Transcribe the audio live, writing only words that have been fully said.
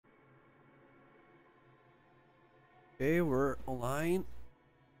Okay, we're online.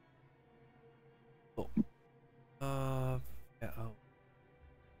 Oh, yeah.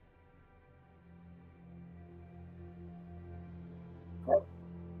 Oh.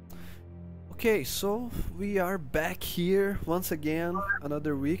 Okay, so we are back here once again,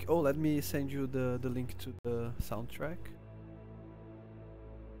 another week. Oh, let me send you the link to the soundtrack.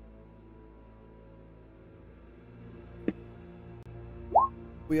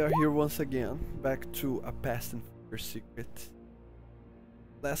 We are here once again, back to a past and future secret.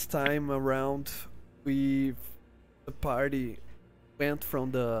 Last time around, the party went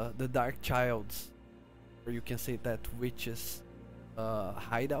from the Dark Child's, or you can say that witches,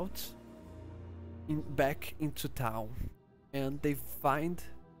 hideout, back into town, and they find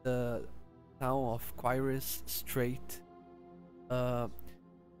the town of Quirus Strait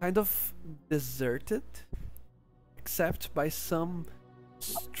kind of deserted, except by some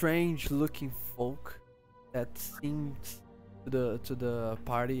strange looking folk that seems to the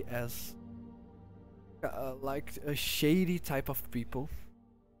party as like a shady type of people.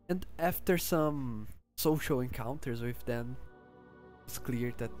 And after some social encounters with them, it's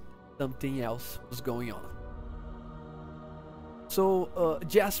clear that something else was going on. So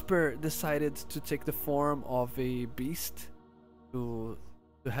Jasper decided to take the form of a beast to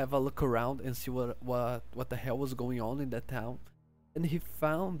have a look around and see what the hell was going on in that town. And he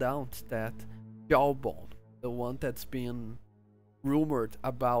found out that Jawbone, the one that's been rumored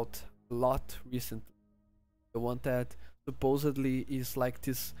about a lot recently, the one that supposedly is like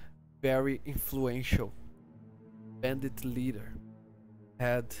this very influential bandit leader,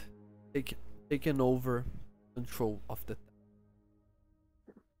 had taken over control of the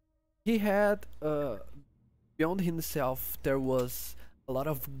town. He had beyond himself there was a lot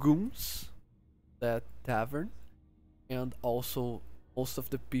of goons, that tavern, and also most of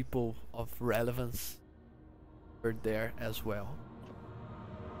the people of relevance were there as well.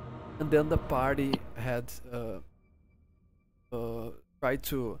 And then the party had tried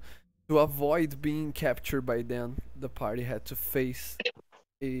to avoid being captured by them. The party had to face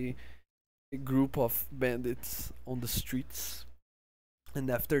a group of bandits on the streets, and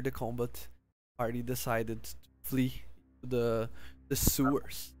after the combat, party decided to flee to the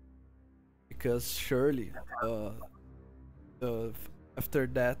sewers, because surely after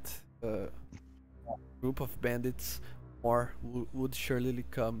that group of bandits, more would surely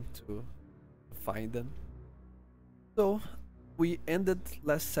come to find them. So we ended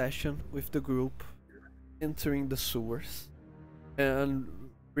last session with the group entering the sewers and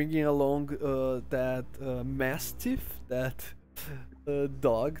bringing along that mastiff, that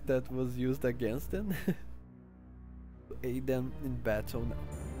dog that was used against them, to aid them in battle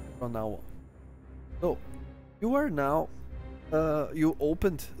from now on. So you are now you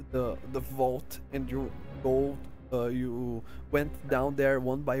opened the vault and you went down there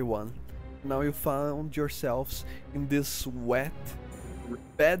one by one. Now you found yourselves in this wet,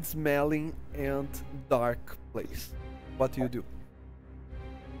 bad smelling and dark place. What do you do?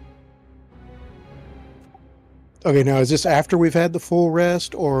 Okay, now is this after we've had the full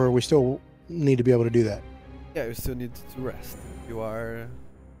rest, or we still need to be able to do that? Yeah, you still need to rest. You are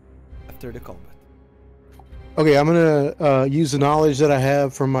after the combat. Okay, I'm gonna use the knowledge that I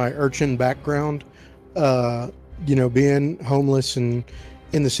have from my urchin background. Being homeless and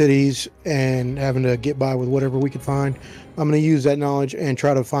in the cities and having to get by with whatever we could find. I'm gonna use that knowledge and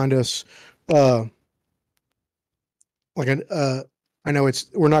try to find us, like an. I know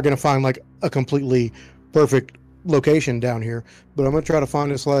we're not gonna find like a completely perfect location down here, but I'm gonna try to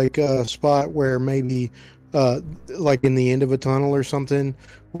find us like a spot where maybe, like in the end of a tunnel or something,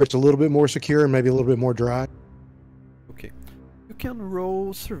 where it's a little bit more secure and maybe a little bit more dry. Okay. You can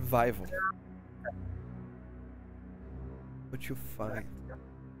roll survival. What you find.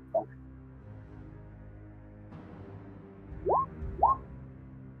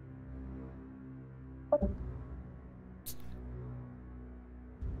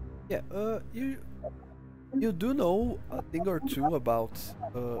 Yeah, you do know a thing or two about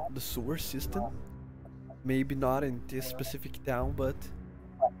the sewer system. Maybe not in this specific town, but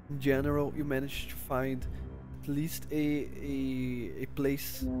in general, you managed to find at least a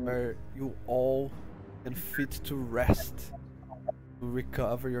place where you all can fit to rest, to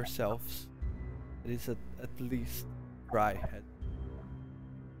recover yourselves. It is at least dry.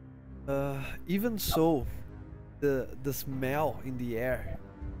 Even so, the smell in the air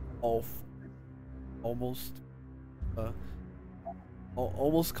of almost uh,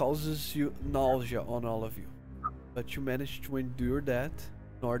 almost causes you nausea on all of you, but you manage to endure that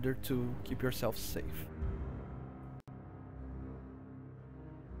in order to keep yourself safe.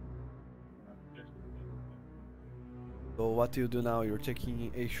 So what do you do now? You're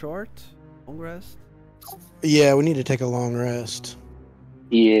taking a short, long rest? Yeah, we need to take a long rest.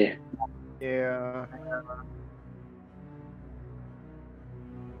 Yeah. Yeah.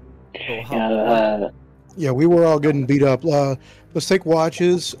 So how? Yeah, we were all good and beat up. Let's take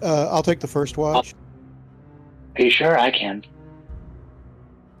watches. I'll take the first watch. Are you sure? I can.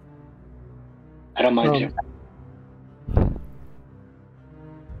 I don't mind too.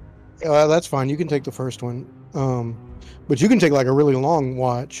 That's fine. You can take the first one. But you can take like a really long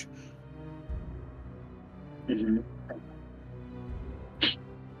watch. Mm-hmm.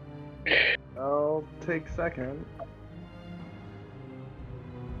 I'll take second.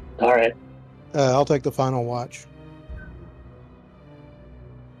 All right. I'll take the final watch.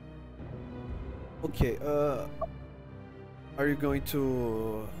 Okay. Are you going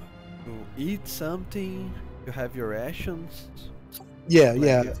to eat something? You have your rations. Yeah, Like,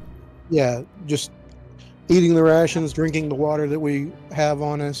 yeah, yeah. Just eating the rations, drinking the water that we have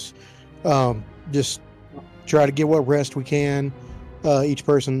on us. Just try to get what rest we can. Each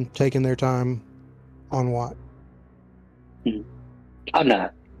person taking their time on what. I'm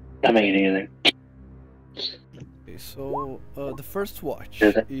not making anything. Okay, so the first watch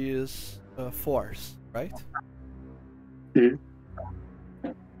is force, right? Mhm.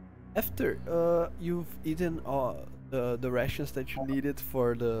 After you've eaten the rations that you needed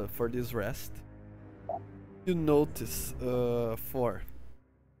for this rest, you notice for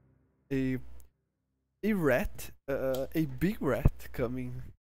a rat, a big rat coming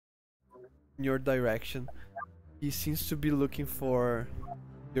in your direction. He seems to be looking for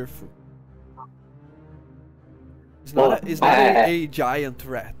your food. It's not a giant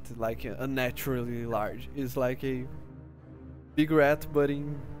rat, like unnaturally large. It's like a big rat, but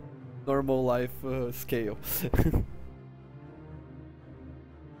in normal life scale.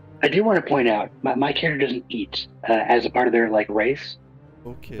 I do want to point out my character doesn't eat as a part of their like race.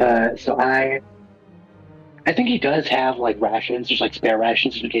 Okay. So I think he does have like rations, just like spare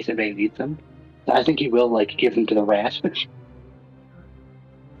rations in case anybody needs them. So I think he will like give them to the rat.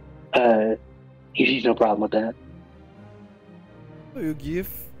 He's no problem with that. So you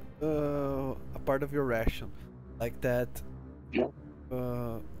give a part of your ration, like that.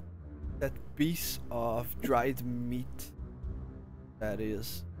 That piece of dried meat that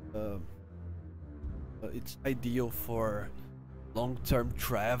is it's ideal for long-term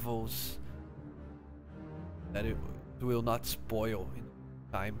travels, that it will not spoil in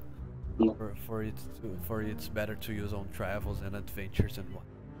time. For it's better to use on travels and adventures and what.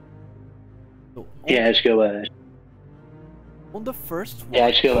 So Yeah, let's go. on the first one. Yeah,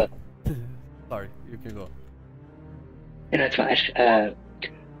 let's go. Sorry, you can go. Yeah, that's fine.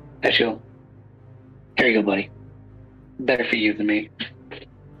 Let's go. Here you go, buddy. Better for you than me.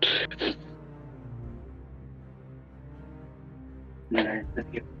 Alright,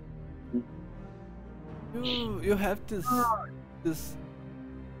 thank you. You have this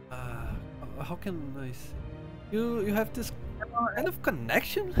how can I say, you have this kind of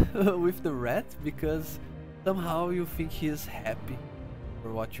connection with the rat, because somehow you think he is happy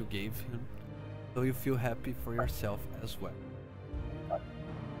for what you gave him, so you feel happy for yourself as well.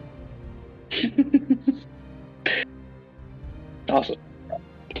 Awesome.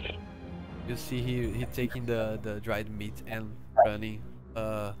 You see he taking the dried meat and running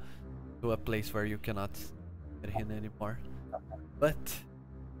to a place where you cannot get him anymore. But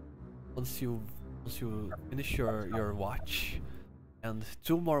once you finish your watch, and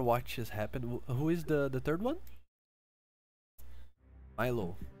 2 more watches happen. Who is the third one?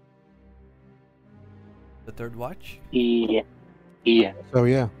 Milo. The third watch? Yeah. So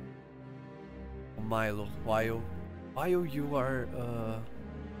yeah. Milo, while you are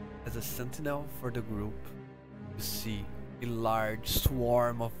as a sentinel for the group, you see a large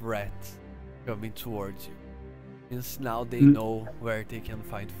swarm of rats coming towards you. Since now they know where they can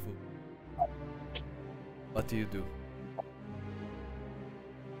find food. What do you do?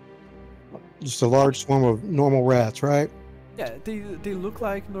 Just a large swarm of normal rats, right? Yeah, they look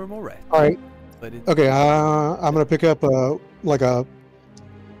like normal rats. All right. But Okay. I'm gonna pick up a log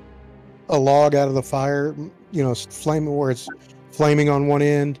out of the fire. You know, flaming where it's flaming on one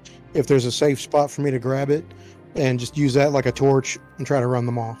end. If there's a safe spot for me to grab it, and just use that like a torch and try to run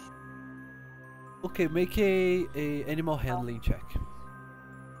them off. Okay, make a animal handling check.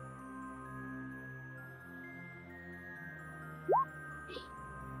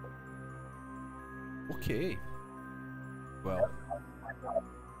 Okay. Well,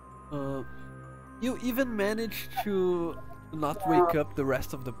 you even manage to not wake up the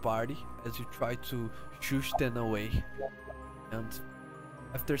rest of the party as you try to shush them away, and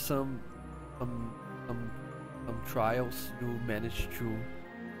after some some trials, you manage to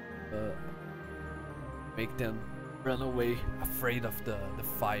make them run away, afraid of the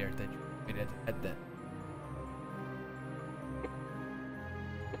fire that you created at them.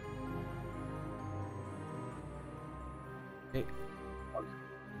 Okay.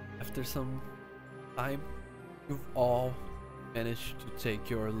 After some time, you've all managed to take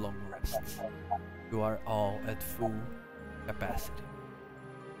your long rests. You are all at full capacity.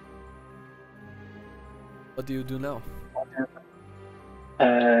 What do you do now?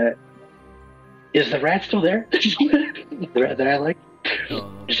 Is the rat still there? The rat that I like?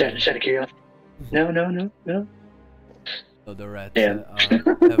 No, Just out of curiosity. No. no, the rats Damn.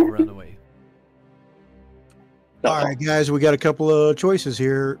 have run away. All right, guys, we got a couple of choices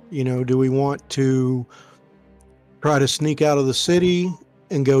here. You know, do we want to try to sneak out of the city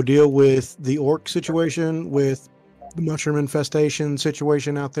and go deal with the orc situation, with the mushroom infestation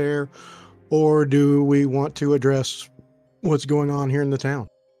situation out there, or do we want to address what's going on here in the town?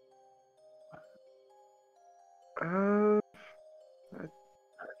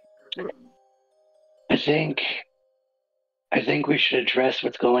 I think we should address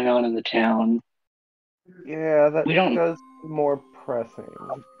what's going on in the town. Yeah, that We don't- does seem more pressing.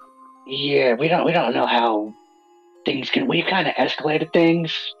 Yeah, we don't know how things can. We've kind of escalated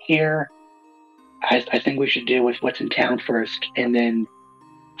things here. I think we should deal with what's in town first, and then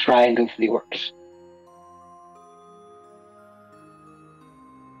try and go for the orcs.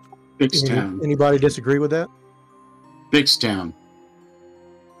 Fix town. Anybody disagree with that? Fix town.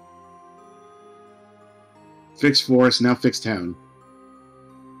 Fix forest, now fix town.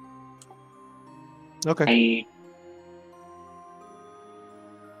 Okay.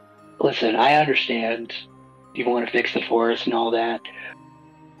 Listen, I understand you want to fix the forest and all that,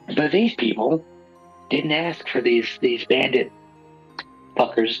 but these people didn't ask for these bandit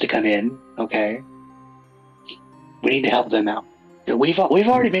fuckers to come in. Okay, we need to help them out. We've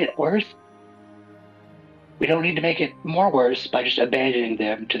already made it worse. We don't need to make it more worse by just abandoning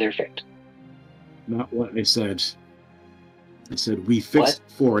them to their fate. Not what I said. I said we fixed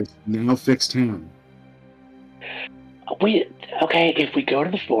forest, now fix town. Okay, if we go to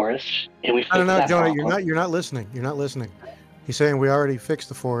the forest and we fix No, that Jonah, problem, you're not listening. You're not listening. He's saying we already fixed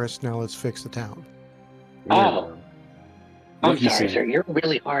the forest. Now let's fix the town. Oh. I'm What he sorry, said. sir. You're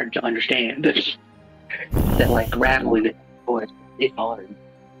really hard to understand. That like grappling the voice. It's hard.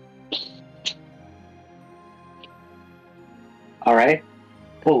 All right.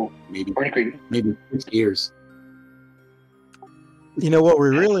 Cool. Maybe We're in agreement. 6 years. You know what we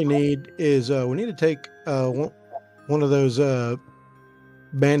really need is we need to take one of those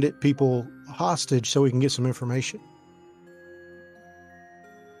bandit people hostage so we can get some information.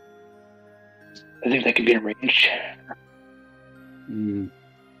 I think that could be arranged.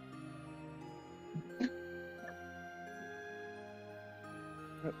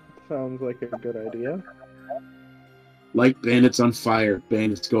 That sounds like a good idea. Light bandits on fire.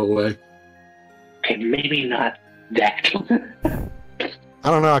 Bandits go away. Okay, maybe not that. I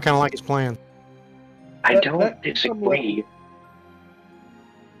don't know. I kind of like his plan. I That- don't that disagree.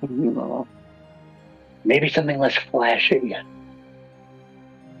 Maybe something less flashy.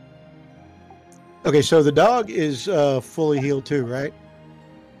 Okay, so the dog is fully healed too, right?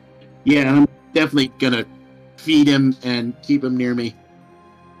 Yeah, and I'm definitely gonna feed him and keep him near me.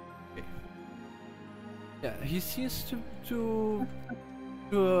 Yeah, he seems to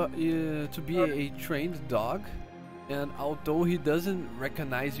be a trained dog, and although he doesn't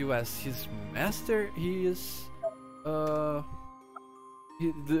recognize you as his master, he is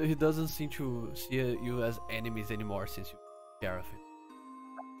he doesn't seem to see you as enemies anymore since you took care of him.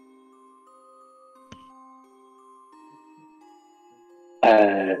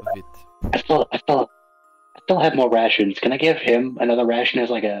 Of it. I still have more rations. Can I give him another ration as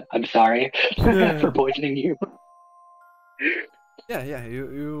like a I'm sorry for poisoning you? Yeah,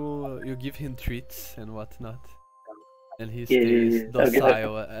 you give him treats and whatnot, and he Yeah, stays yeah.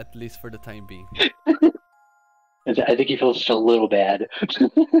 docile at least for the time being. I think he feels just a little bad.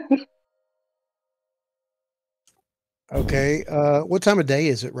 Okay. What time of day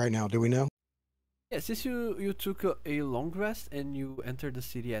is it right now? Do we know? Yeah, since you took a long rest and you entered the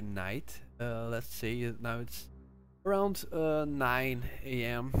city at night, let's say now it's around 9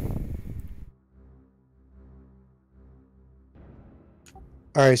 a.m.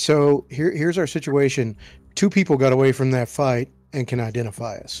 All right. So here's our situation. 2 people got away from that fight and can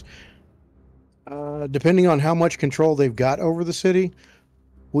identify us. Depending on how much control they've got over the city,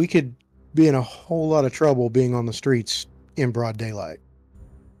 we could be in a whole lot of trouble being on the streets in broad daylight.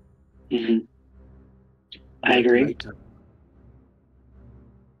 Hmm. I agree.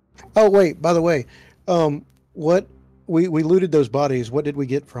 Oh, wait, by the way, What we looted those bodies. What did we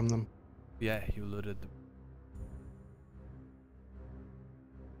get from them? Yeah, you looted them.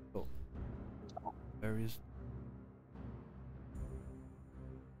 Oh, there is.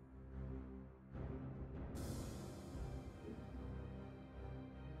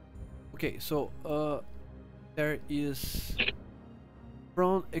 Okay, so there is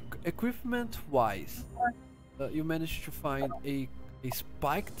from equipment wise, you managed to find a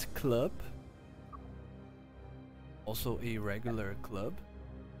spiked club, also a regular club.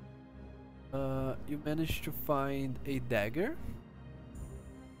 You managed to find a dagger,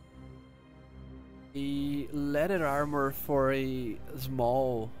 a leather armor for a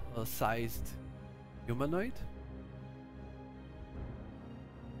small sized humanoid,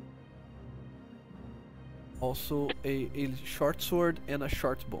 also a short sword and a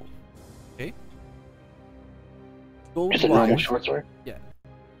short bow. Okay. Gold Just a normal wise, short sword. yeah.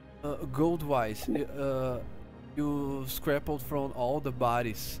 Gold wise, you scrappled from all the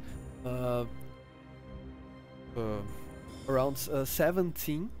bodies. Uh, around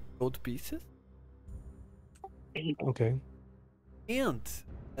 17 gold pieces. Okay. And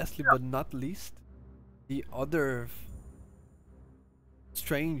lastly but not least, the other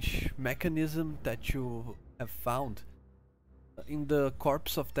strange mechanism that you have found in the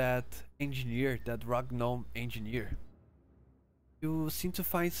corpse of that engineer, that rock gnome engineer. You seem to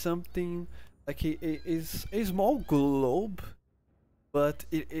find something like a small globe, but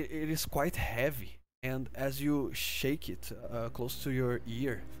it is quite heavy. And as you shake it close to your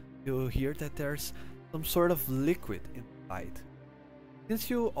ear, you hear that there's some sort of liquid inside. Since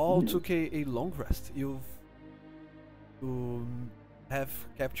you all took a long rest, you have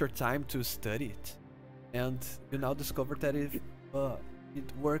kept your time to study it, and you now discover that it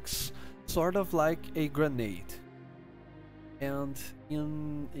works sort of like a grenade. And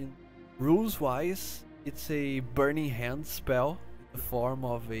in rules wise, it's a burning hand spell in the form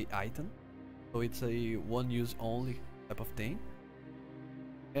of a item, so it's a one use only type of thing.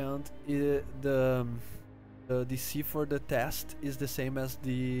 And the DC for the test is the same as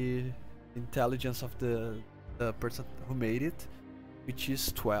the intelligence of the person who made it, which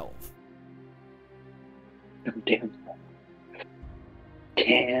is 12. Oh, damn.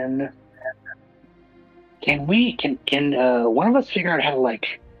 Can one of us figure out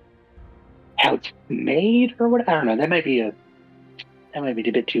how it's made or what? I don't know. That might be a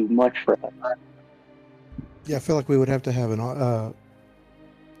bit too much for us. Yeah, I feel like we would have to have an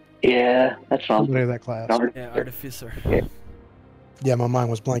Yeah, that's fine. somebody of that class. Yeah, artificer. Yeah, my mind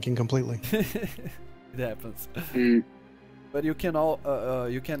was blanking completely. It happens. Mm. But you can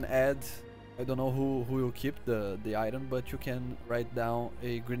you can add. I don't know who will keep the item, but you can write down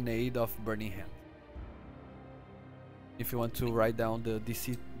a grenade of burning hand. If you want to write down the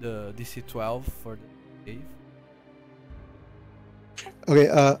DC 12 for the cave. Okay,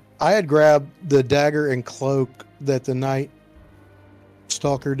 I had grabbed the dagger and cloak that the night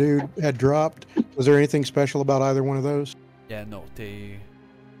stalker dude had dropped. Was there anything special about either one of those? Yeah, no, they.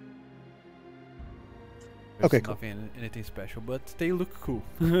 Okay, There's cool. nothing, anything special, but they look cool.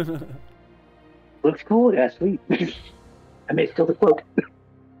 Looks cool. Yeah, sweet. I may steal the cloak.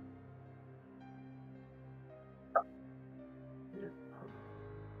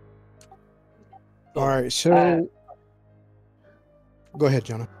 All right, so go ahead,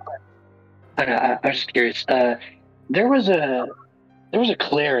 Jonah. I was just curious. There was a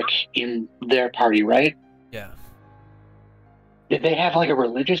cleric in their party, right? Yeah. Did they have like a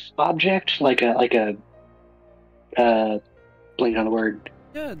religious object, like a blank on the word?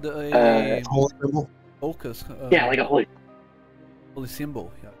 Yeah, the Holy symbol? focus. Yeah, like a holy. Holy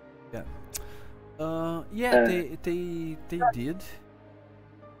symbol. Yeah, yeah. Yeah, they did.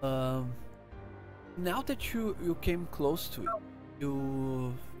 Now that you came close to it,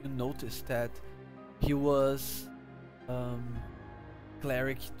 you noticed that he was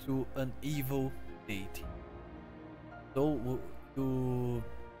cleric to an evil deity. So you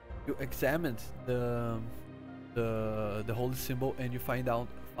examined the holy symbol, and you found out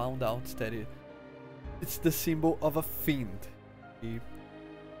that it's the symbol of a fiend, the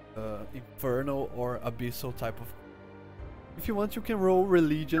infernal or abyssal type of. If you want, you can roll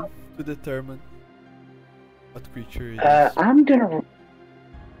religion to determine what creature it is. I'm gonna.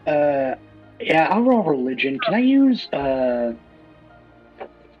 Yeah, I'll roll religion. Can I use?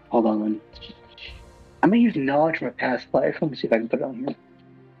 Hold on. I'm gonna use knowledge from a past life. Let me see if I can put it on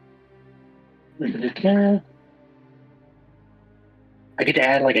here. I get to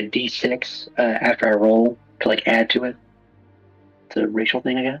add like a D6 after I roll to like add to it. It's a racial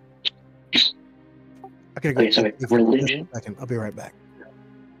thing I got. Okay, go. Okay, so wait, religion. Second, I'll be right back.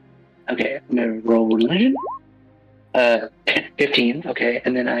 Okay, I'm gonna roll religion. Uh, 15. Okay,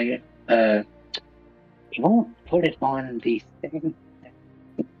 and then I you won't put it on the thing.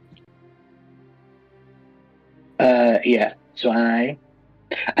 Yeah. So I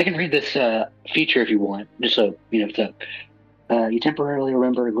can read this feature if you want, just so you know what's up. You temporarily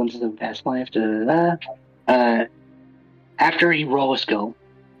remember glimpses of past life. After you roll a skill,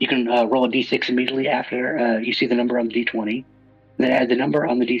 you can roll a d6 immediately after you see the number on the d20, and then add the number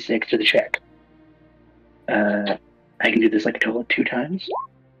on the d6 to the check. I can do this like a total of 2 times.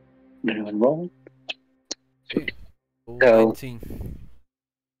 I'm going to roll. Okay. So- 19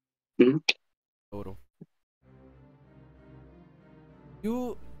 Mhm. total.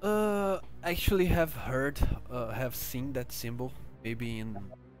 You actually have heard, have seen that symbol, maybe in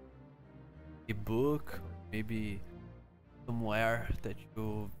a book, maybe somewhere that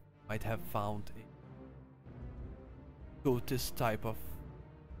you might have found a cultist type of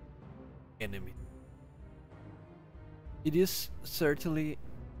enemy. It is certainly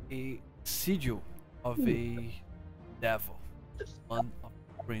a sigil of a devil, one of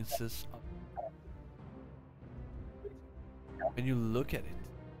the princes of. When you look at it,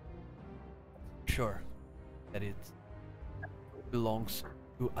 sure that it belongs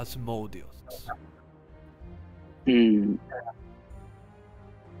to Asmodeus. Hmm.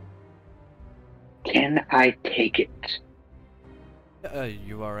 Can I take it?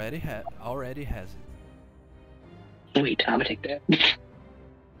 You already has it. Sweet, I'm gonna take that.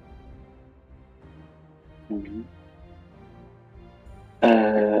 Mhm.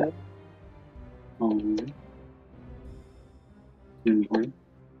 Mhm.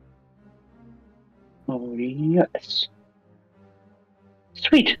 Oh, yes.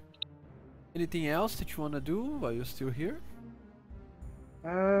 Sweet. Anything else that you wanna do while you're still here?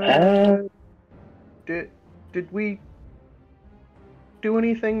 Did we do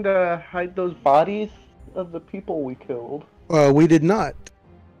anything to hide those bodies of the people we killed? We did not.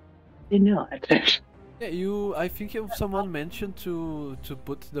 Did not. Yeah, I think someone mentioned to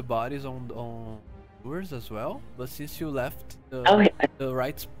put the bodies on tours as well, but since you left Oh,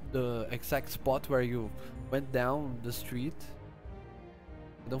 yeah. the exact spot where you went down the street,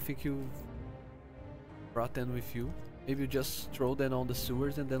 I don't think you brought them with you. Maybe you just strolled them on the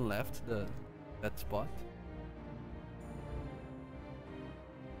sewers and then left that spot.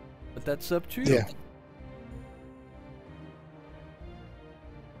 But that's up to you. Yeah.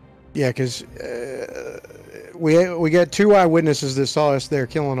 Yeah, because we got 2 eyewitnesses that saw us there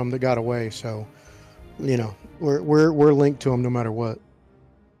killing them that got away. So, you know, we're linked to them no matter what.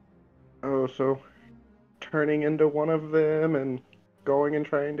 Oh, so turning into one of them and going and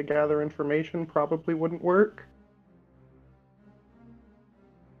trying to gather information probably wouldn't work?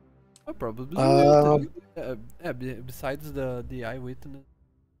 Oh, probably Um, will. Besides the eyewitness,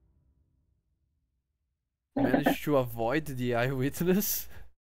 managed to avoid the eyewitness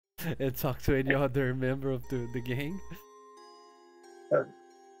and talk to any other member of the gang.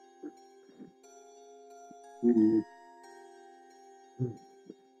 Mhm.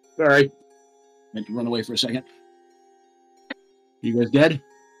 Sorry. Meant to run away for a second. You guys dead?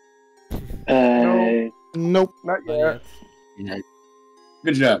 Uh, Nope. Not Not yet. yet. Yeah.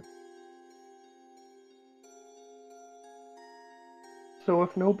 Good job. So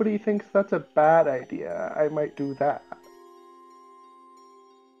if nobody thinks that's a bad idea, I might do that.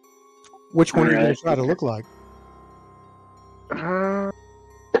 Which one are you going Alright. to try to look like? Uh,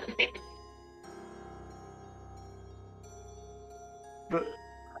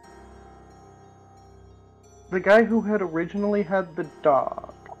 the guy who had originally had the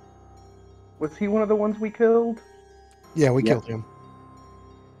dog, was he one of the ones we killed? Yeah, we Yep. killed him.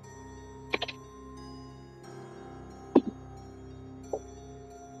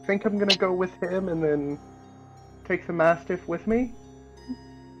 Think I'm gonna go with him and then take the Mastiff with me?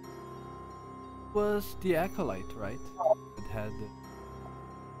 Was the acolyte, right? That had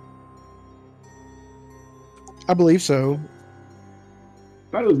I believe so.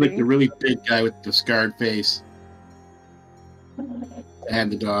 Thought it was like the really big guy with the scarred face.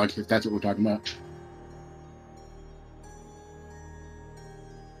 And the dog, if that's what we're talking about.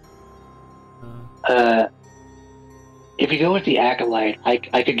 If you go with the acolyte, I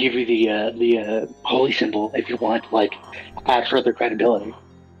could give you the holy symbol if you want, like, add further credibility.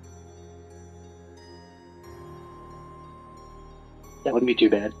 That wouldn't be too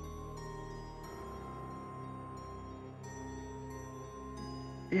bad.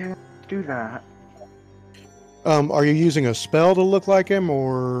 Yeah, do that. Are you using a spell to look like him,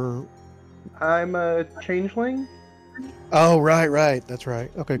 or? I'm a changeling. Oh, right. That's right.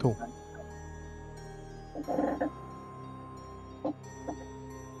 Okay, cool.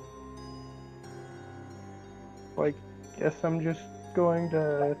 I guess I'm just going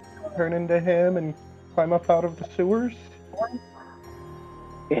to turn into him and climb up out of the sewers.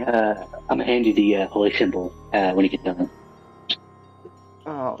 Yeah, I'm gonna hand you the holy symbol when you get done.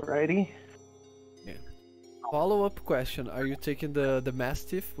 Alrighty. Follow-up question: are you taking the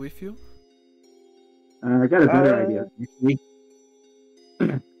mastiff with you? I got a better idea.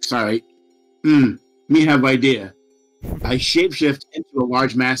 Sorry. Me have idea. I shapeshift into a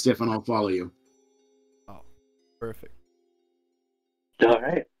large mastiff and I'll follow you. Oh, perfect. All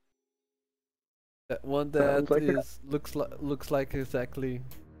right. That one that Sounds like is looks like exactly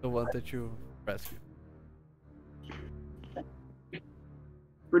the one that you rescued.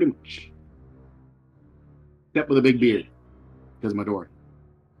 Pretty much. Except with a big beard. Because of my door.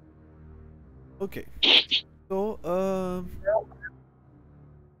 Okay. So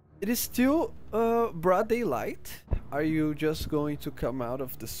it is still broad daylight. Are you just going to come out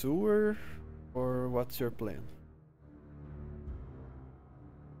of the sewer, or what's your plan?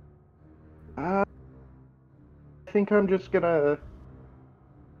 I think I'm just gonna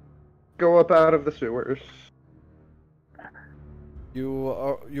go up out of the sewers.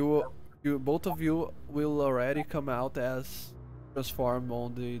 You both of you will already come out as transformed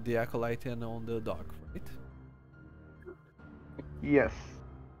on the acolyte and on the dog, right? Yes.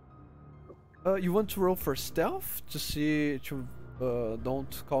 You want to roll for stealth to see to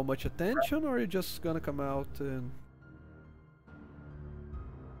don't call much attention, or are you just gonna come out and?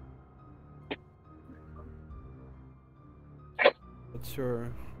 What's your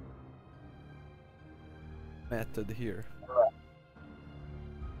method here?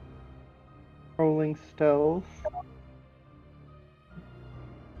 Rolling stealth.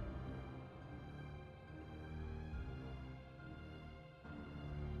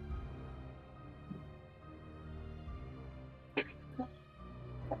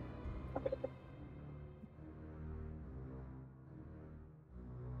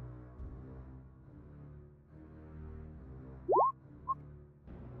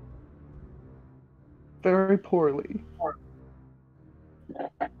 Very poorly.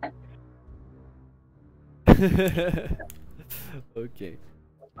 Okay.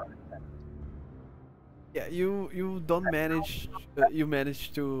 Yeah, you don't manage. You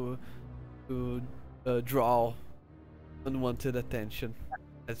manage to draw unwanted attention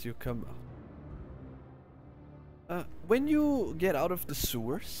as you come out. When you get out of the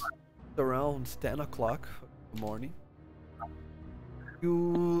sewers, around 10 o'clock in the morning,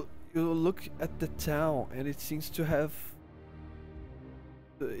 you look at the town, and it seems to have.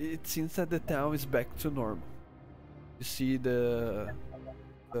 It seems that the town is back to normal. You see the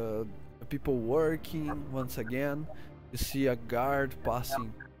people working once again. You see a guard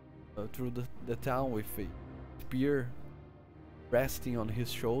passing through the town with a spear resting on his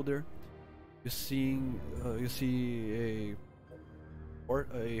shoulder. You see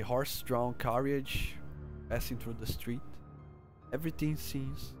a horse-drawn carriage passing through the street. Everything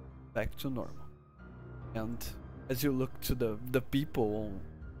seems back to normal. And as you look to the people on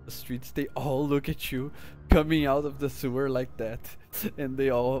the streets, they all look at you coming out of the sewer like that, and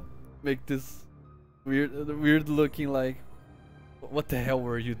they all make this weird looking like, what the hell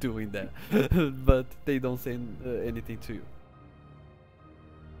were you doing there? But they don't say anything to you.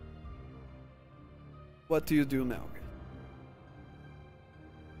 What do you do now?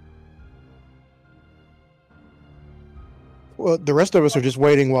 Well, the rest of us are just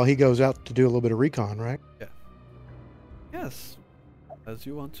waiting while he goes out to do a little bit of recon, right? Yeah. Yes. As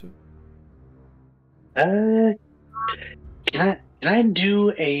you want to. Can I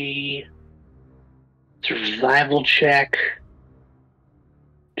do a survival check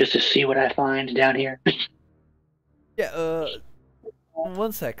just to see what I find down here? Yeah,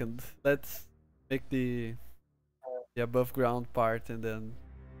 1 second. Let's make the above ground part, and then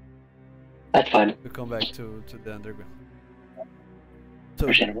That's fine. we come back to the underground. So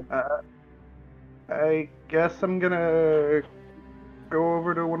Understandable. I guess I'm gonna go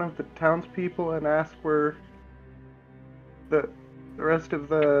over to one of the townspeople and ask where the rest of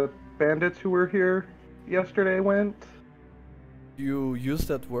the bandits who were here yesterday went. you use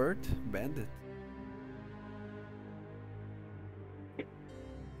that word, bandit.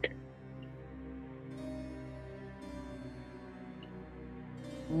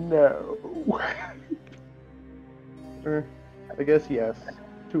 No. I guess yes.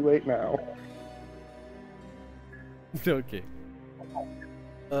 Too late now. Okay.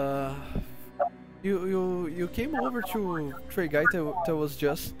 You came over to a guy that was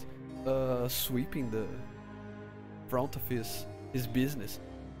just sweeping the front of his business,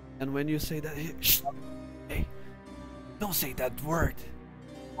 and when you say that, hey, don't say that word.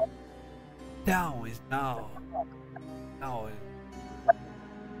 town is now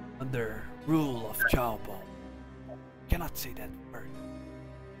under rule of Chaupo. Cannot say that word.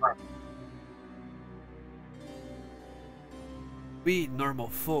 We normal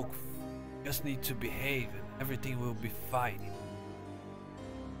folk just need to behave and everything will be fine.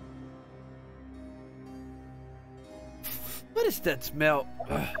 What is that smell?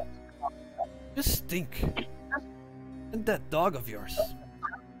 Ugh. You stink. And that dog of yours.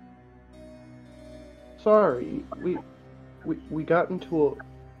 Sorry, we got into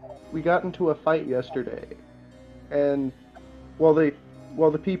a fight yesterday, and while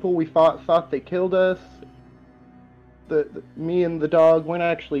the people we fought thought they killed us, me and the dog weren't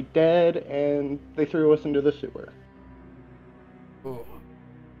actually dead, and they threw us into the sewer. Oh.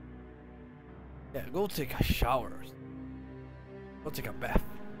 Yeah, go take a shower. Go take a bath.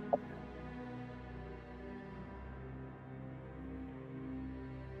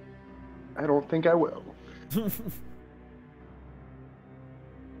 I don't think I will.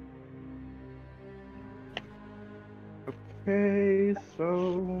 Okay,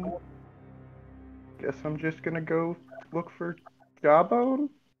 so guess I'm just gonna go look for Jawbone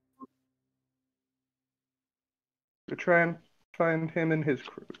to try and find him and his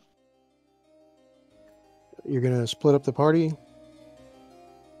crew. You're gonna split up the party.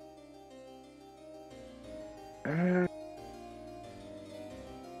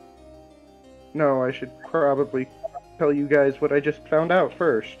 No, I should probably tell you guys what I just found out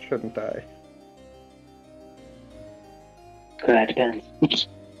first, shouldn't I? That depends.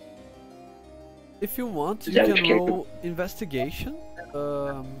 If you want, you Yeah, can okay. roll investigation,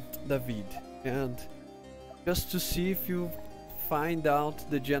 David, and just to see if you find out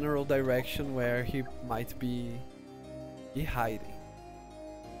the general direction where he might be hiding.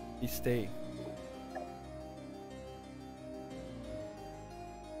 He's staying.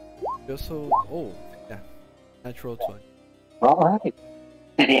 Just so, oh, yeah, natural 20. Alright.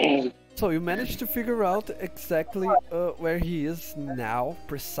 So you managed to figure out exactly where he is now,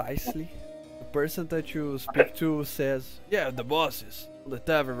 precisely. The person that you speak to says, "Yeah, the boss is on the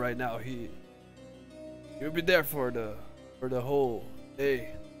tavern right now. He'll be there for the whole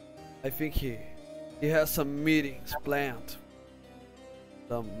day. I think he has some meetings planned.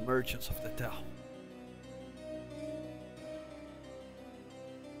 Some merchants of the town."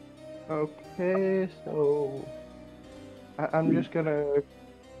 Okay, so I'm just gonna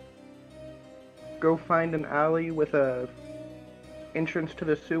go find an alley with a entrance to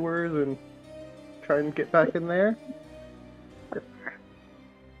the sewers and try and get back in there.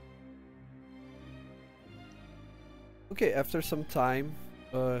 Okay, after some time,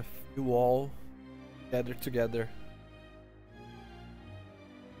 you all gather together.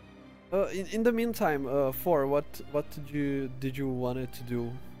 In the meantime, For, what did you wanted to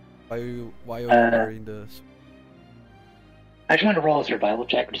do while you were in the? I just want to roll a survival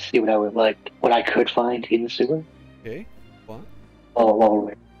check to see what I could find in the sewer. Okay, what?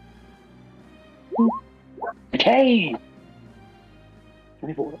 Oh, okay.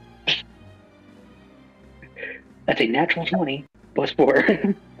 24. That's a natural 20 plus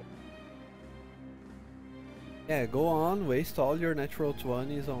 4. Yeah, go on, waste all your natural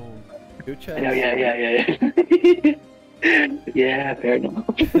 20s on your checks. No, yeah. Yeah, fair enough.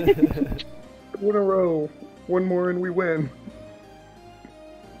 2 in a row. One more and we win.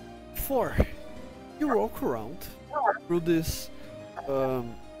 4. You walk around through these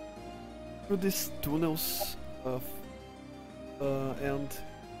tunnels of and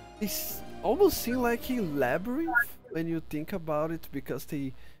it's almost seem like a labyrinth when you think about it, because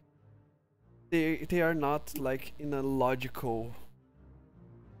they are not like in a logical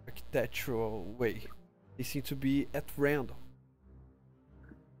architectural way. They seem to be at random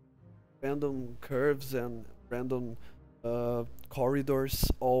curves and random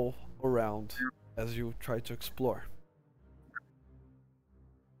corridors all around as you try to explore.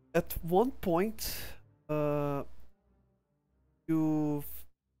 At one point, you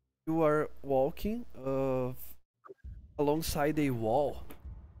are walking alongside a wall,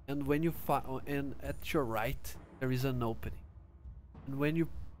 and when you and at your right there is an opening, and when you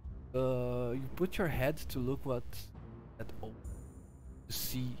put your head to look what's that open, you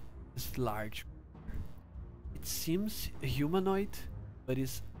see this large. It seems humanoid, but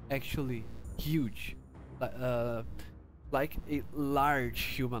it's actually huge, like a large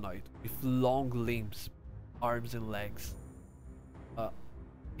humanoid with long limbs, arms and legs.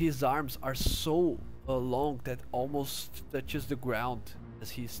 His arms are so long that almost touches the ground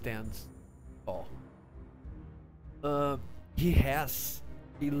as he stands tall. He has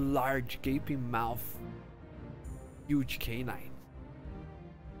a large gaping mouth, huge canines.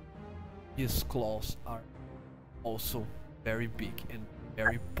 his claws are also very big and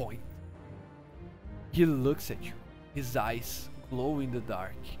very pointed. He looks at you, his eyes glow in the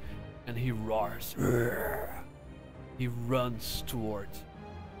dark, and he roars. He runs towards you.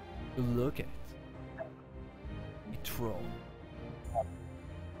 You look at it. A troll.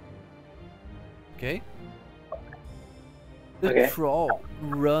 Okay? The Okay. troll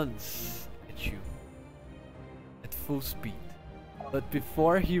runs at you at full speed. But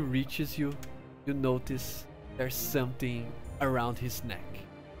before he reaches you, you notice there's something around his neck.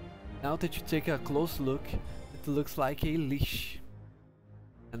 Now that you take a close look, it looks like a leash.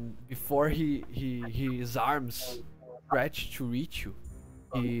 And before his arms stretch to reach you,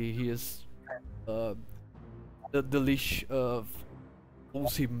 he is the leash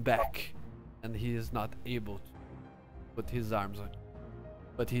pulls him back, and he is not able to put his arms on you.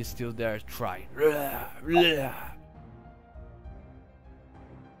 But he's still there trying.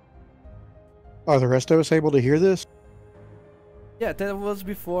 Are the rest of us able to hear this? Yeah, that was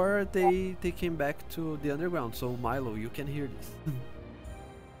before they came back to the underground. So Milo, you can hear this.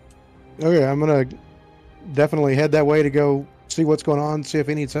 Okay, I'm gonna definitely head that way to go see what's going on, see if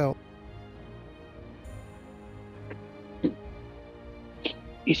he needs help.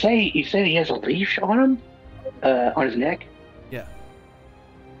 You say he has a leash on him, on his neck. Yeah.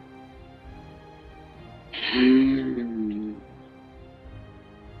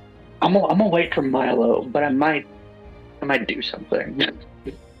 I'm gonna wait for Milo, but I might do something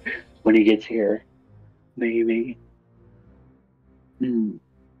when he gets here. Maybe.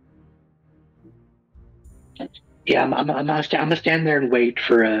 Yeah, I'm gonna stand there and wait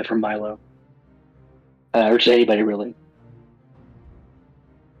for Milo, or to anybody really.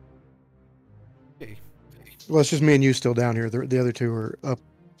 Okay. Well, it's just me and you still down here. The other two are up.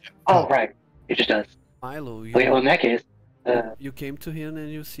 Oh right, it just does. Milo, Okay, well in that case, you came to him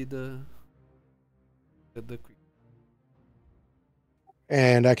and you see the creature.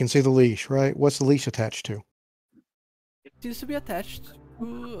 And I can see the leash, right? What's the leash attached to? It seems to be attached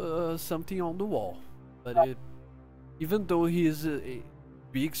to something on the wall, but even though he is a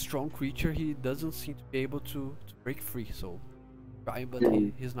big, strong creature, he doesn't seem to be able to break free. So, try, but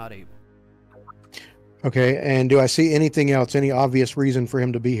he's not able. Okay, and do I see anything else? Any obvious reason for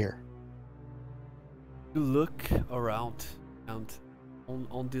him to be here? You look around, and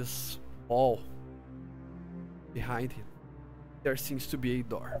on this wall behind him, there seems to be a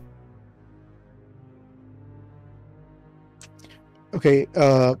door. Okay,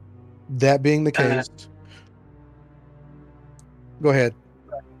 that being the case, go ahead.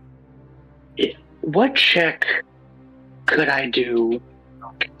 what check could I do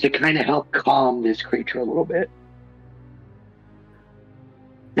to kind of help calm this creature a little bit?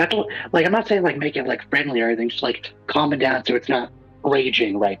 Not to, like, I'm not saying like make it like friendly or anything, just like calm it down so it's not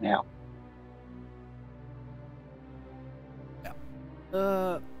raging right now.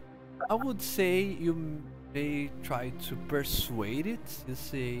 I would say you may try to persuade it,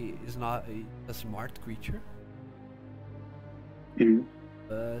 since it is not a smart creature. Mhm.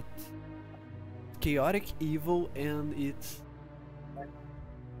 But chaotic evil and it's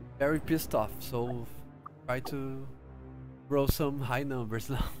very pissed off, so try to roll some high numbers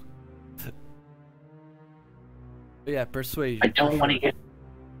now. But yeah, persuasion. I don't for want to sure.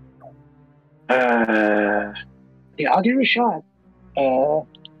 get. Yeah, I'll give it a shot. 12.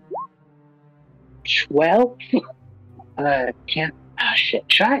 Can't. Ah, shit.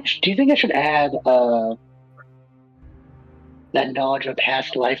 Do you think I should add that knowledge of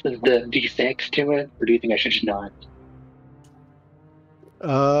past life of the D6 to it, or do you think I should just not?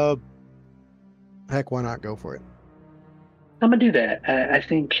 Heck, why not go for it? I'm gonna do that. I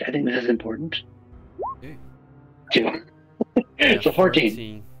think this is important. Okay. Too. Yeah, So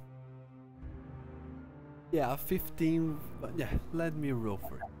 14. Yeah, 15. But yeah, let me roll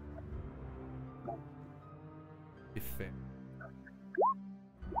for it. Be fair.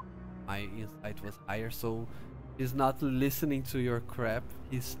 My insight was higher, so he's not listening to your crap.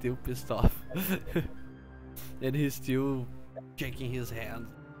 He's still pissed off. And he's still shaking his hand,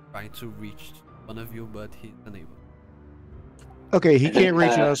 trying to reach one of you, but he's unable. Okay, he can't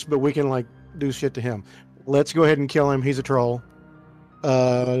reach us, but we can like do shit to him. Let's go ahead and kill him. He's a troll.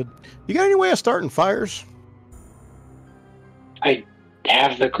 You got any way of starting fires? I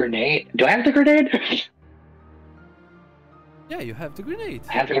have the grenade. Do I have the grenade? Yeah, you have the grenade.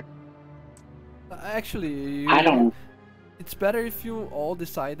 I have the. Actually, I don't. It's better if you all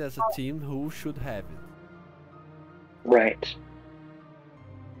decide as a team who should have it. Right.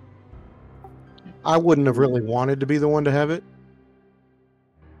 I wouldn't have really wanted to be the one to have it.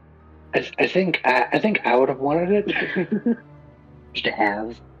 I think I would have wanted it just to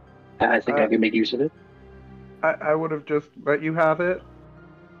have. I think I can make use of it. I would have just let you have it.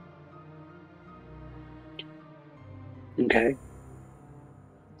 Okay.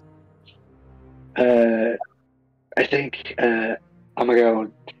 I think I'm gonna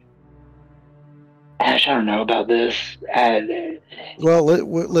go. Ash, I don't know about this. Well,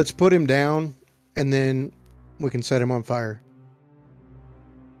 let's put him down, and then we can set him on fire.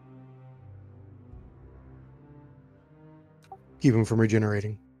 Keep him from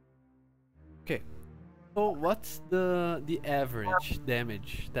regenerating. Okay. So what's the average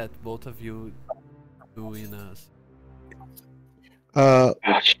damage that both of you do in a? I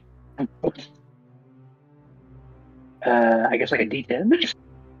guess like a D10.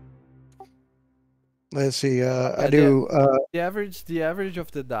 Let's see. I do. The average of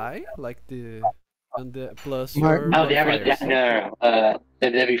the die, like the and the plus My- your Oh, the average. modifiers. No.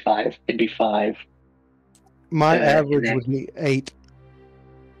 That'd be 5. It'd be 5. My and average then- would be 8.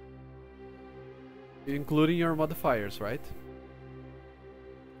 Including your modifiers, right?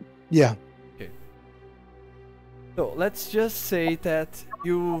 Yeah. So let's just say that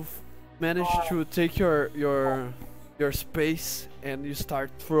you've managed to take your space and you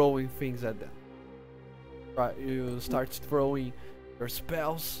start throwing things at them. Right, you start throwing your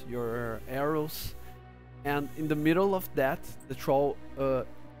spells, your arrows, and in the middle of that, the troll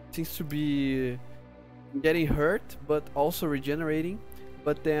seems to be getting hurt, but also regenerating.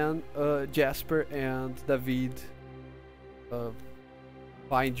 But then Jasper and David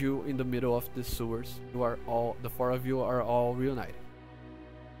find you in the middle of the sewers. You are all, the 4 of you are all reunited.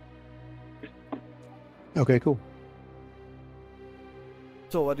 Okay. Cool.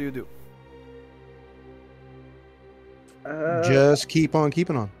 So what do you do? Just keep on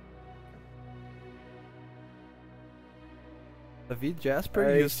keeping on. David,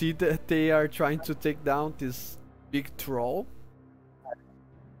 Jasper, you see that they are trying to take down this big troll.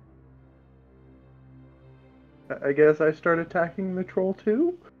 I guess I start attacking the troll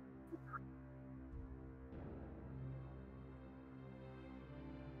too.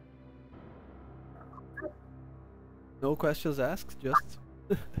 No questions asked, just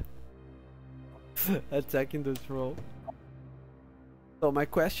attacking the troll. So my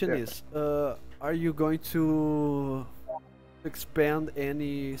question is, are you going to expand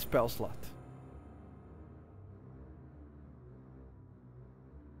any spell slot?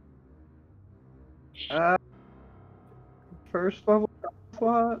 First level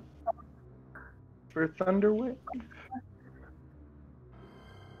slot for Thunderwave.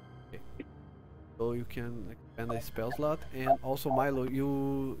 So you can expand a spell slot, and also Milo,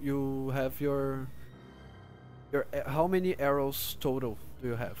 you have your how many arrows total do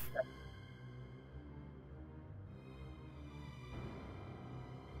you have?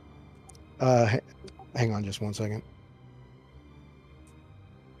 Hang on just one second.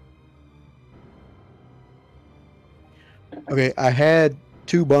 Okay, I had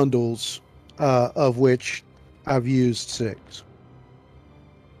 2 bundles, of which I've used 6.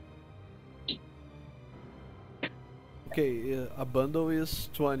 Okay, a bundle is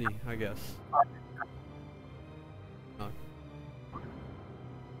 20, I guess. No.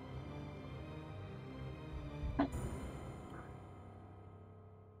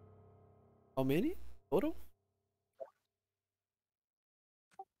 How many total?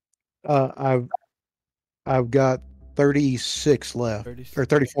 I've got 36 left, 36. or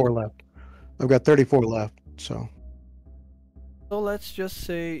 34 left. I've got 34 left. So So let's just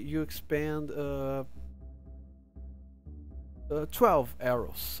say you expand 12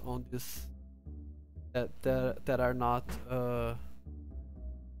 arrows on this that are not you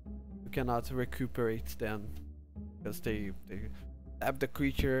cannot recuperate them because they stab the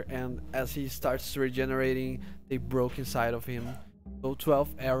creature, and as he starts regenerating they broke inside of him. So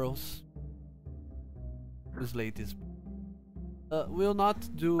 12 arrows to slay this. We'll not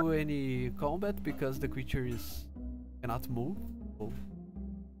do any combat because the creature cannot move, so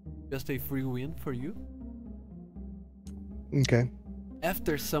just a free win for you. okay.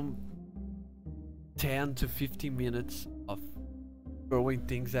 After some 10 to 15 minutes of throwing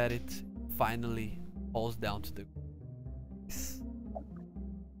things at it, finally falls down to the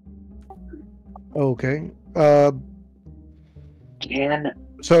Okay. Can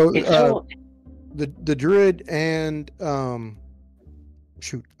So it's still the druid and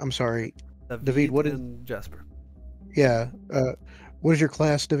shoot, I'm sorry. David, what is- and Jasper. Yeah. What is your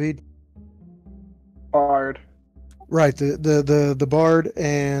class, David? Bard. Right. The bard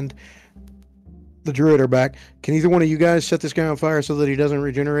and the druid are back. Can either one of you guys set this guy on fire so that he doesn't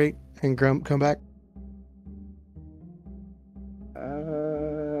regenerate and come back?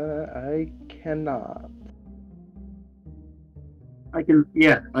 I cannot. I can.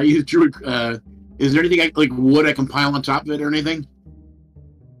 Yeah, I use druid. Is there anything like wood I can pile on top of it or anything?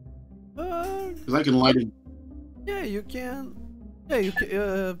 Because I can light it. Yeah, you can. Yeah, you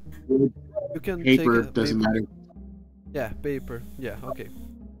can. You can Paper take a doesn't paper. matter. Yeah, paper. Yeah, okay.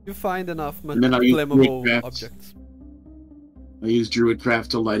 You find enough And then I use flammable druid objects. I use druid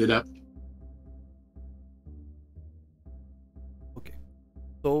craft to light it up. Okay.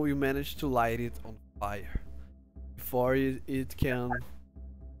 So you manage to light it on fire before it can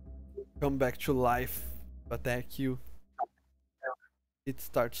come back to life, attack you. It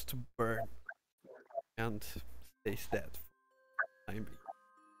starts to burn and stays dead for the time being.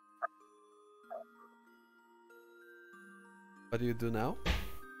 What do you do now?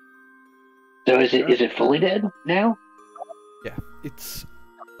 So is it fully dead now? Yeah, it's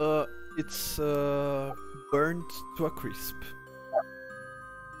burned to a crisp.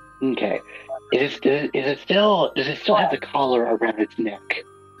 Okay. Is it still? Does it still have the collar around its neck?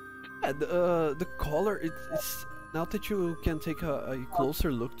 Yeah, the collar, it's now that you can take a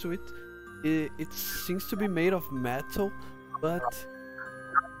closer look to it, it seems to be made of metal, but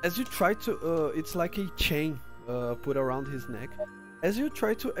as you try to, it's like a chain put around his neck. As you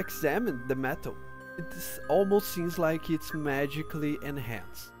try to examine the metal, it almost seems like it's magically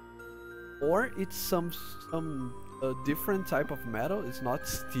enhanced, or it's some different type of metal. It's not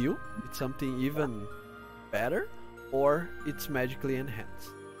steel. It's something even better, or it's magically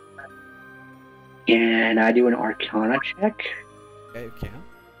enhanced. Can I do an Arcana check? Yeah, you can.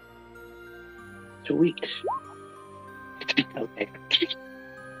 Sweet. Okay.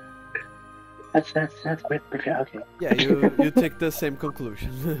 That's perfect. Okay. Yeah, you take the same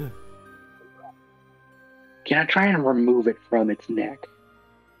conclusion. Can I try and remove it from its neck?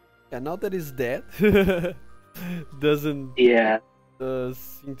 Yeah, now that it's dead, doesn't Yeah.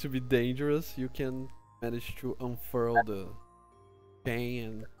 seem to be dangerous. You can manage to unfurl the chain,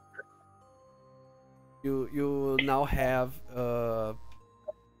 and you now have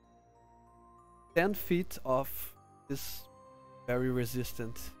 10 feet of this very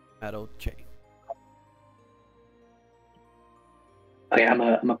resistant metal chain. Okay, I'm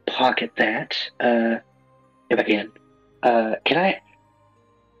a pocket that. If I can.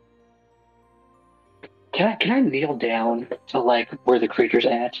 Can I kneel down to like where the creature's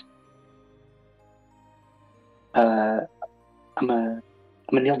at? I'm gonna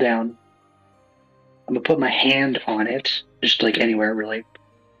kneel down. I'm gonna put my hand on it, just like anywhere really.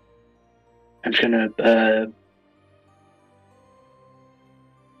 I'm just gonna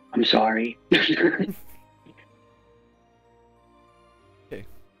I'm sorry. Okay.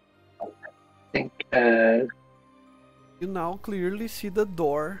 I think You now clearly see the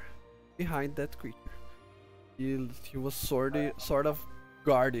door behind that creature. He was sort of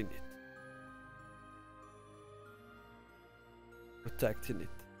guarding it, protecting it.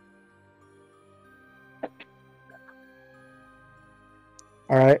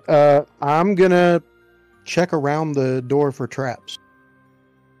 All right. I'm gonna check around the door for traps.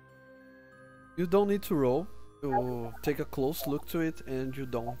 You don't need to roll. You take a close look to it, and you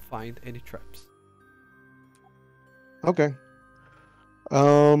don't find any traps. Okay.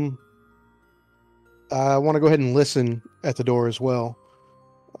 I want to go ahead and listen at the door as well.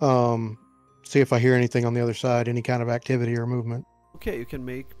 See if I hear anything on the other side, any kind of activity or movement. Okay, you can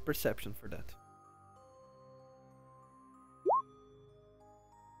make perception for that.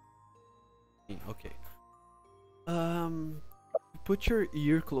 Okay. Put your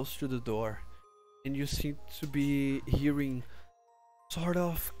ear close to the door, and you seem to be hearing sort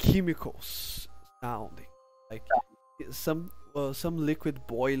of chemicals sounding, like some liquid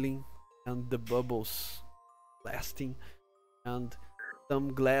boiling, and the bubbles blasting, and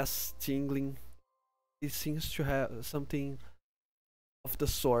some glass tingling. It seems to have something of the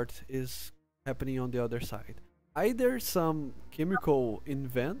sort is happening on the other side. Either some chemical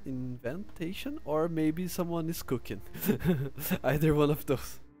inventation, or maybe someone is cooking. Either one of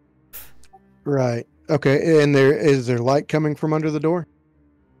those. Right. Okay. And is there light coming from under the door?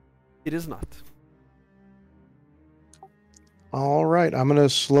 It is not. All right. I'm gonna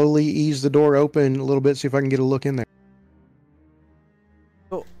slowly ease the door open a little bit, see if I can get a look in there.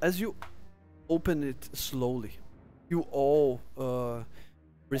 So as you open it slowly, you all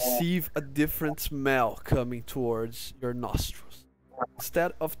receive a different smell coming towards your nostrils.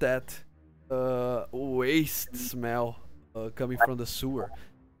 Instead of that waste smell coming from the sewer,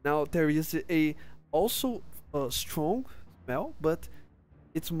 now there is also a strong smell, but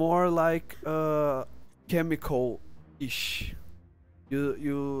it's more like chemical-ish.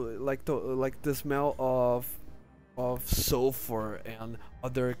 You like the smell of sulfur and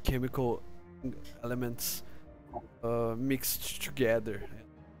other chemical elements mixed together,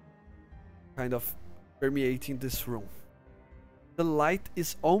 kind of permeating this room. The light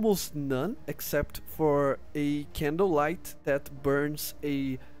is almost none except for a candle light that burns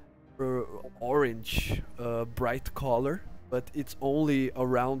a orange bright color, but it's only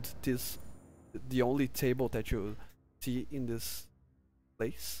around this, the only table that you see in this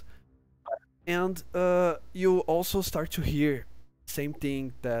place. And you also start to hear same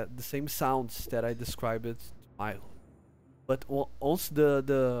thing, that the same sounds that I described to Milo. But once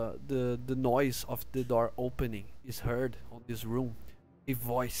the noise of the door opening is heard on this room, a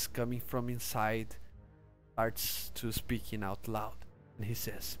voice coming from inside starts to speaking out loud, and he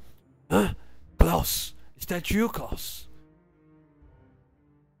says, "Huh? Klaus, is that you, Klaus?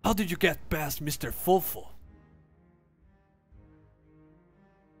 How did you get past Mr. Fulful?"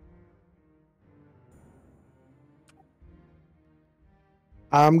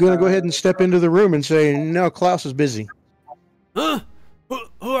 I'm gonna go ahead and step into the room and say, no, Klaus is busy. Huh? Who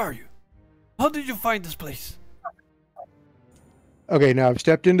are you? How did you find this place? Okay, now I've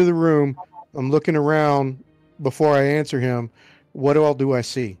stepped into the room. I'm looking around before I answer him. What all do I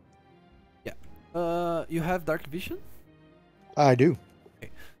see? You have dark vision? I do.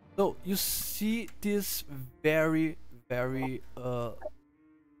 So you see this very, very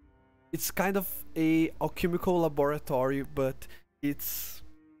it's kind of a alchemical laboratory, but it's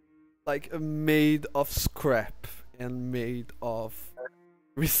like made of scrap and made of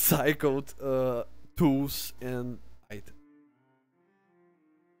recycled tools and items.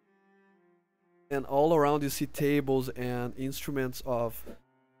 And all around you see tables and instruments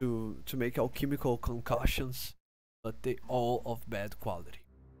to make alchemical concoctions, but they all of bad quality.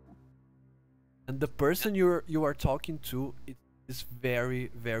 And the person you are talking to is this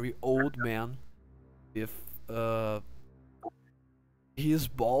very, very old man with he is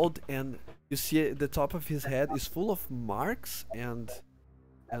bald, and you see the top of his head is full of marks and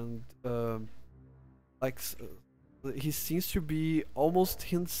he seems to be almost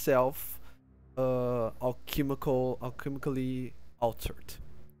himself alchemically altered.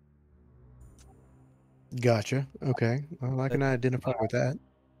 Gotcha. Okay. Well, I can identify with that.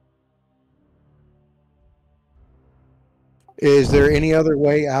 Is there any other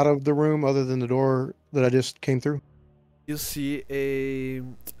way out of the room other than the door that I just came through? You see a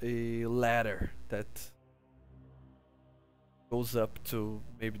ladder that goes up to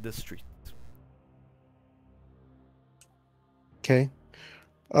maybe the street. Okay.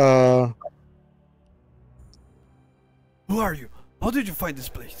 Who are you? How did you find this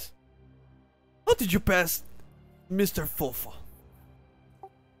place? How did you pass Mr. Fulful?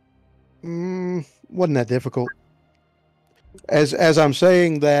 Wasn't that difficult. As I'm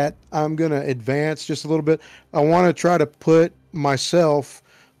saying that, I'm gonna advance just a little bit. I want to try to put myself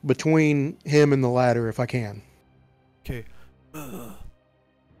between him and the ladder if I can. Okay.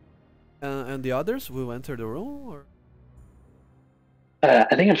 And the others will enter the room, or?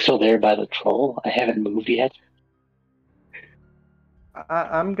 I think I'm still there by the troll. I haven't moved yet.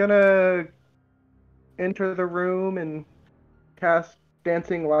 I'm gonna enter the room and cast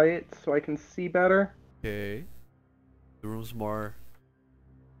dancing lights so I can see better. Okay. The room's more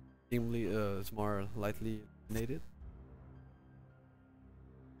dimly, it's more lightly illuminated.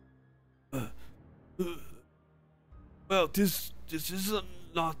 Well, this is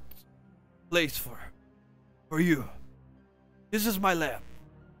not place for you. This is my lab.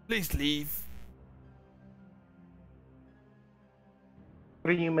 Please leave.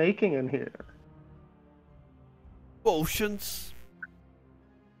 What are you making in here? Potions.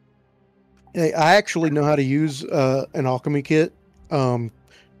 Hey, I actually know how to use an alchemy kit. Can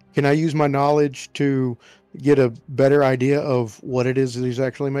I use my knowledge to get a better idea of what it is that he's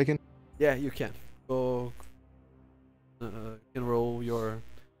actually making? Yeah, you can. Go. You can roll your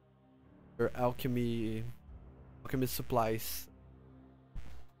alchemy supplies.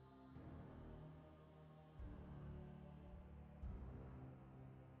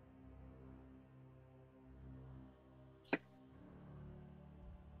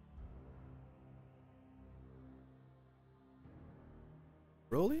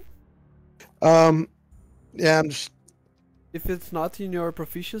 Rolling? Yeah, I'm just. If it's not in your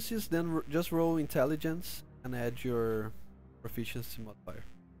proficiencies, then just roll intelligence and add your proficiency modifier.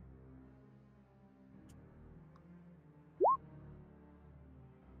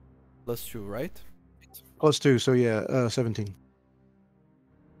 +2, right? +2, so yeah, 17.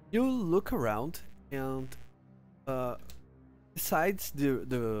 You look around, and besides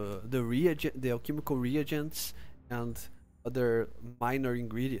the reagent, the alchemical reagents and other minor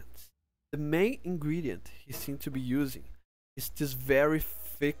ingredients, the main ingredient he seems to be using is this very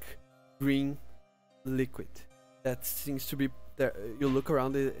thick green liquid. that seems to be there. You look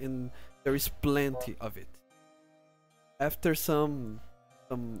around it and there is plenty of it. After some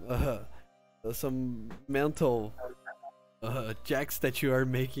mental checks that you are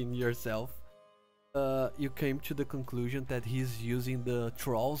making yourself, you came to the conclusion that he's using the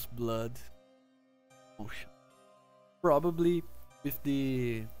troll's blood potion, probably with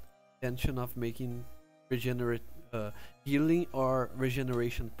the intention of making regenerate healing or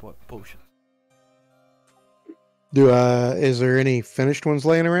regeneration potions. Is there any finished ones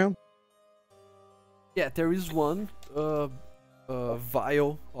laying around? Yeah, there is one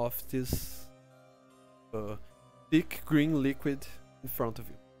vial of this thick green liquid in front of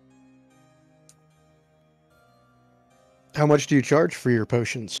you. How much do you charge for your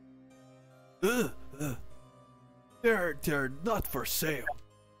potions? They're not for sale.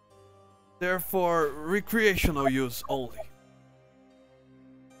 They're for recreational use only.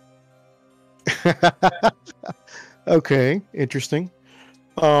 Okay, interesting.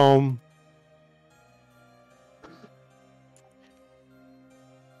 What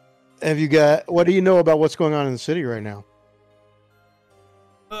do you know about what's going on in the city right now?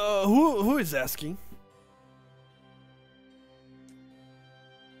 Who is asking?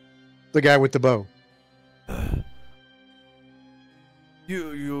 The guy with the bow.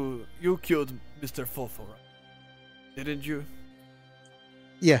 You killed Mr. Fofo, right? Didn't you?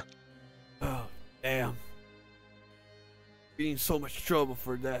 Yeah. Oh, damn. Be in so much trouble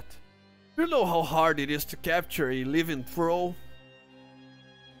for that. You know how hard it is to capture a living troll?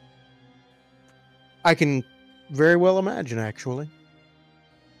 I can very well imagine, actually.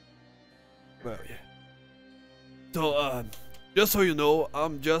 Well, yeah. So, just so you know,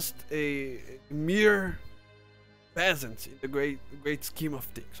 I'm just a mere peasant in the great scheme of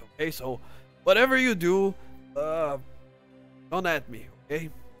things, okay? So, whatever you do, don't at me, okay?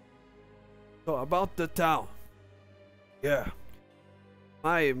 So, about the town. Yeah.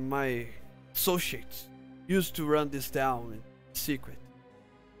 My associates used to run this town in secret.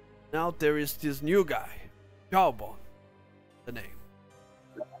 Now there is this new guy, Jawbone, the name.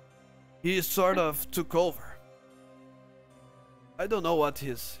 He sort of took over. I don't know what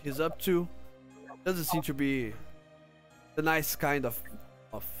he's up to. Doesn't seem to be the nice kind of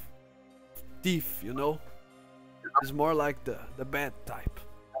thief, you know? He's more like the bad type.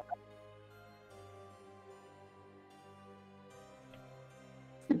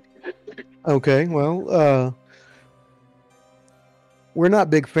 Okay, well, we're not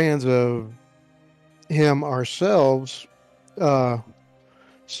big fans of him ourselves,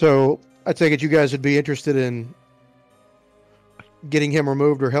 so I take it you guys would be interested in getting him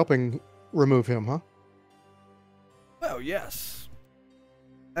removed or helping remove him, huh? Well, yes.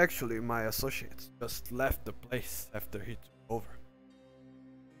 Actually, my associates just left the place after he took over.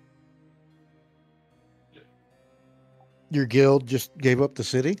 Your guild just gave up the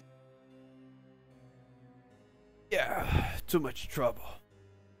city? Yeah, too much trouble.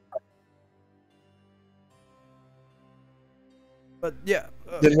 But yeah.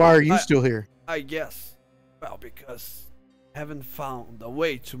 Then why are you still here? I guess. Well, because I haven't found a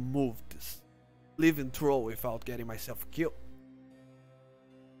way to move this living troll without getting myself killed.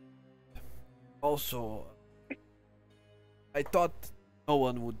 Also, I thought no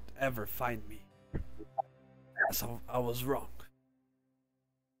one would ever find me. So I was wrong.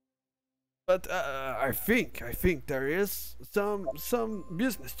 But I think there is some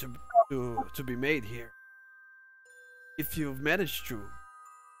business to be made here. If you've managed to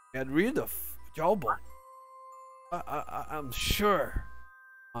get rid of Jawbone, I'm sure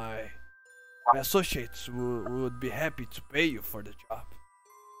my associates would be happy to pay you for the job.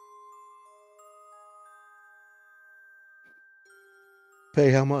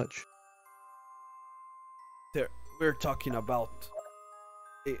 Pay how much? We're talking about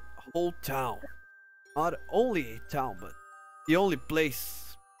a whole town. Not only a town, but the only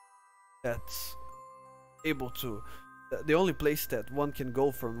place that's able to... The only place that one can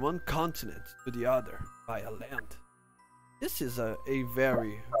go from one continent to the other via land. This is a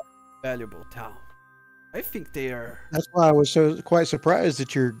very valuable town. I think they are... That's why I was quite surprised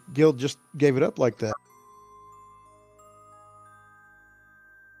that your guild just gave it up like that.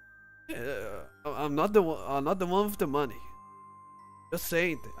 I'm not the one with the money. Just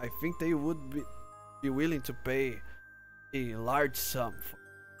saying, I think they would be willing to pay a large sum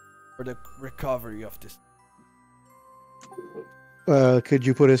for the recovery of this. Could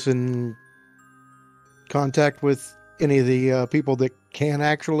you put us in contact with any of the people that can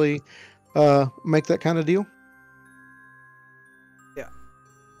actually make that kind of deal? Yeah.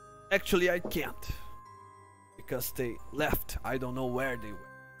 Actually, I can't. Because they left. I don't know where they went.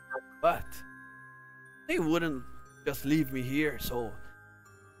 But they wouldn't just leave me here. So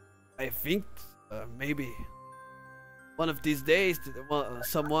I think maybe one of these days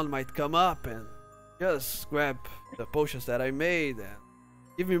someone might come up and just grab the potions that I made and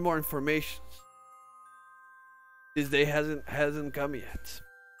give me more information. This day hasn't come yet.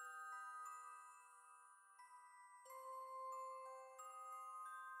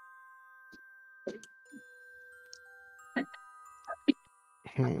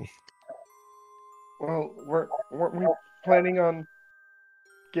 Well, weren't we planning on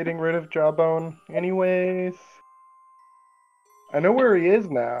getting rid of Jawbone anyways? I know where he is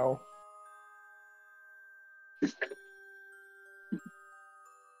now.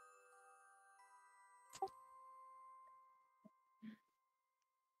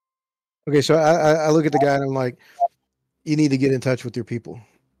 Okay, so I look at the guy and I'm like, you need to get in touch with your people.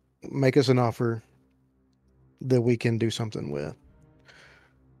 Make us an offer that we can do something with.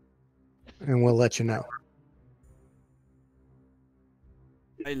 And we'll let you know.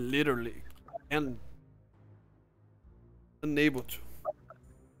 I literally am unable to.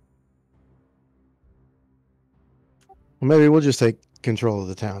 Well, maybe we'll just take control of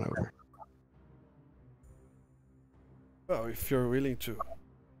the town over. Well, if you're willing to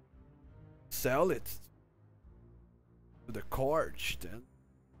sell it to the court, then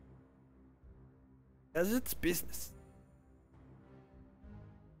as it's business.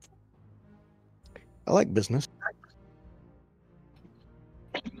 I like business.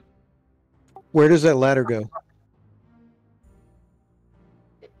 Where does that ladder go?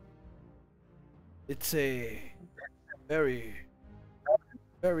 It's a very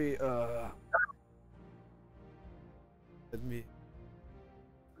let me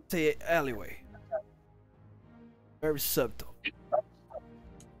say alleyway. Very subtle.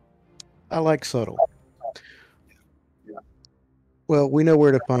 I like subtle. Well, we know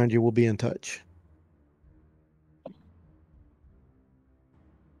where to find you. We'll be in touch.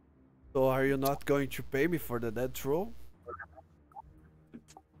 So are you not going to pay me for the dead troll?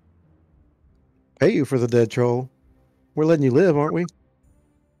 Pay you for the dead troll. We're letting you live, aren't we?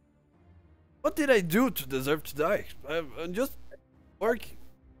 What did I do to deserve to die? I'm just working.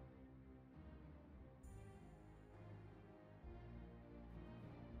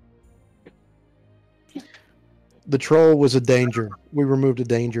 The troll was a danger. We removed a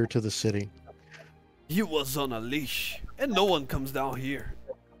danger to the city. He was on a leash, and no one comes down here.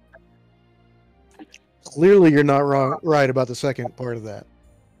 Clearly, you're not wrong, right about the second part of that.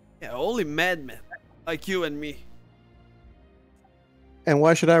 Yeah, only madmen like you and me. And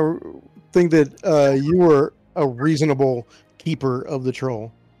why should I think that you were a reasonable keeper of the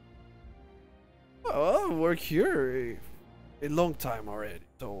troll? Well, I work here a long time already,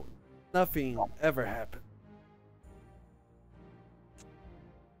 so nothing ever happened.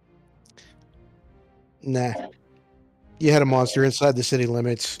 Nah. You had a monster inside the city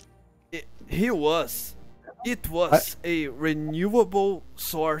limits. It was a renewable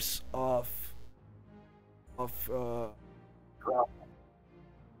source of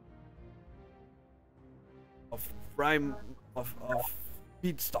prime of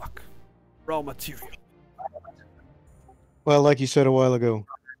feedstock, raw material. Well, like you said a while ago,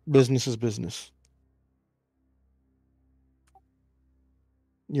 business is business.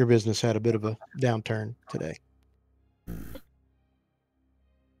 Your business had a bit of a downturn today.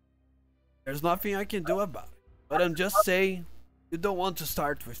 There's nothing I can do about it. But I'm just saying, you don't want to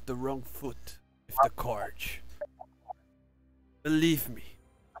start with the wrong foot with the cards. Believe me.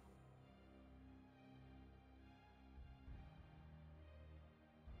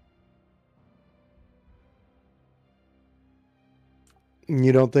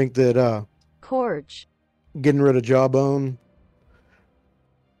 You don't think that Corge. getting rid of Jawbone,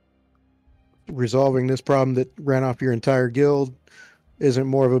 resolving this problem that ran off your entire guild, isn't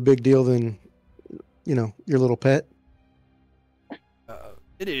more of a big deal than, you know, your little pet?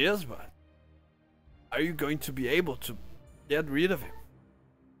 It is, but are you going to be able to get rid of him?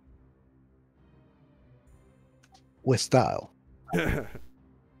 With style.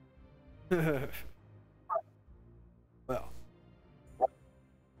 Well,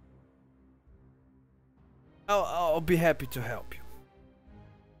 I'll be happy to help you.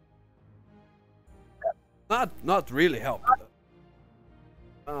 Not really help.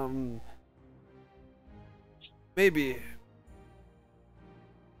 Maybe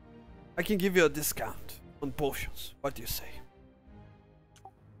I can give you a discount on potions. What do you say?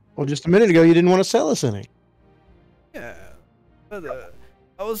 Well, just a minute ago, you didn't want to sell us any. Yeah, but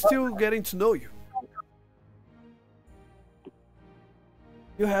I was still getting to know you.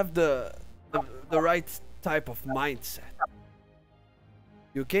 You have the right type of mindset.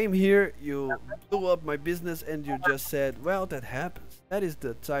 You came here, you blew up my business, and you just said, well, that happens. That is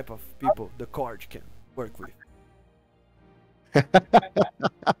the type of people the court can work with.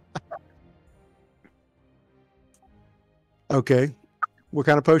 Okay. What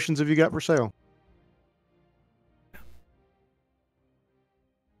kind of potions have you got for sale?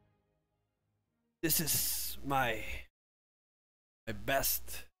 This is my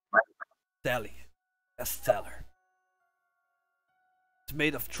best selling bestseller. It's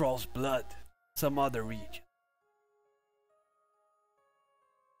made of troll's blood, some other region.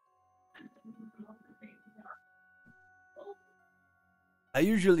 I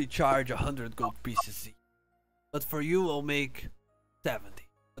usually charge 100 gold pieces each, but for you I'll make 70.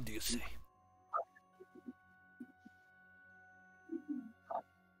 What do you say?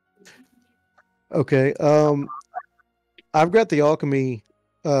 Okay. I've got the alchemy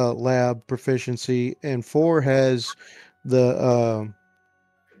lab proficiency, and 4 has the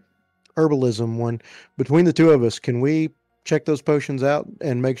herbalism one. Between the two of us, can we check those potions out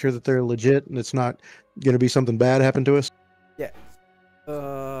and make sure that they're legit and it's not going to be something bad happen to us? Yeah.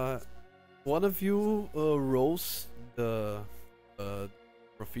 One of you rolls the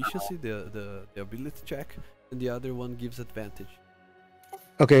proficiency, the ability check, and the other one gives advantage.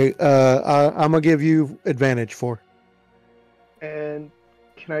 Okay. I'm gonna give you advantage for. And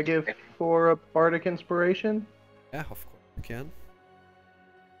can I give 4 a bardic inspiration? Yeah, of course you can.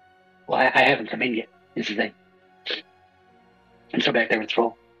 Well, I haven't come in yet. This is the thing. I'm still back there with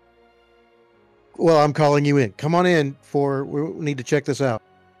Troll. Well, I'm calling you in. Come on in. We need to check this out.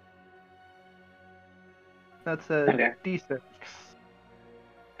 That's a Okay. D6.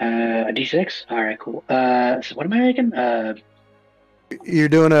 A D6? Alright, cool. So what am I making? You're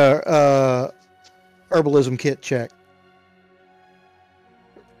doing a herbalism kit check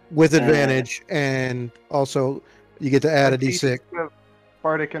with advantage, and also you get to add a D6. of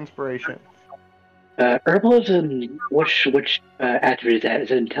bardic inspiration. Herbalism, which attribute is that?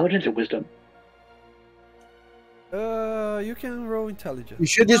 Is it intelligence or wisdom? You can roll intelligence. You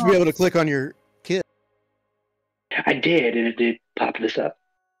should just be able to click on your kit. I did, and it did pop this up.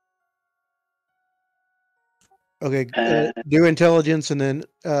 Okay, do intelligence, and then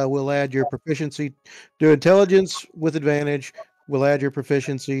we'll add your proficiency. Do intelligence with advantage. We'll add your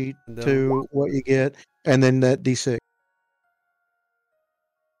proficiency to what you get, and then that D6.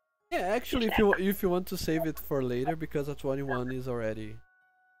 Yeah, actually, if you want to save it for later, because a 21 is already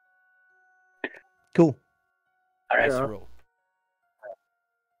Cool. All right. nice roll.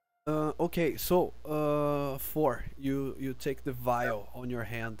 Okay, so 4, you take the vial on your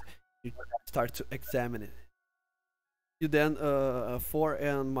hand, you start to examine it. You then 4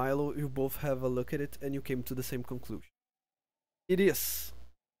 and Milo, you both have a look at it, and you came to the same conclusion. It is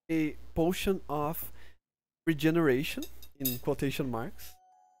a potion of regeneration, in quotation marks.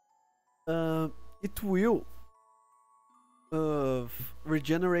 It will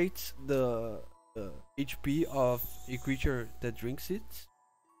regenerate the HP of a creature that drinks it.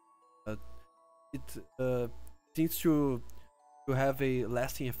 It seems to have a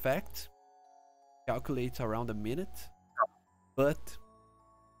lasting effect. Calculates around a minute, but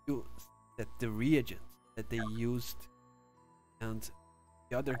that the reagents that they used and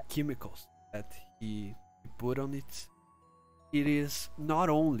the other chemicals that he put on it, it is not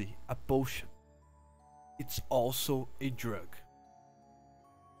only a potion, it's also a drug.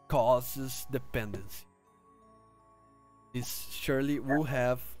 Causes dependency. This surely will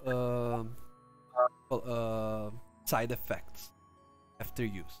have side effects after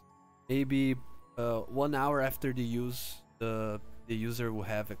use. Maybe 1 hour after the use, the user will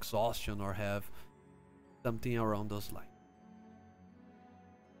have exhaustion or have something around those lines.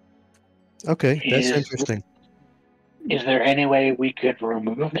 Okay, that's interesting. Is there any way we could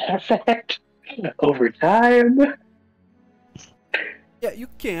remove that effect over time? Yeah, you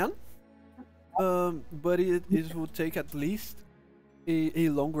can, but it will take at least a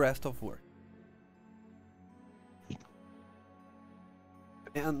long rest of work.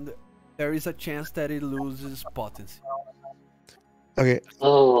 And there is a chance that it loses potency. Okay,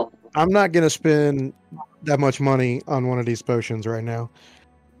 Oh, I'm not gonna spend that much money on one of these potions right now.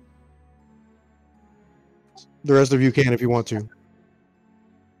 The rest of you can if you want to.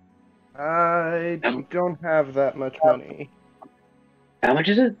 I don't have that much money. how much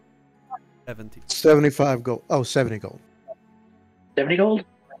is it? 70. 75 gold. Oh, 70 gold. 70 gold?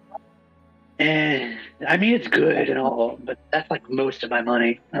 I mean, it's good and all, but that's like most of my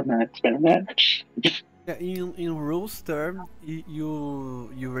money. I'm not spending that much. Yeah, in rules term,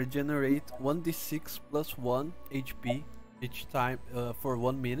 you regenerate 1d6 plus 1 HP each time for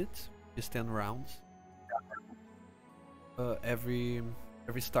 1 minute. Is 10 rounds. Every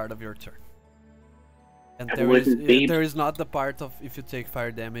every start of your turn. And And there is wouldn't be- there is not the part of if you take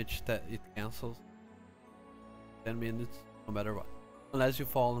fire damage that it cancels 10 minutes no matter what, unless you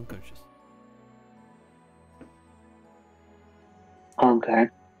fall unconscious. Okay.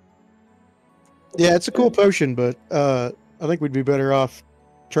 Yeah, it's a cool potion, but I think we'd be better off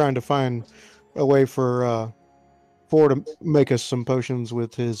trying to find a way for Ford to make us some potions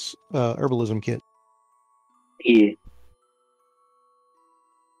with his herbalism kit. Yeah.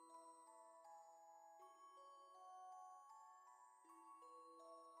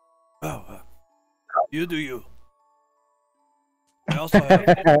 Oh, you do you. I also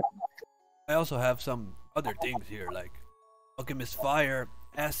have some other things here like alchemist fire,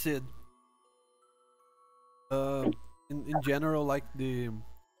 acid. In general, like the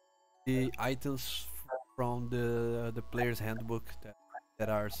items from the player's handbook that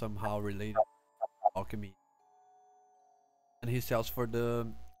are somehow related to alchemy, and he sells for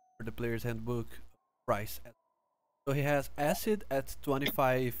the player's handbook price. So he has acid at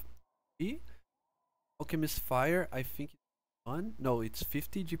 25 GP, alchemist fire I think it's 1, no it's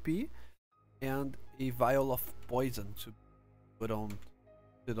 50 GP, and a vial of poison to put on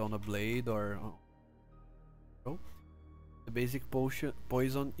a blade or. So the basic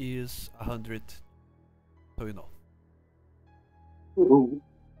poison is 100, so you know. Ooh.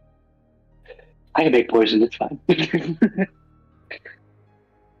 I can make poison. It's fine.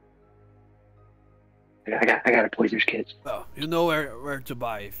 I got a poisoner's kit. Well, you know where to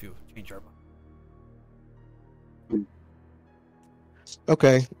buy if you change your mind.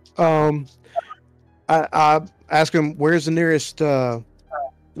 Okay. I ask him where's the nearest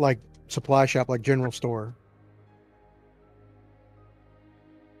like supply shop, like general store.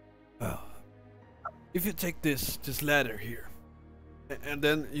 Well, if you take this ladder here, and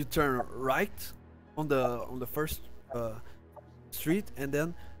then you turn right on the first street, and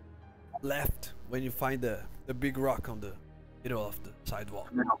then left when you find the big rock on the middle of the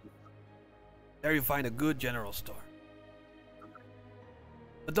sidewalk. There you find a good general store.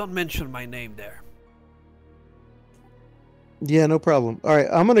 But don't mention my name there. Yeah, no problem. All right,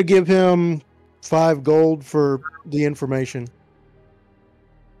 I'm gonna give him 5 gold for the information.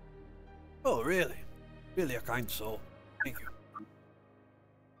 Oh, really? Really a kind soul. Thank you.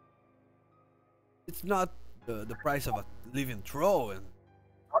 It's not the price of a living troll and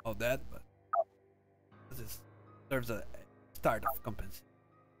all that, but this serves a start of compensation.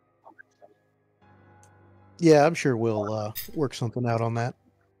 Yeah, I'm sure we'll work something out on that.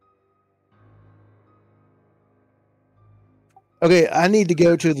 Okay, I need to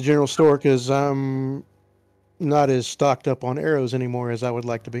go to the general store because I'm not as stocked up on arrows anymore as I would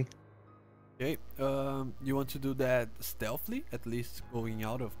like to be. Okay, you want to do that stealthily, at least going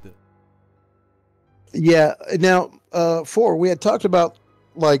out of the... Yeah, now, 4, we had talked about,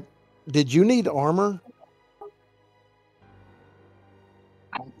 like, did you need armor?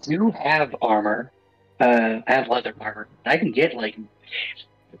 I do have armor. I have leather armor. I can get like,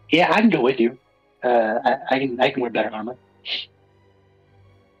 yeah, I can go with you. I can wear better armor.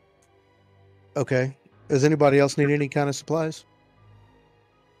 Okay. Does anybody else need any kind of supplies?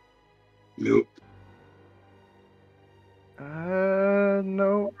 Nope.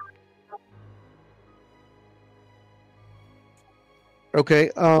 No. Okay.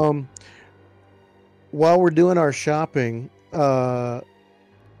 While we're doing our shopping,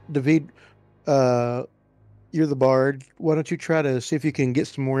 David, you're the bard. Why don't you try to see if you can get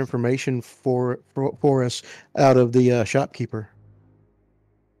some more information for us out of the shopkeeper?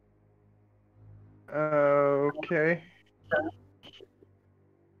 Okay.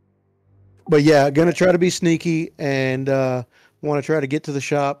 But yeah, gonna try to be sneaky and want to try to get to the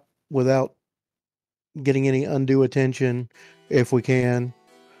shop without getting any undue attention if we can.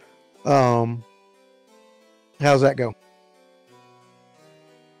 How's that go?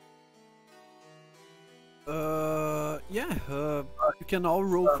 Yeah, you can all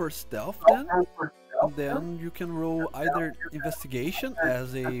roll for stealth then, and then you can roll either investigation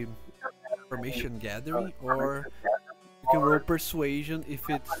as a information gathering, or you can roll persuasion if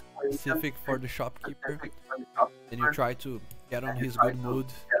it's specific for the shopkeeper, and you try to get on his good mood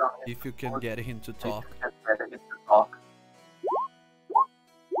if you can get him to talk.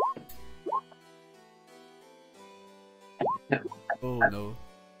 Oh no.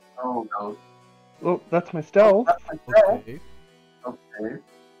 Well, that's my stealth. Okay.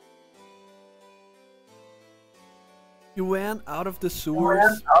 You went out of the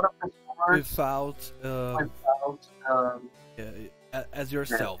sewers without as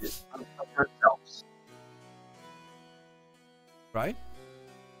yourselves, right?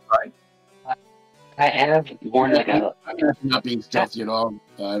 I have worn like a. I'm not being stealthy at all.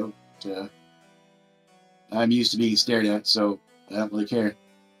 I don't. I'm used to being stared at, so I don't really care.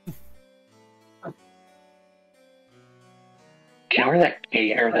 Can I wear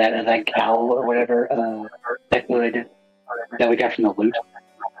that or that cowl or whatever that we got from the loot?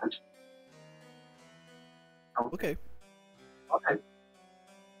 Okay.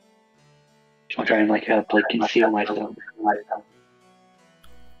 I'll try and like conceal myself.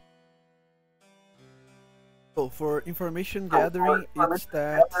 So for information gathering, it's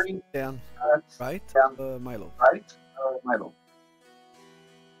that 10, right, Milo?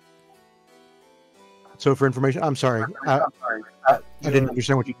 So for information, I'm sorry, I didn't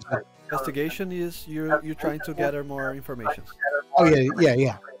understand what you said. Investigation is you're trying to gather more information. Oh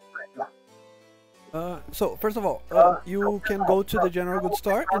yeah. So first of all, you can go to the general goods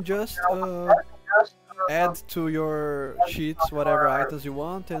store and just add to your sheets whatever items you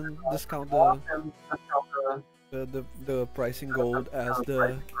want and discount the price in gold as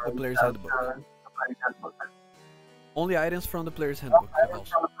the player's handbook. Only items from the player's handbook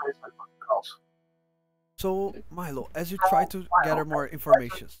also. So Milo, as you try to gather more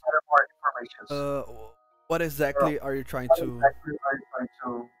information, what exactly are you trying to?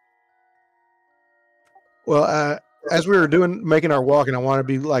 Well, as we were making our walk, and I want to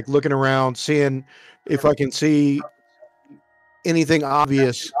be like looking around, seeing if I can see anything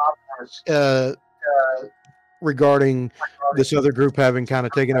obvious regarding this other group having kind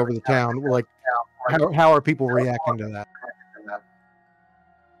of taken over the town. Like, how are people reacting to that?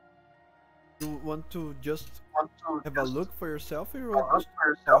 You want to just have a look for yourself, or just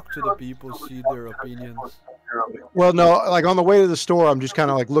talk to the people, see their opinions? Well, no, like on the way to the store, I'm just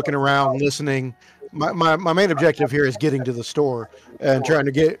kind of like looking around, listening. My main objective here is getting to the store and trying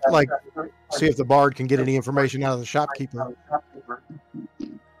to get see if the bard can get any information out of the shopkeeper.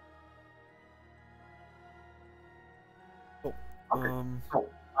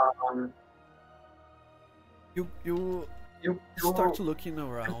 You start looking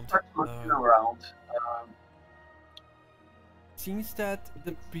around. Seems that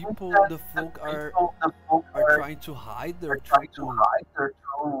the folk are trying to hide their true,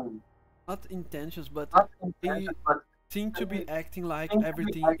 not intentions, but they seem to be acting like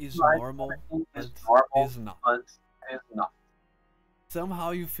everything is normal, but is not.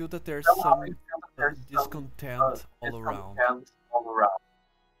 Somehow you feel that there's some discontent all around.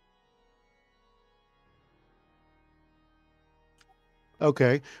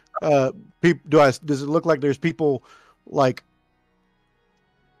 Okay. Does it look like there's people like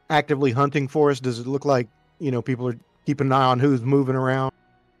actively hunting for us? Does it look like, people are keeping an eye on who's moving around?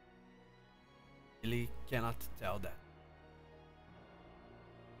 Really cannot tell that.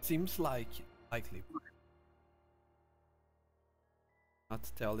 Seems likely.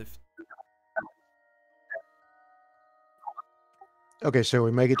 Not tell if. Okay, so we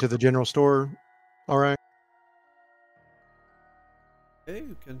make it to the general store. All right. Okay,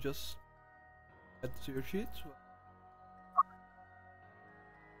 you can just add to your sheets.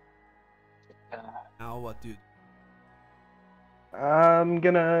 Now what do you do? I'm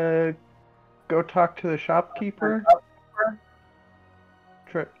gonna go talk to the shopkeeper.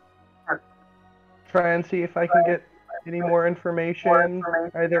 Try and see if I can get any more information,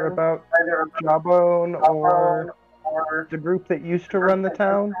 either about Jawbone or the group that used to run the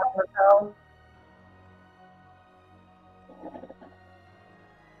town.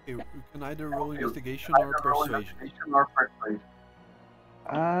 You can either roll investigation or persuasion.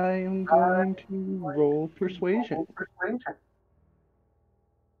 I am going to roll persuasion.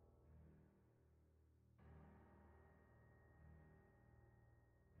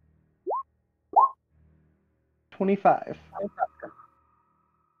 25.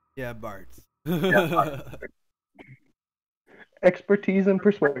 Yeah, Bart's. Expertise in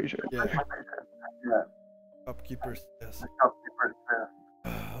persuasion. Yeah. Shopkeepers, yes.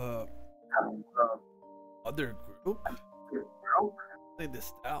 Other group? Lay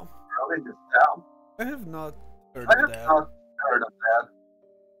this down. I have not heard of that.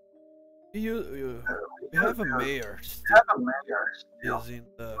 You have a mayor still. Is in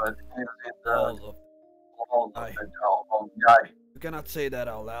the hall of guy. You cannot say that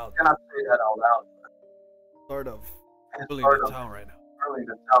out loud. Sort of ruling the town right now.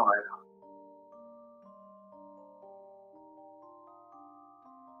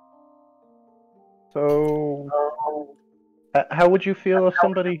 So, how would you feel if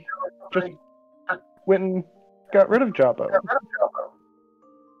somebody just went and got rid of Jawbone?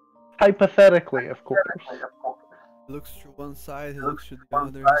 Hypothetically, of course. He looks to one side, he looks to the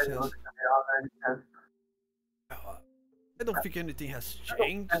other, he says, I don't think anything has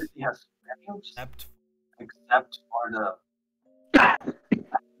changed. except for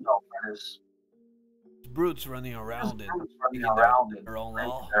this brutes running around and making their own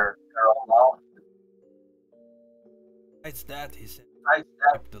law. Besides that, he said,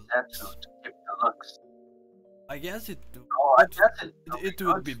 keep the looks. I guess it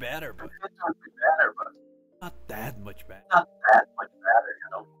would be better, but not that much better.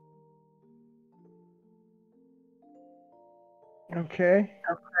 Okay.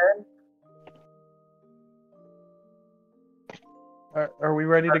 Are we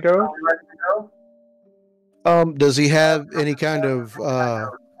ready to go? Does he have any kind of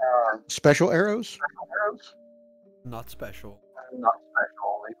special arrows? Not special.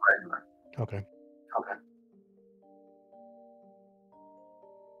 Okay.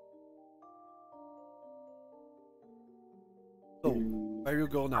 So, where you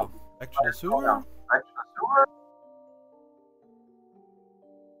go now? Back to the sewer?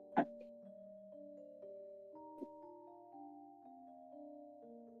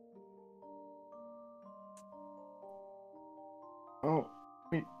 Oh,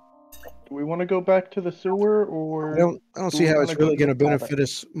 do we want to go back to the sewer, or I don't see we how it's wanna go really to going to the cabin? benefit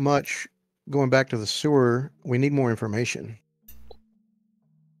us much going back to the sewer. We need more information.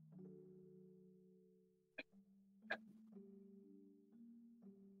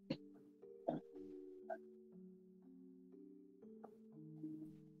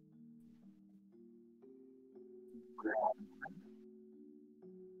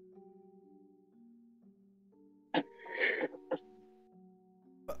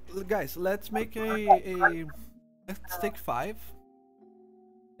 Guys, let's make let's take 5,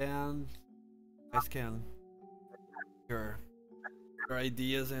 and you guys can your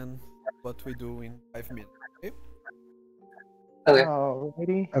ideas and what we do in 5 minutes. Okay? Okay.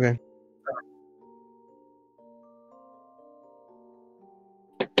 Alrighty. Okay.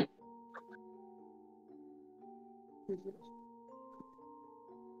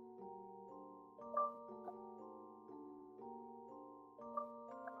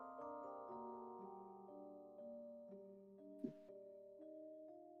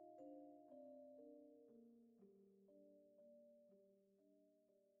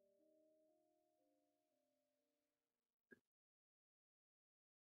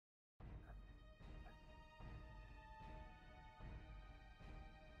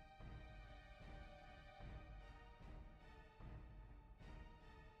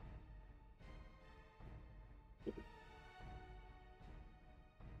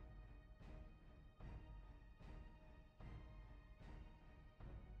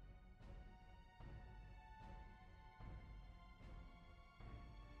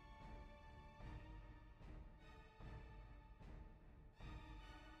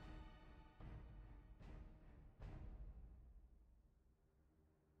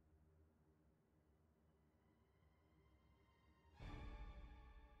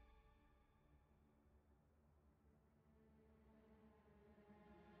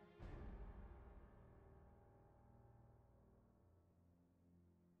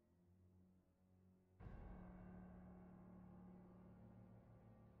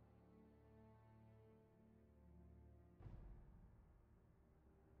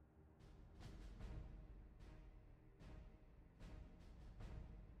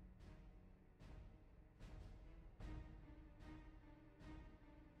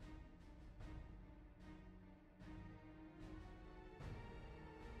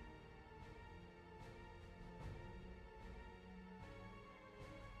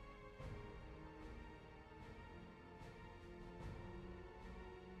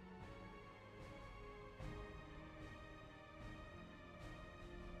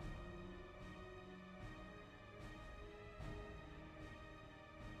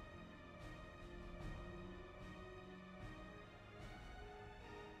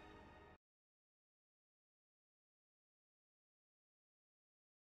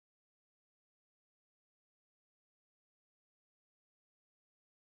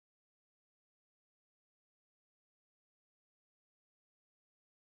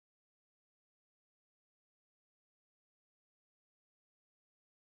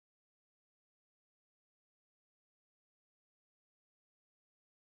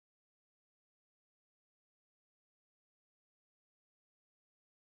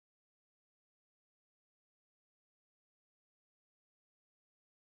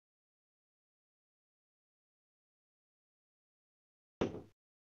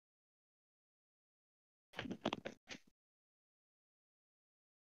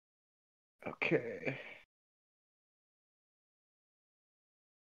 Okay.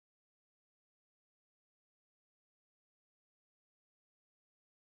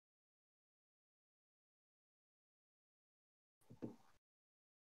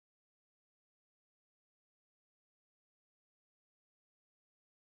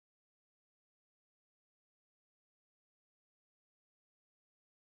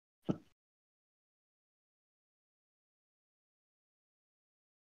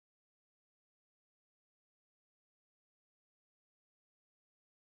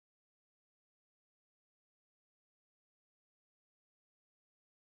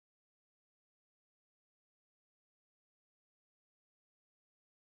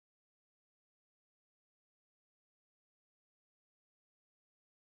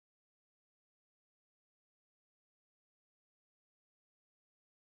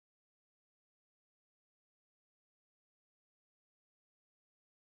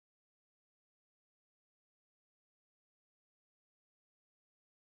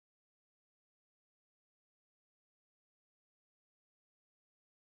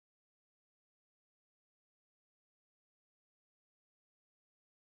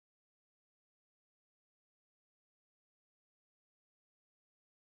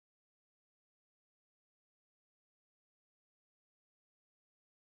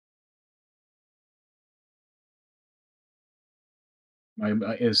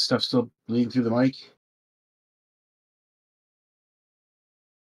 Is stuff still bleeding through the mic?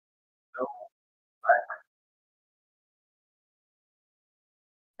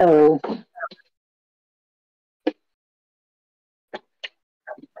 Hello.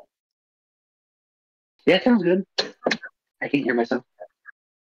 Yeah, it sounds good. I can't hear myself.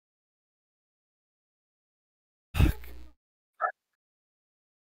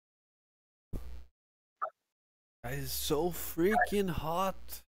 It's so freaking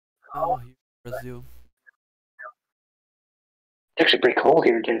hot now here in Brazil. It's actually pretty cold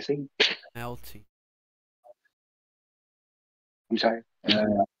here in Tennessee. Melting. I'm sorry.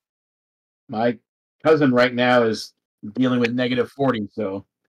 My cousin right now is dealing with -40, so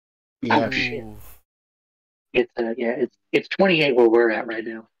we Oh, have shit. Ooh. It's 28 where we're at right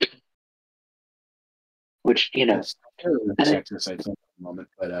now. Which, you know, it's in Texas, I think, at the moment.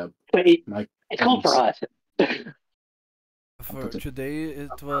 But my it's cold for us. For today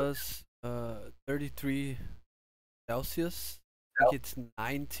it was 33 Celsius. I think it's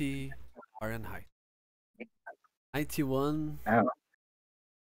 90 Fahrenheit. 91. Ow.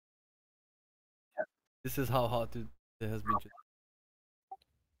 This is how hot it has been today.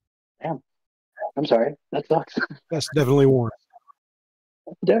 Damn. I'm sorry. That sucks. That's definitely warm.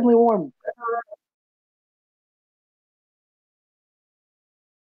 Definitely warm.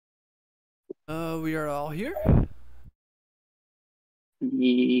 We are all here.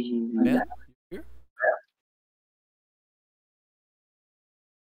 Yeah. Ben, you here?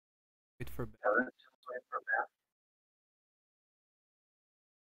 Wait for Ben.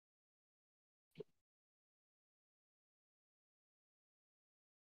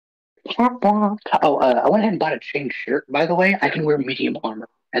 Oh, I went ahead and bought a chain shirt, by the way. I can wear medium armor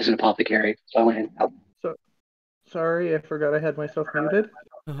as an apothecary, so I went ahead and So, sorry, I forgot I had myself muted.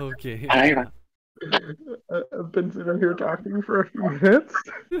 Okay. I've been sitting here talking for a few minutes.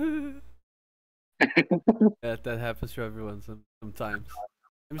 That happens to everyone sometimes.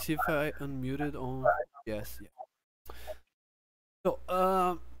 Let me see if I unmuted on. Yes, yeah. So,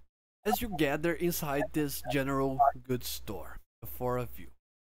 as you gather inside this general goods store, the four of you,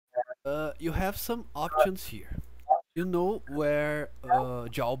 you have some options here. You know where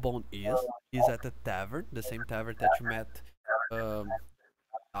Jawbone is. He's at the tavern, the same tavern that you met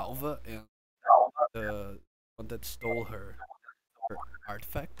Alva and the one that stole her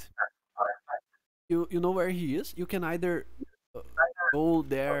artifact. You know where he is. You can either go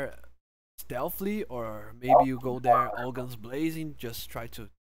there stealthily, or maybe you go there all guns blazing, just try to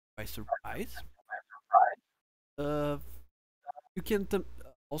by surprise. You can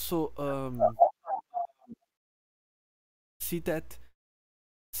also see that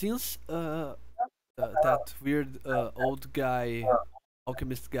since that weird old guy,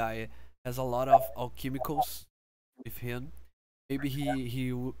 alchemist guy, has a lot of alchemicals with him, maybe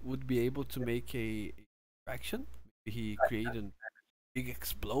he would be able to make a distraction. Maybe he create a big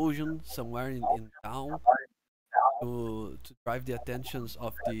explosion somewhere in town to drive the attentions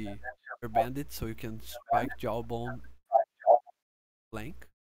of the bandits, so you can strike Jawbone flank.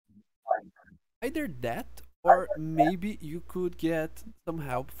 Either that, or maybe you could get some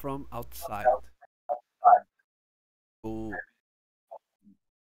help from outside. Go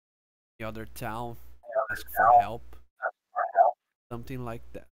the other town, ask for help, something like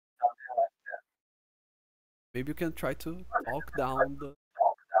that. Maybe you can try to talk down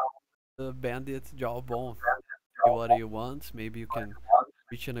the bandit Jawbone. See what he wants. Maybe you can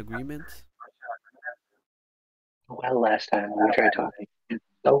reach an agreement. well last time we tried talking.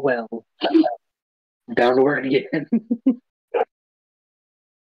 So well. Down to work again.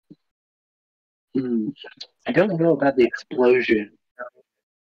 I don't know about the explosion.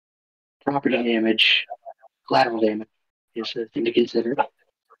 Property damage, collateral damage is a thing to consider.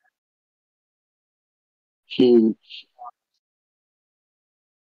 Hmm.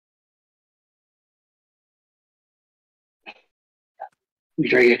 We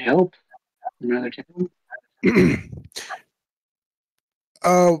try to get help from another town.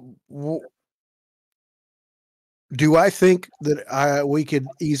 Do I think that we could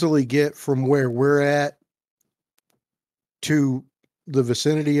easily get from where we're at to the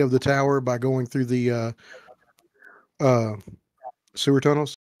vicinity of the tower by going through the sewer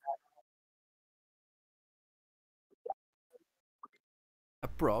tunnels?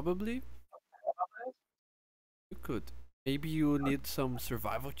 Probably you could. Maybe you need some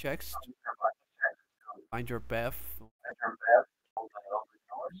survival checks to find your path.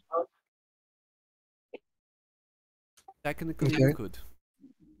 Technically, you Okay. could.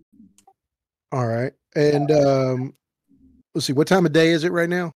 All right. And let's see, what time of day is it right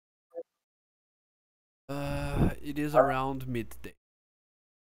now? It is around midday.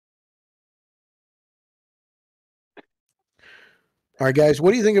 All right, guys, what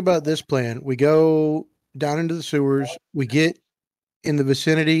do you think about this plan? We go down into the sewers. We get in the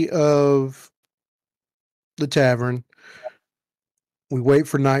vicinity of the tavern. We wait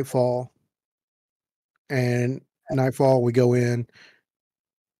for nightfall. And nightfall, we go in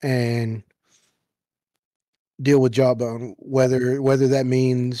and deal with Jawbone, whether that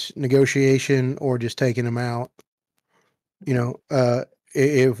means negotiation or just taking him out. You know,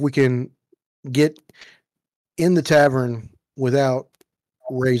 if we can get in the tavern without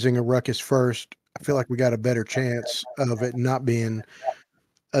raising a ruckus first, I feel like we got a better chance of it not being,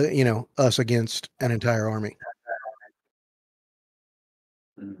 us against an entire army.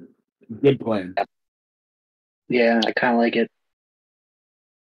 Good plan. Yeah, I kind of like it.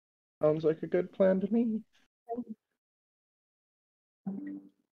 Sounds like a good plan to me.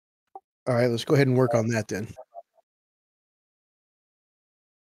 All right, let's go ahead and work on that then.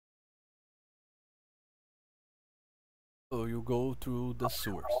 So you go through the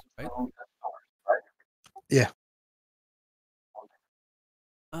sewers, right? Yeah.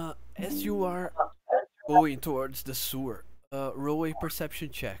 As you are going towards the sewer, roll a perception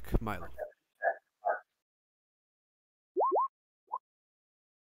check, Milo.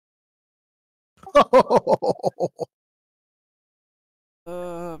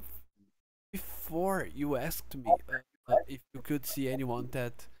 Before you asked me if you could see anyone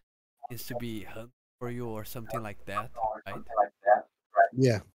that needs to be hunted for you or something like that, right?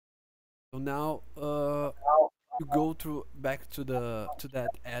 Yeah. So now, you go through back to that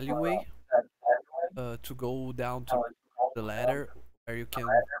alleyway, to go down to the ladder where you can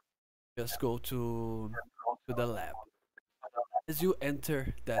just go to the lab. As you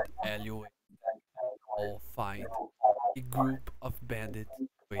enter that alleyway, you'll find a group of bandits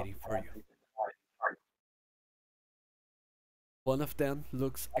waiting for you. One of them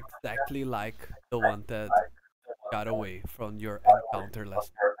looks exactly like the one that got away from your encounter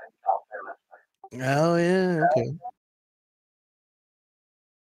last night. Oh yeah. Okay.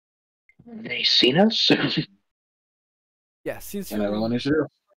 They seen us? Yeah, since And everyone is sure.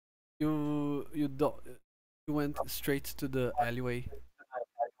 you don't you went straight to the alleyway,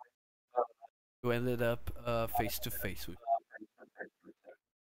 you ended up face to face with.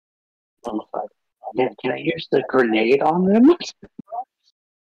 Oh, fuck. Can I use the grenade on them?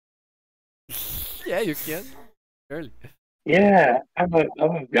 Yeah, you can. Surely. Yeah, I'm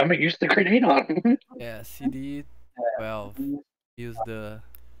gonna use the grenade on them. Yeah, CD 12. Use the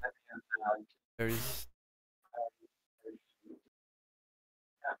there is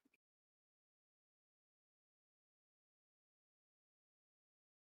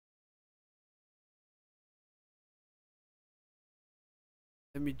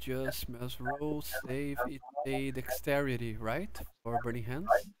let me just mouse roll, save. It's a dexterity, right? For burning hands?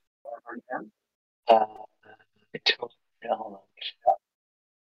 Uh, hold on.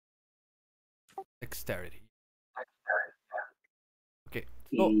 Dexterity. Okay,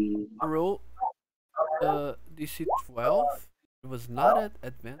 so roll DC 12. It was not at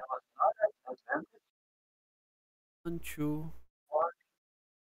advanced. 1, 2.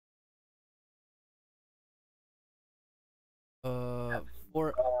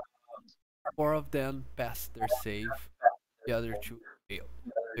 Four, four of them passed their save. The other 2 failed.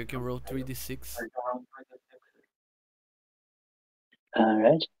 You can roll 3d6.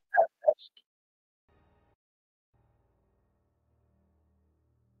 Alright.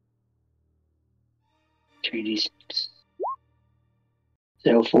 Three D six.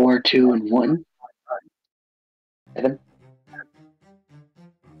 So 4, 2, and 1. 7.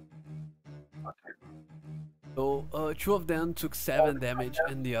 So 2 of them took 7 damage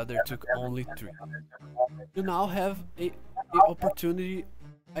and the other took only 3. You now have a opportunity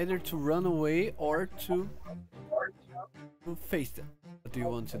either to run away or to face them. What do you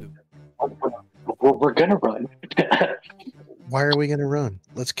want to do? We're gonna run. Why are we gonna run?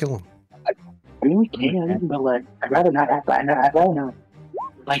 Let's kill him. I mean, we can, but like, I'd rather not have. I'd rather not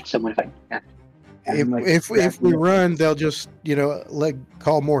like someone if I can. If we run, they'll just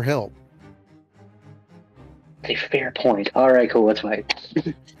call more help. A fair point. All right, cool. Let's fight.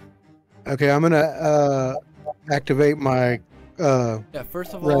 Okay, I'm gonna activate my Yeah,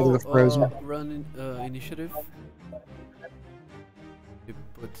 first of rather all, frozen. run initiative. You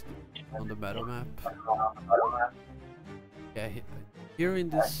put on the battle map. Yeah, here in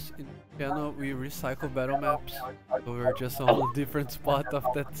this channel we recycle battle maps, so we're just on a different spot of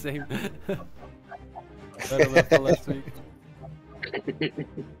that same battle map for last week.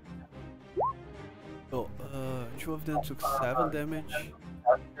 So, 2 of them took 7 damage.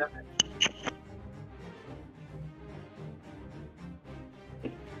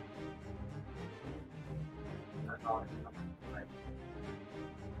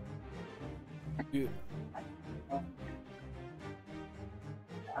 You,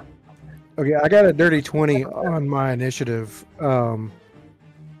 Okay, I got a dirty 20 on my initiative. Can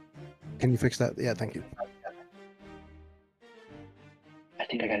you fix that? Yeah, thank you. I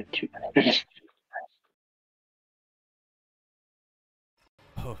think I got a 2.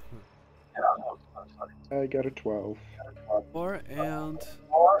 oh, I got a 12. 4 and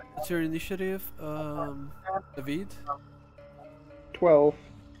what's your initiative, David? 12.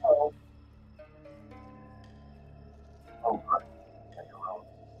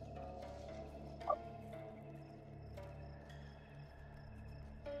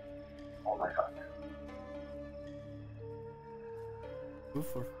 Two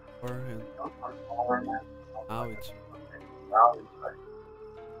for 4 and now it's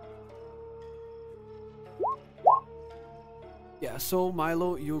yeah. So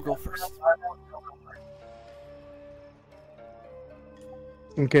Milo, you go first.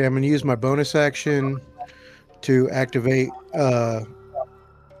 Okay, I'm gonna use my bonus action to activate Rite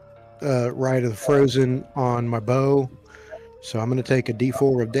of the Frozen on my bow. So I'm gonna take a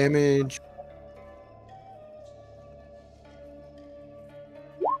D4 of damage.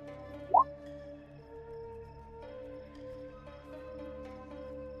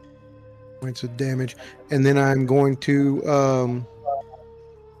 Points of damage, and then I'm going to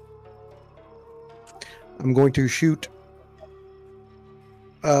shoot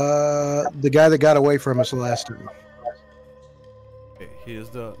the guy that got away from us last time. Okay,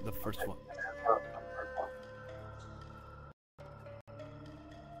 here's the first one.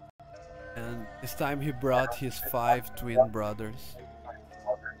 And this time he brought his 5 twin brothers.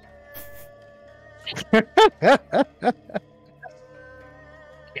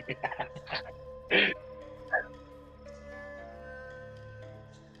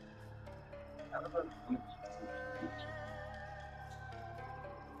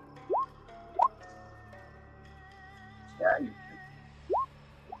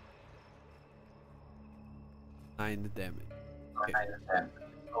 Nine damage. Okay.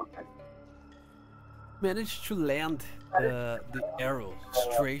 Managed to land the arrow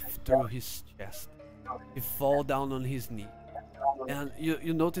straight through his chest. He fall down on his knee, and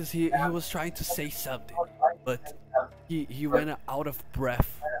you notice he was trying to say something, but he went out of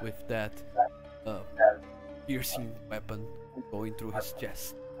breath with that piercing weapon going through his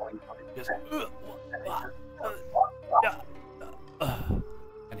chest. Just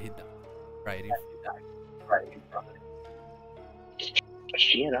and he died right in front.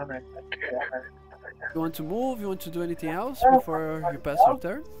 Shit, alright. You want to move? You want to do anything else before you pass your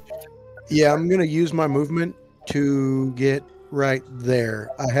turn? Yeah, I'm gonna use my movement to get right there.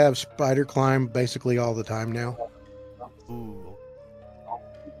 I have spider climb basically all the time now. Ooh.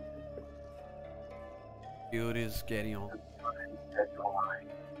 It is getting on.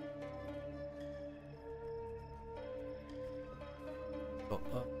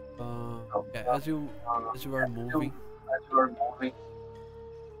 So, yeah, as you are moving,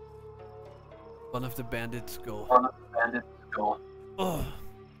 one of the bandits go. Oh,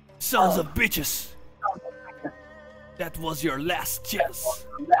 sons of bitches! That was your last chance.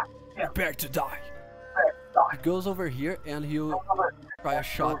 Prepare to die. He goes over here and he'll try a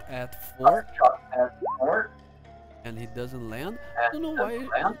shot at 4. And he doesn't land. I don't know why he's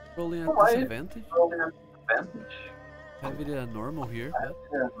rolling at disadvantage. Have it at normal here,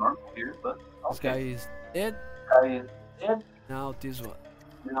 but this guy is dead. Now this one.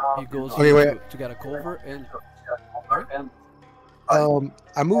 He goes here to get a cover and. Sorry?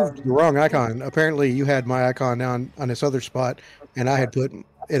 I moved the wrong icon. Apparently, you had my icon down on this other spot, and I had put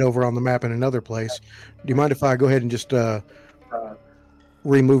it over on the map in another place. Do you mind if I go ahead and just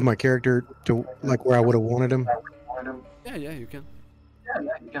remove my character to like where I would have wanted him? Yeah, you can.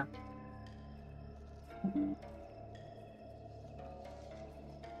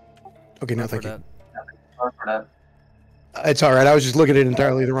 Okay, no, Sorry thank for you. that. It's all right. I was just looking at it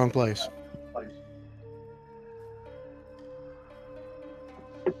entirely the wrong place.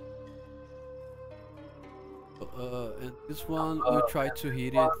 And this one, you try to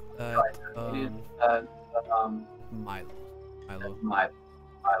hit it at Milo.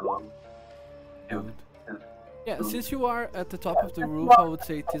 Good. Yeah, since you are at the top of the roof, I would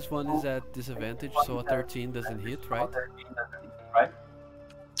say this one is at disadvantage, so a 13 doesn't hit, right?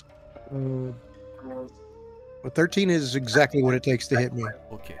 Well, 13 is exactly what it takes to hit me.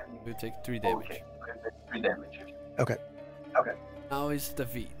 Okay, you take 3 damage. Okay. Now is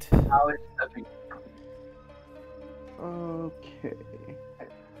David. Okay.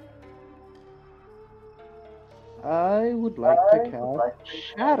 I would like to cast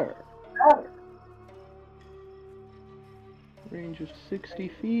Shatter. Range of 60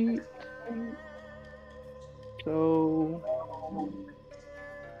 feet. So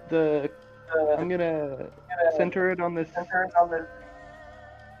I'm gonna center it on this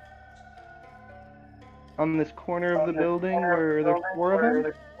corner of the building where there's 4 of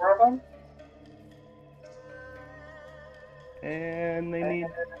them, and they need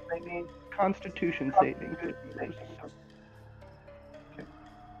Constitution saving throws.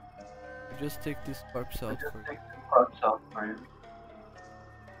 Just take this corpse out for you.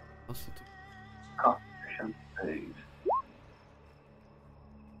 Constitution save.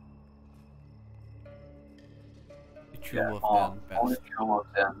 Two of them only passed. 2 of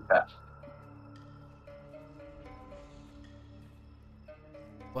them passed.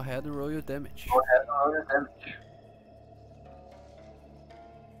 Go ahead and roll your damage. Go ahead and roll your damage.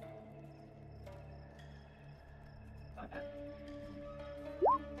 Okay.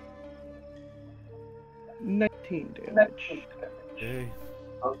 19 damage. Okay.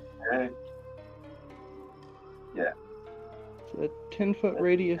 Okay. Yeah. It's a 10-foot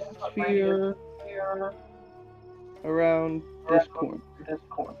radius sphere around this corner.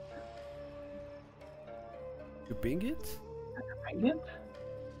 You ping it?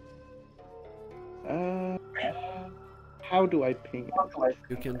 How do I ping it?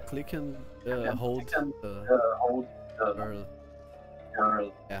 You can click and hold the girl.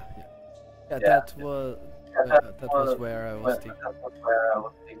 Yeah. That was where I was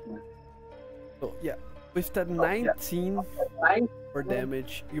thinking. So yeah, with that 19 for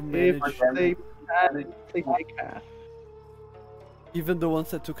damage, you managed. They take half. Even the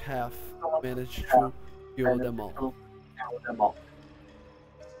ones that took half managed to kill them all.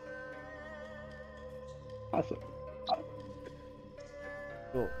 Awesome.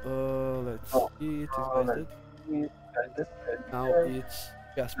 So let's see. These guys did. Now it's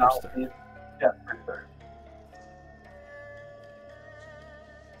Jasper's turn.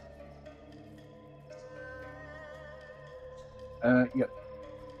 Yep.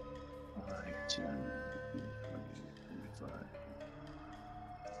 5, 10, 20,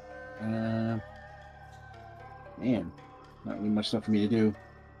 25. Man, not really much stuff for me to do.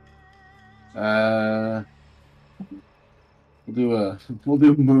 We'll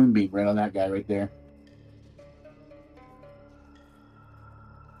do a moonbeam right on that guy right there.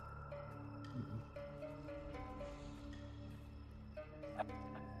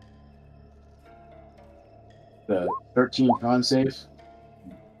 The 13 con save.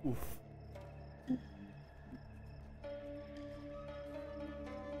 Oof.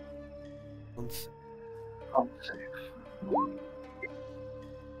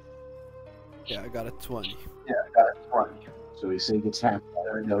 Yeah, I got a 20. So he say gets half.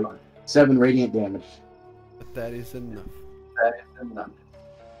 7 radiant damage. But that is enough.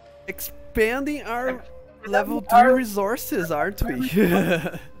 Expanding our level 3 resources, aren't we?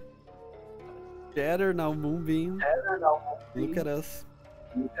 Shatter, now Moonbeam. Look at us.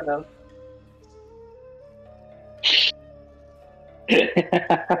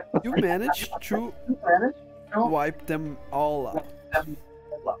 You managed to wipe them all out.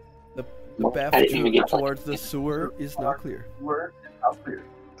 The path towards the sewer is now clear.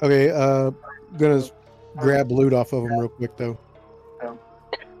 Okay, gonna grab loot off of them real quick though.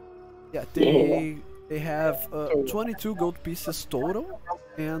 Yeah, they have 22 gold pieces total,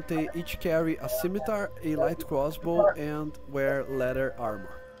 and they each carry a scimitar, a light crossbow, and wear leather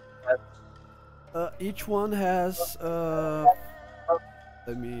armor. Each one has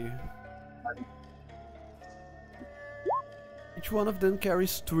Each one of them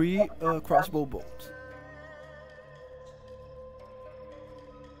carries 3 crossbow bolts.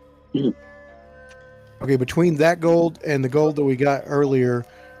 Okay, between that gold and the gold that we got earlier,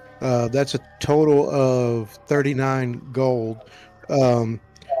 that's a total of 39 gold.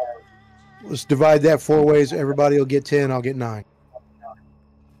 Let's divide that 4 ways. Everybody will get 10. I'll get 9.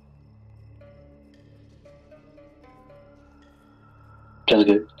 Sounds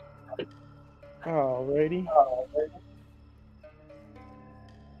good. Alrighty.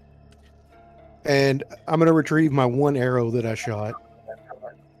 And I'm going to retrieve my 1 arrow that I shot.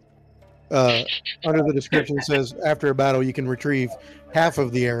 Under the description it says after a battle you can retrieve half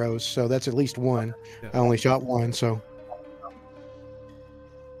of the arrows, so that's at least 1. Yeah. I only shot 1, so.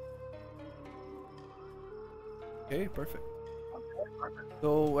 Okay, perfect.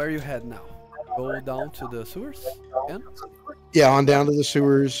 So where you head now? Go down to the sewers? Again? Yeah, on down to the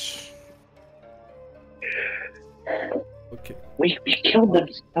sewers. Okay. We killed them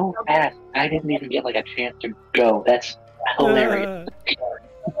so fast. I didn't even get like a chance to go. That's hilarious.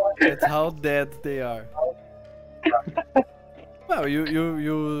 That's how dead they are. Well,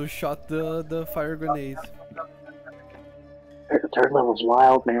 you shot the fire grenades. Third level's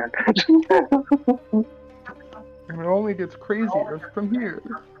wild, man. And it only gets crazier from here.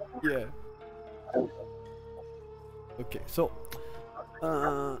 Yeah. Okay, so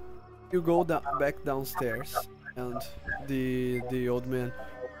you go back downstairs, and the old man.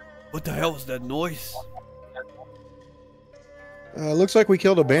 What the hell was that noise? Looks like we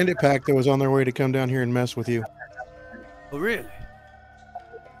killed a bandit pack that was on their way to come down here and mess with you. Oh really?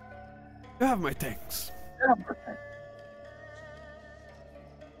 You have my thanks.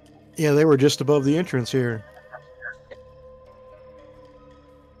 Yeah, they were just above the entrance here.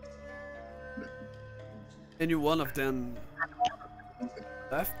 Any one of them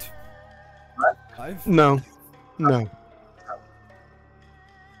left? Five? No.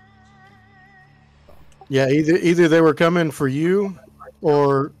 Yeah, either they were coming for you,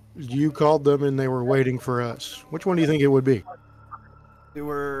 or you called them and they were waiting for us. Which one do you think it would be? They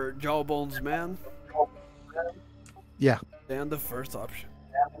were Jawbone's men. Yeah. And the first option.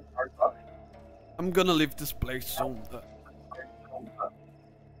 I'm gonna leave this place soon.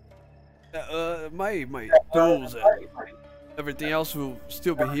 My tools and everything else will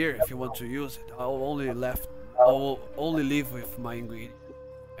still be here if you want to use it. I'll only leave with my ingredient,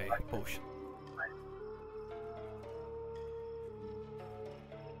 my potion.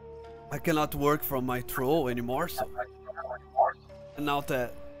 I cannot work from my throw anymore, so. And now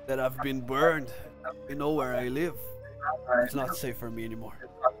that I've been burned, you know where I live. It's not safe for me anymore.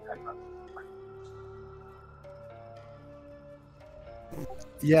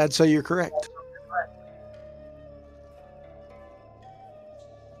 Yeah, I'd say you're correct.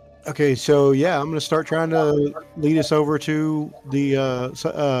 Okay, so yeah, I'm gonna start trying to lead us over to the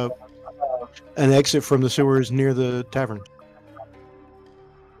an exit from the sewers near the tavern.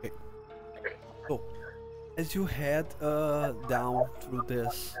 As you head down through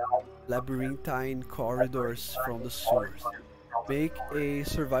this labyrinthine corridors from the sewers, make a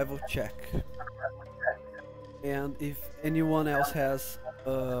survival check. And if anyone else has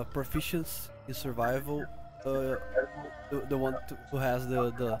proficiency in survival, the one who has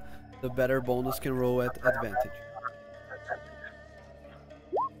the better bonus can roll at advantage.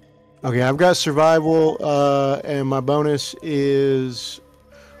 Okay, I've got survival, and my bonus is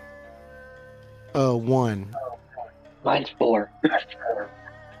 1. Mine's 4.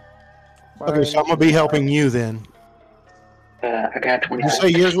 Okay, so I'm gonna be helping you then. I got 20. Did you say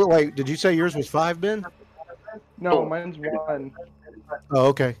yours? Wait, did you say yours was 5, Ben? No, mine's 1. Oh,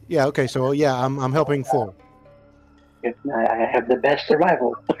 okay. Yeah, okay. So yeah, I'm helping 4. I have the best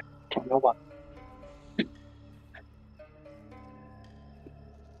survival. Don't know why.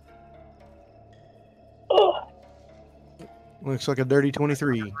 Looks like a dirty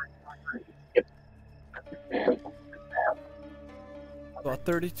 23. So a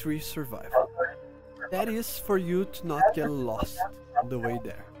 33 survival. That is for you to not get lost on the way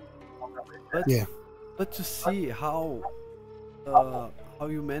there. But, Yeah. But to see how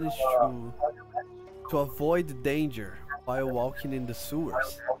you manage to avoid danger while walking in the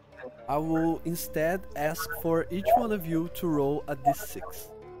sewers, I will instead ask for each one of you to roll a d6.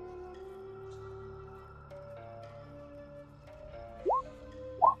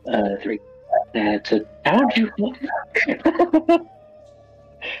 Three. That's a. How'd you?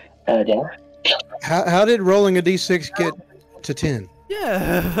 Dan? How did rolling a d6 get to 10?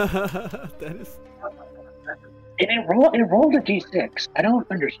 Yeah, that is. It rolled a d6. I don't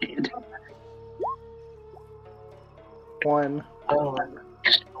understand. 1. Oh.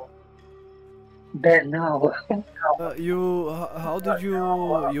 Ben, no. How did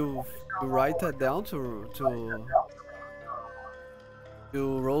you write that down to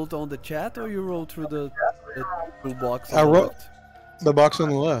you rolled on the chat, or you rolled through the box? I wrote the box on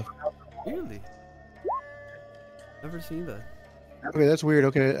the left. Really? Never seen that. Okay, that's weird.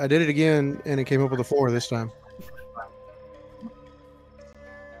 Okay, I did it again, and it came up with a 4 this time.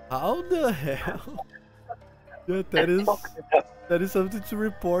 How the hell? Yeah, that is something to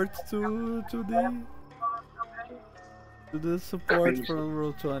report to the support from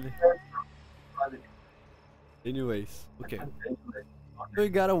Roll20. Anyways, okay. So we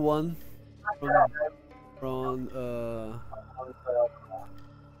got a 1 from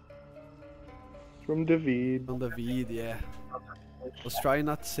David. From David, yeah. I was trying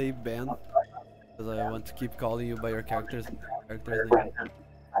not to say Ben, because I want to keep calling you by your character's name.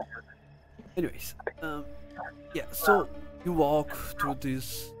 Anyways, yeah, so you walk through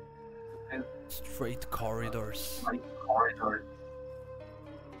these straight corridors,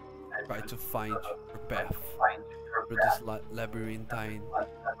 try to find your path through this labyrinthine.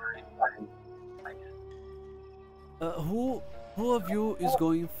 Who of you is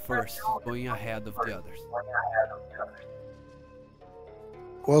going first, going ahead of the others?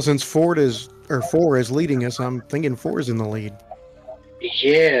 Well, since Ford is or 4 is leading us. I'm thinking 4 is in the lead.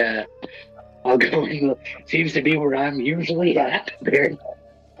 Yeah. I'll go. Seems to be where I'm usually at. Very.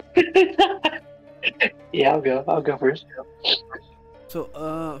 Yeah, I'll go first.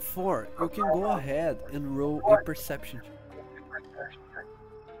 So, 4, you can go ahead and roll a perception check.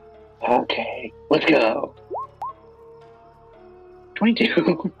 Okay, let's go.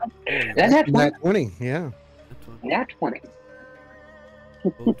 22. That's That not 20, yeah. That one Not 20.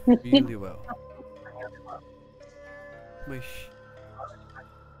 rolled really well. My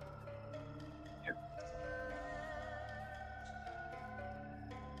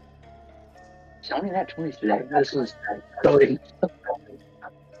It's only that 20 today. This was totally.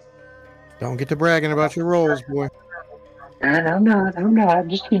 Don't get to bragging about your rolls, boy. And I'm not.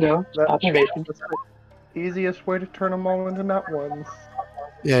 Just, observation. That's the easiest way to turn them all into not ones.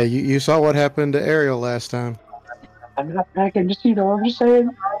 Yeah, you saw what happened to Ariel last time. I'm not bragging, just, I'm just saying.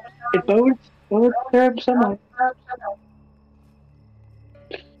 It bodes there somewhat.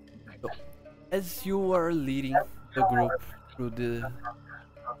 As you are leading the group through the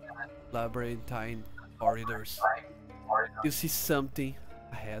labyrinthine corridors, you see something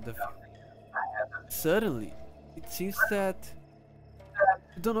ahead of you. Suddenly, it seems that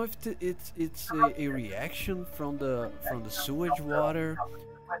you don't know if it's a reaction from the sewage water,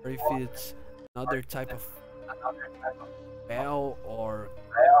 or if it's another type of spell or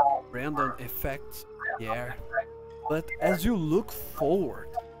random effects in the air. But as you look forward,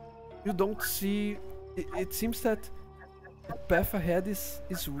 you don't see. It seems that the path ahead is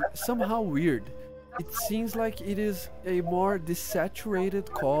somehow weird. It seems like it is a more desaturated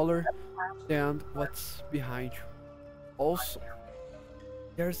color than what's behind you. Also,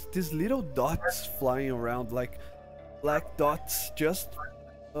 there's these little dots flying around, like black dots, just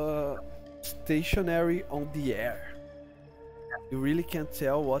stationary on the air. You really can't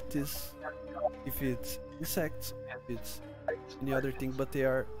tell what is, if it's insects, if it's any other thing, but they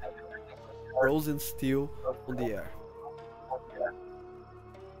are frozen still on the air.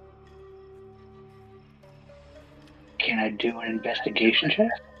 Can I do an investigation check?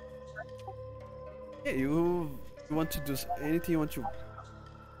 Yeah, you want to do anything you want to.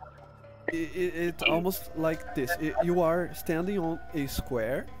 It's almost like this. You are standing on a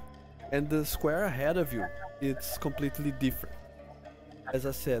square, and the square ahead of you, it's completely different. As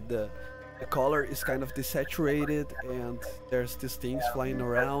I said, the color is kind of desaturated, and there's these things flying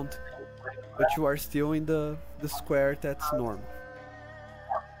around, but you are still in the square that's normal.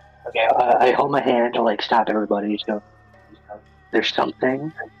 Okay, I hold my hand to stop everybody. So there's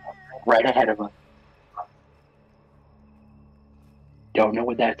something right ahead of us. Don't know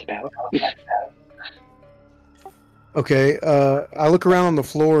what that's about. Okay, I look around on the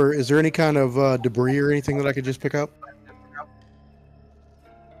floor. Is there any kind of debris or anything that I could just pick up?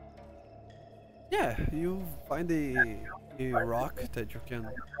 Yeah, you find a rock that you can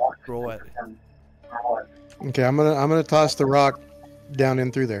throw at it. Okay, I'm gonna toss the rock down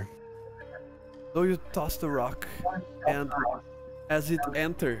in through there. So you toss the rock, and as it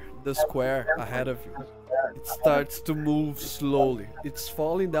enters the square ahead of you, it starts to move slowly. It's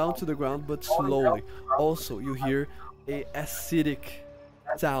falling down to the ground, but slowly. Also, you hear a acidic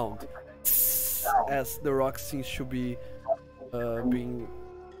sound as the rock seems to be being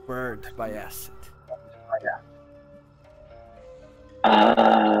burned by acid.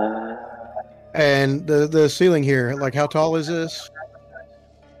 And the ceiling here, like how tall is this?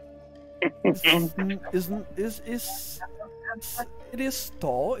 It is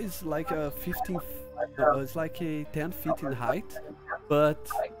tall. It's like a 15. It's like a 10 feet in height, but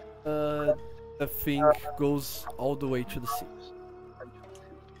the thing goes all the way to the sea.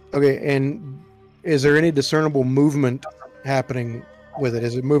 Okay, and is there any discernible movement happening with it?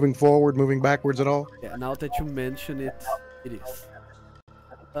 Is it moving forward, moving backwards at all? Yeah, now that you mention it, it is.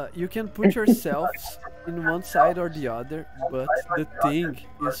 You can put yourselves in one side or the other, but the thing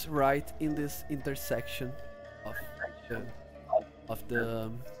is right in this intersection of the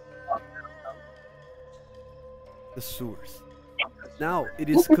sewers. Now it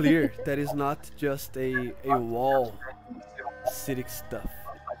is clear that it's not just a wall acidic stuff.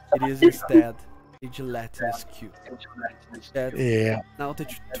 It is instead a gelatinous cube. That, Yeah. now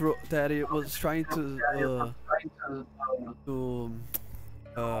that it was trying to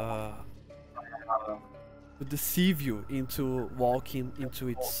deceive you into walking into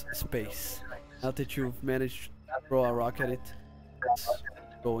its space. Now that you've managed to throw a rock at it, it's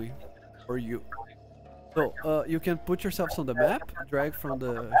going for you. So you can put yourselves on the map, drag from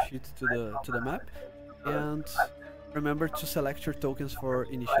the sheet to the map, and remember to select your tokens for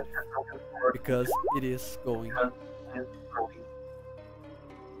initiative, because it is going.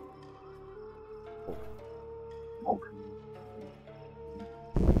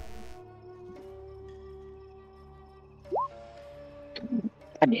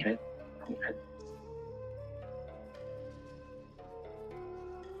 I mean it.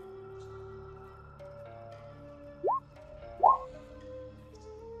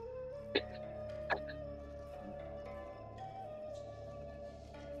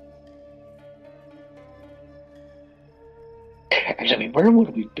 Actually, I mean, where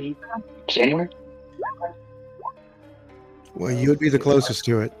would we be? Just anywhere? Well, you would be the closest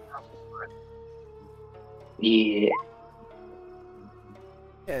to it. Yeah.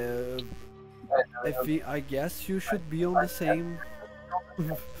 I guess you should be on the same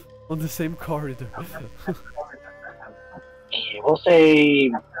on the same corridor. Yeah, we'll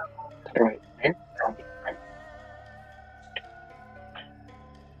say right there.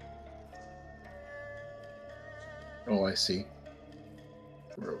 Oh, I see.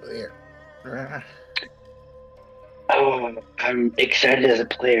 We're over there. Ah. Oh, I'm excited as a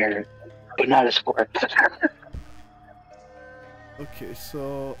player, but not as sport. Okay,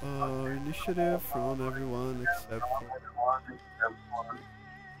 so initiative from everyone except for...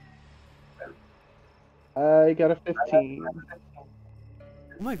 I got a 15. Oh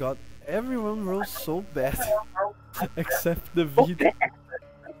my god, everyone rolls so bad except Oh, David.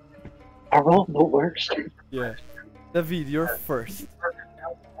 I rolled no worse. Yeah, David, you're first.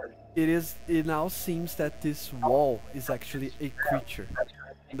 It now seems that this wall is actually a creature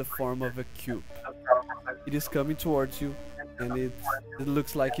in the form of a cube. It is coming towards you, and it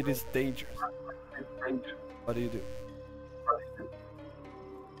looks like it is dangerous. What do you do?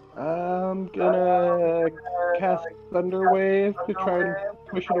 I'm gonna cast Thunder Wave to try and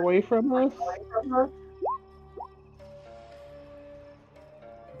push it away from us.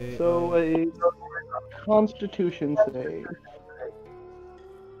 Okay, So a Constitution save.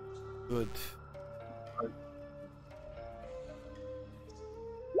 good.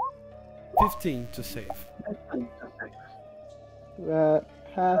 $15 to save. That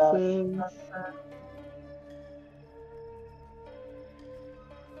passes.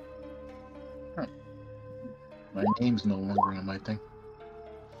 My name's no longer on my thing.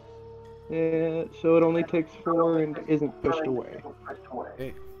 Yeah, so it only takes 4 and isn't pushed away.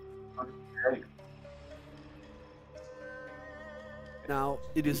 Okay. Now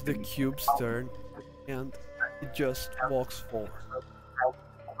it is the cube's turn, and it just walks forward.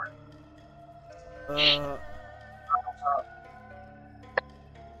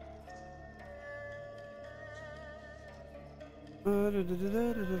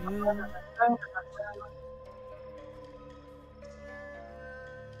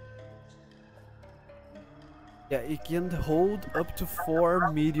 Yeah, it can hold up to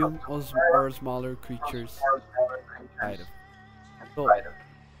 4 medium or smaller creatures. Item. So,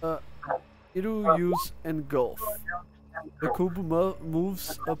 it will use engulf. The cube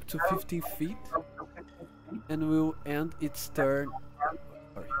moves up to 15 feet and will end its turn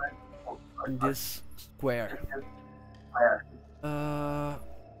in this square.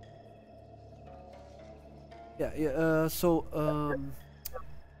 So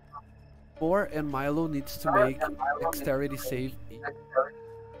Thor and Milo needs to make dexterity save.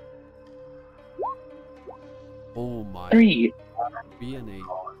 Oh my. 3. 3 and 8.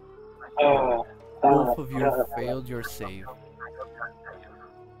 Oh. Both of you failed your save.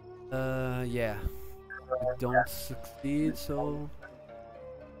 Yeah. You don't succeed, so...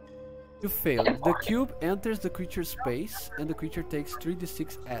 You failed. The cube enters the creature's space, and the creature takes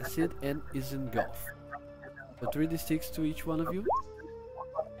 3d6 acid and is engulfed. So 3d6 to each one of you.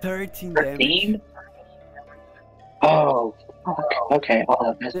 13 damage. 13? Oh. Okay.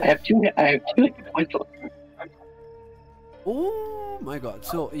 I have two hit points left. Oh my god.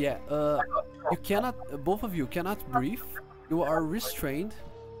 So yeah, you cannot, both of you cannot breathe. You are restrained,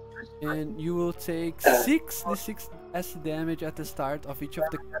 and you will take 6d6 acid damage at the start of each of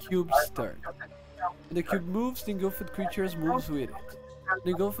the cube's turn. When the cube moves, the engulfed creature moves with it.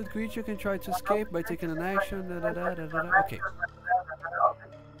 The engulfed creature can try to escape by taking an action. Okay.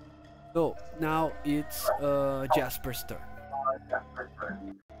 So now it's Jasper's turn.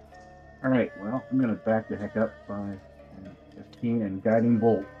 Alright, well, I'm gonna back the heck up by 15 and Guiding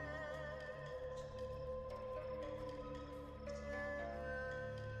Bolt.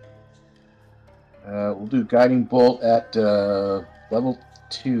 We'll do Guiding Bolt at level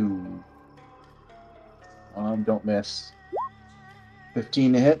 2. Don't miss.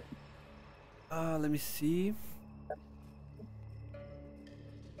 15 to hit. Let me see.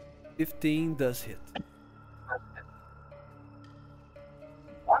 15 does hit.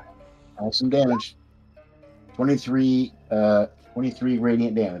 Some damage. 23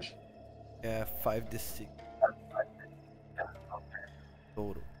 radiant damage. Yeah, 5d6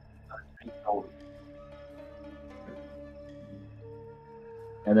 total.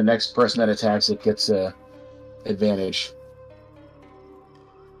 and the next person that attacks it gets advantage.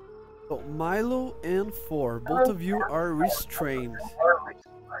 So Milo and 4, both of you are restrained.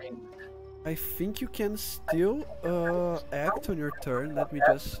 I think you can still act on your turn. Let me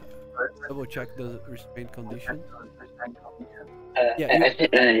just double check the restraint condition. Yeah,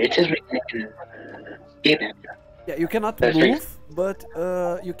 it says we can escape after. Yeah, you cannot move, but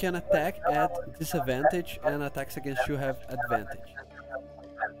you can attack at disadvantage, and attacks against you have advantage.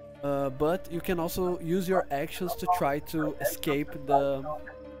 But you can also use your actions to try to escape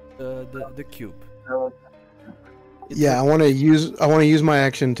the cube. Yeah, I want to use my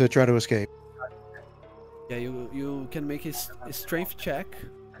action to try to escape. Yeah, you can make a strength check.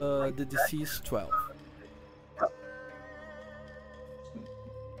 The DC is 12.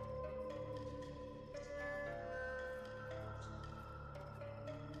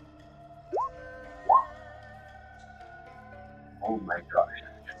 Oh my gosh.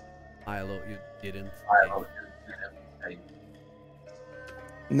 Milo, you didn't.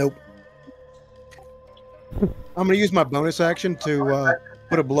 Nope. I'm gonna use my bonus action to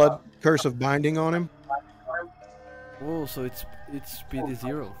put a blood curse of binding on him. Oh, so it's speed is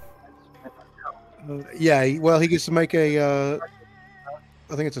 0. Yeah, well, he gets to make a.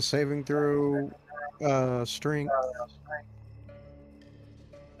 I think it's a saving throw, strength.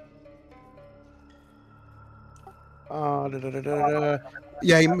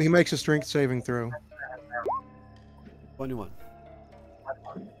 Yeah, he makes a strength saving throw. 21.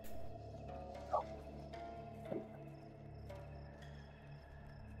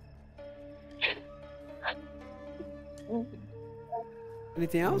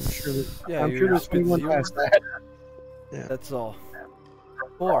 Anything else? I'm sure there's speed one 0. past that. Yeah. That's all.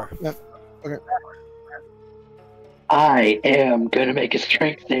 4. Yeah. Okay. I am gonna make a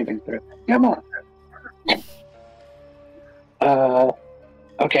strength saving throw. Come on.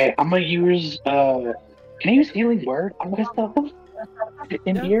 Okay, I'm gonna use can I use healing word on myself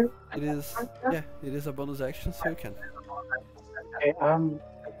in Yeah. here? It is. Yeah, it is a bonus action, so you can. Okay, I'm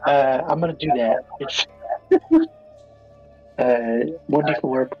gonna do that. It's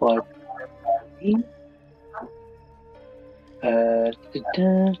 1d4 plus 3.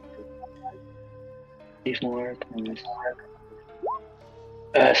 D4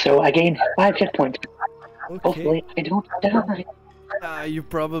 plus. So I gain 5 hit points. Okay. Hopefully I don't die. You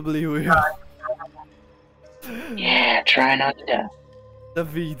probably will. Yeah, try not to die.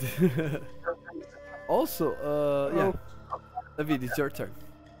 David. Also, yeah. David, it's your turn.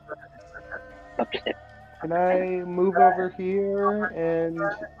 Okay. Can I move over here and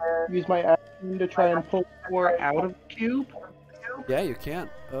use my action to try and pull more out of the cube? Yeah, you can.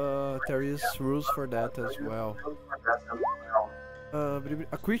 There is rules for that as well.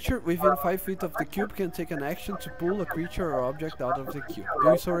 A creature within 5 feet of the cube can take an action to pull a creature or object out of the cube.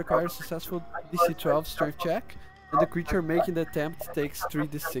 Doing so requires a successful DC 12 strength check, and the creature making the attempt takes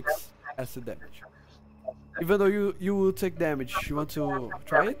 3d6 acid damage. Even though you will take damage, you want to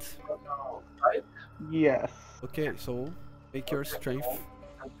try it? Yes. Okay, so make your strength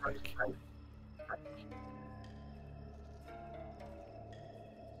check.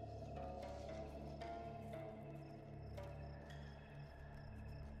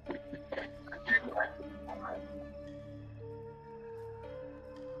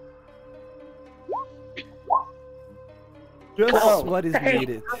 Just what is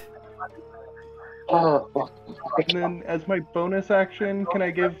needed. Oh, And then, as my bonus action, can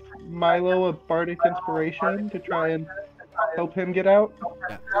I give Milo a bardic inspiration to try and help him get out?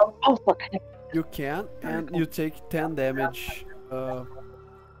 Yeah. oh fuck. You can, and you take 10 damage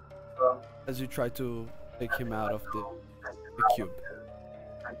as you try to take him out of the cube.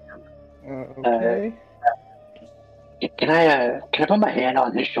 Okay. Can I put my hand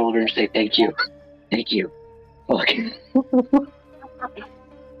on his shoulder and say thank you? Thank you. Look.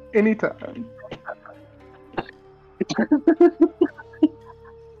 Anytime.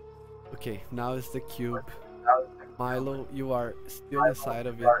 Okay, now is the cube. Milo, you are still inside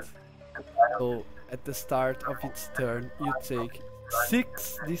of it. So at the start of its turn, you take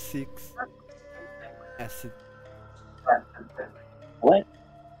 6d6 acid. What?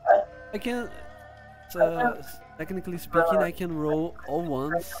 I can, technically speaking, I can roll all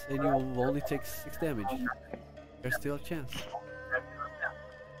ones, and you will only take 6 damage. There's still a chance.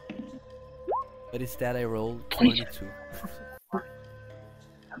 But instead, I rolled 22.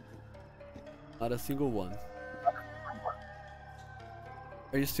 Not a single one.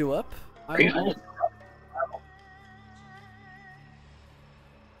 Are you still up?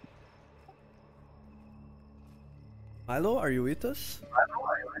 Milo, are you with us?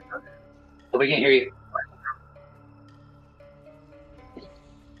 We can hear you.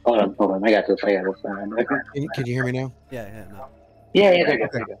 Hold on. I got this. Okay. Can you hear me now? Yeah, no. Yeah, there you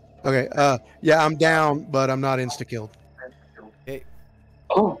go. Okay. Yeah, I'm down, but I'm not insta killed. Okay.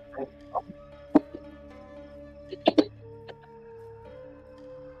 Oh,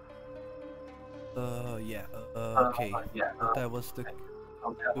 Yeah. Okay. So that was the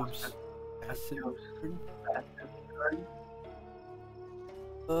cube's acid turn.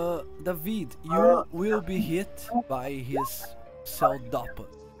 David, you will be hit by his cell doppel.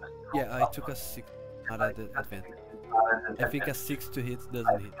 Yeah, I took a 6, not at the advantage. I think a 6 to hit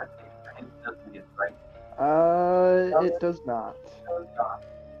doesn't hit. It does not.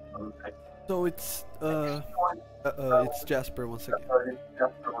 So it's Jasper once again.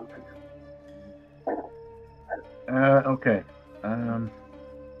 Okay.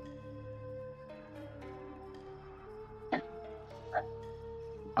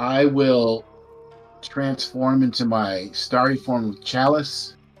 I will transform into my starry form of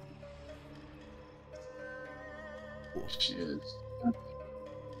Chalice, which is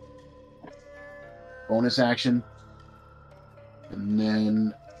bonus action, and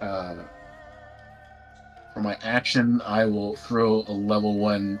then for my action, I will throw a level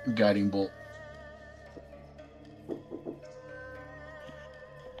 1 guiding bolt.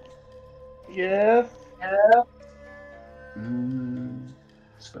 Yes.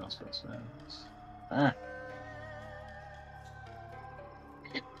 Spells. Ah.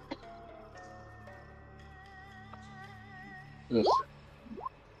 Ugh.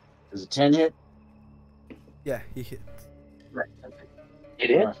 Does a 10 hit? Yeah, he hit.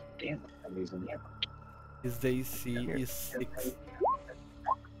 it is. Damn. Amazing. His AC is 6.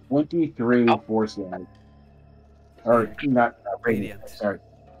 23 force damage. Or not radiant. Radiant. Sorry.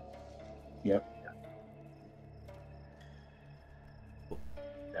 Yep.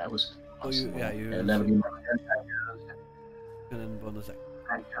 That was So awesome. you And that'll be my and then bonus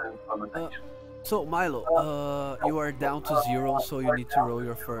action. So Milo, you are down to 0, so you need to roll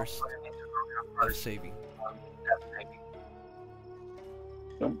your first death saving.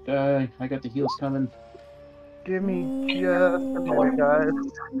 Don't die. I got the heals coming. Give me just a minute, guys.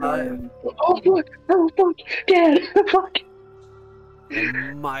 Oh fuck, Dad, fuck.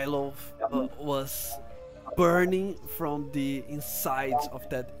 Milo was burning from the insides of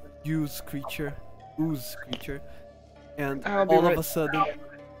that ooze creature, and I'll be all right- of a sudden,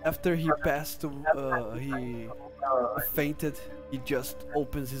 after he passed, he fainted. He just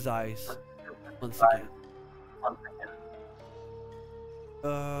opens his eyes once again.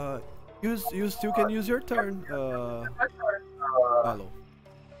 You still can use your turn, Milo.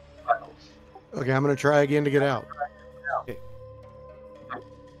 Okay, I'm gonna try again to get out. Okay.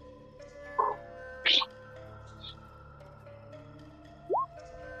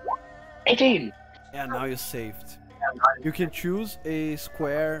 $18. Yeah, now you're saved. You can choose a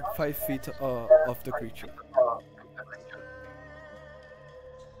square 5 feet of the creature.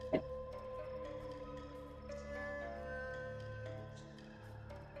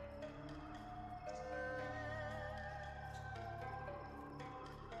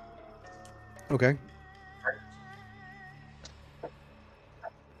 Okay.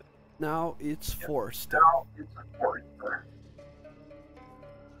 Now it's forced.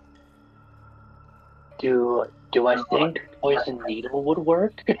 Do I think poison needle would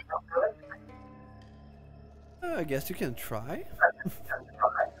work? I guess you can try.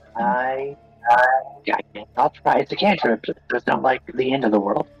 Yeah, I'll try. It's a cantrip. It's not like the end of the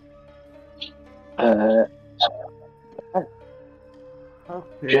world. Okay,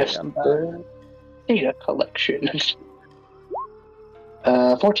 Just I'm back. data collection.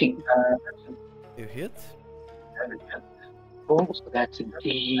 14. You hit. Oh, so that's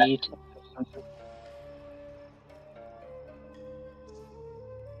indeed.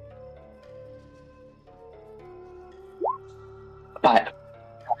 Five.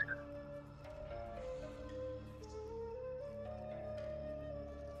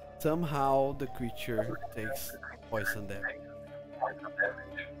 Somehow the creature takes poison damage.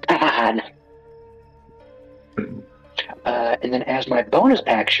 God. And then as my bonus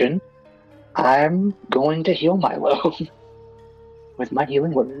action, I'm going to heal Milo with my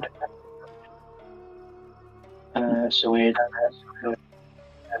healing word. So it's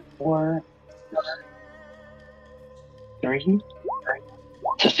 4, 3,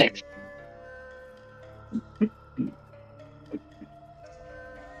 to 6.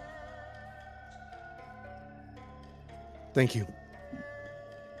 Thank you.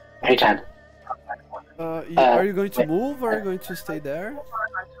 Anytime. Are you going to move or are you going to stay there?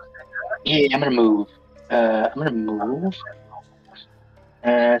 Yeah, I'm gonna move. So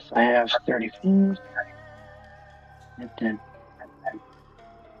I have 30 feet. And then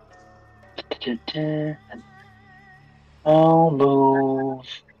I'll move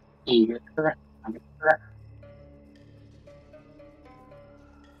here.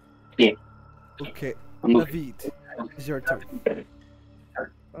 Yeah, Okay, I'll move. David, it's your turn.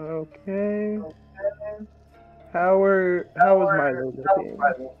 Okay. How is Milo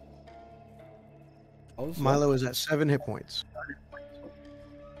looking? Also, Milo is at 7 hit points.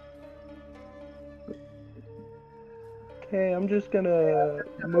 Okay, I'm just gonna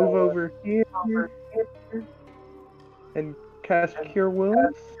move over here and cast Cure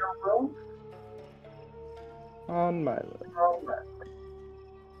Wounds on Milo.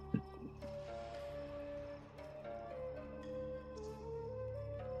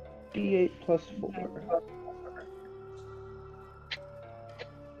 D8 plus 4.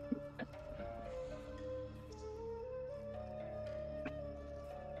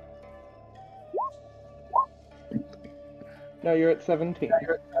 Now you're at 17.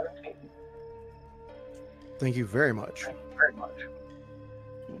 Thank you very much.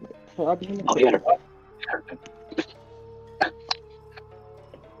 Oh, yeah.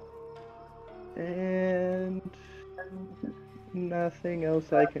 And nothing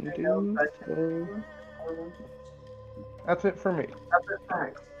else I can do, so that's it for me.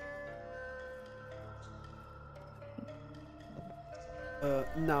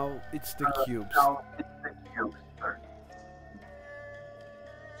 now it's the cubes.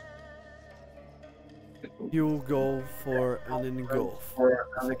 He'll go for an engulf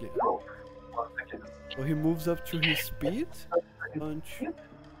once again. So he moves up to his speed, punch,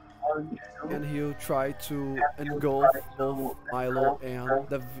 and he'll try to engulf both Milo and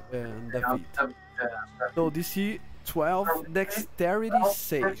David. So DC 12 dexterity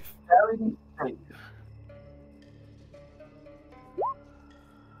save.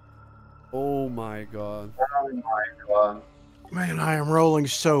 Oh my god. Man, I am rolling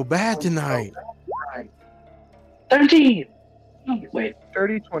so bad tonight. 13! Wait.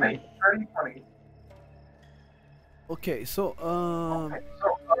 30-20. Okay, so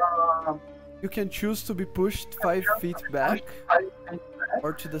you can choose to be pushed 5 feet back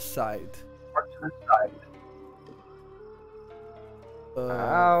or to the side.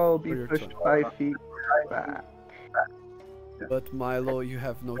 I'll for be your pushed turn. 5 feet back. But Milo, you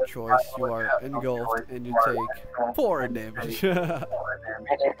have no choice. You are engulfed and you take 4 damage.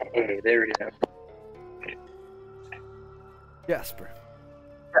 Hey, there you go. Jasper.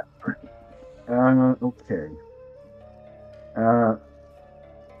 Okay.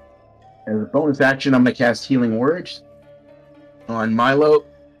 As a bonus action, I'm going to cast Healing Words on Milo.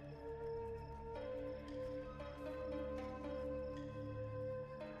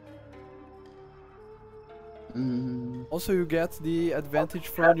 Also, you get the advantage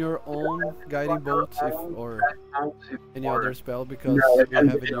from your own guiding bolt or any other spell because you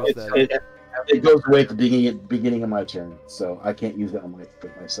haven't used that. It goes away at the beginning of my turn, so I can't use that on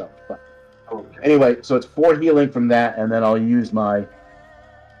myself. But anyway, so it's 4 healing from that, and then I'll use my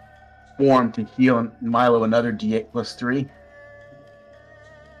form to heal Milo another D8 plus 3.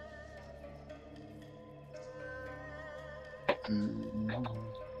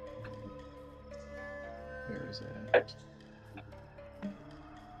 Where is that?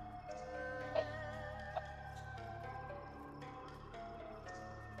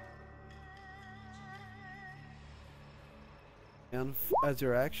 And as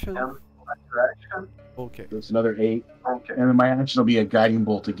your action, okay. So it's another 8. And then my action will be a guiding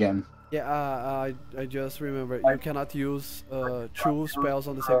bolt again. Yeah, I just remember you cannot use 2 spells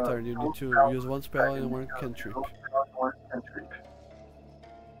on the same turn. You need to use 1 spell and 1 cantrip.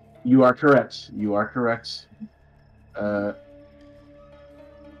 You are correct. In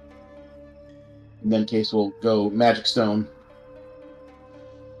that case, we'll go Magic Stone.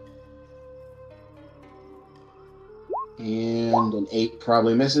 And an 8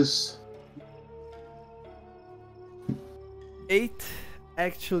 probably misses. 8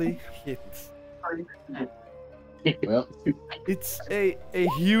 actually hits. Well, It's a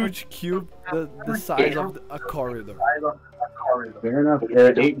huge cube, the size of a corridor. fair enough.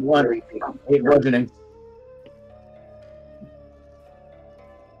 8 bludgeoning.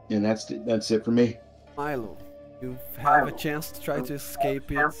 And that's it for me. Milo, you have a chance to try to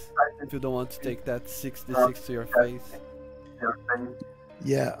escape it if you don't want to take that 6d6 to your face.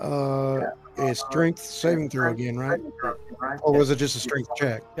 Yeah, it's strength saving throw again, right? Or was it just a strength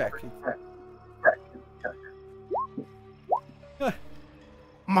check? Check.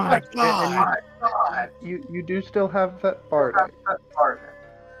 My God! You do still have that bardic,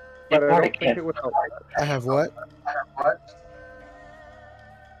 but I don't think it would help. I have what?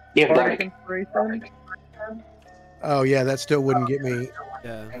 You have Bardic Bardic. inspiration? Oh yeah, that still wouldn't get me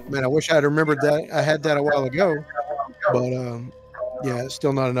Yeah. Man, I wish I'd remembered that. I had that a while ago, but yeah, it's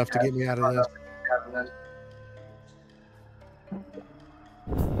still not enough to get me out of this.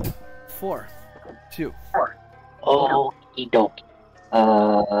 4, 2. Okie dokie.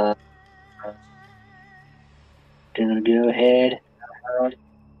 Gonna go ahead.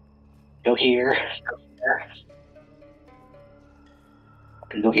 Go here.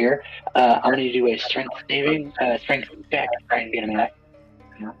 Gonna go here. I'm gonna do a strength saving, strength check to try and get him out.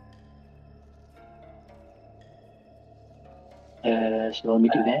 So let me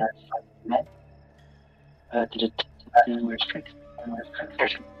do that. Where's strength?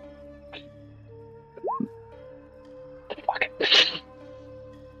 There's fuck.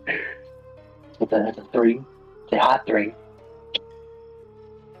 That's a 3. It's a hot 3.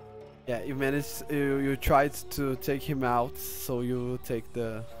 Yeah, you managed. You tried to take him out, so you take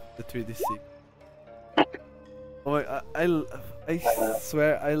the 3d6. Oh, I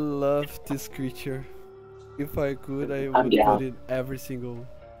swear I love this creature. If I could, I would put in every single.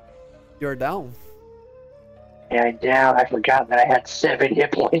 You're down. Yeah, I'm down. I forgot that I had 7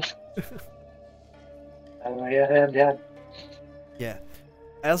 hit points. Yeah, I'm down. Yeah.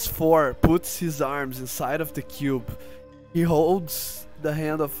 As 4 puts his arms inside of the cube, he holds the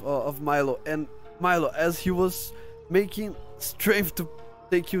hand of Milo, and Milo, as he was making strength to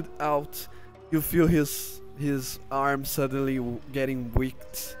take you out, you feel his arm suddenly getting weak,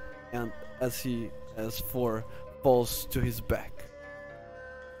 and as 4 falls to his back.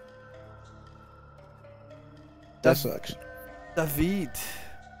 That sucks. David,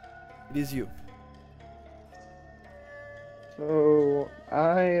 it is you. So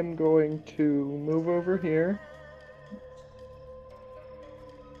I am going to move over here.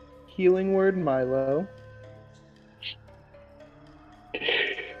 Healing word Milo.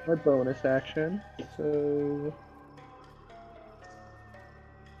 My bonus action. So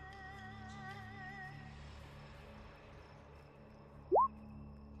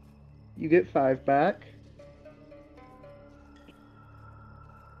you get 5 back.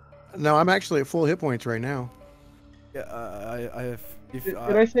 No, I'm actually at full hit points right now. Yeah, I have. Did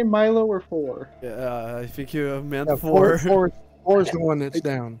I say Milo or 4? Yeah, I think you meant Yeah, 4. Four is the one that's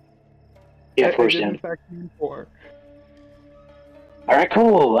down. Yeah, I 4's did in down. fact mean 4. Alright,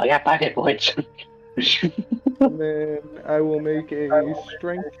 cool. I got 5 hit points. And then I will make a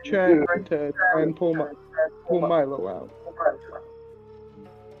strength check to try and pull Milo out.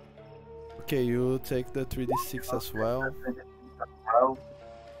 Okay, you take the 3d6 as well.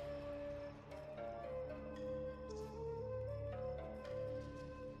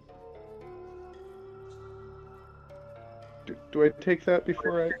 Do I take that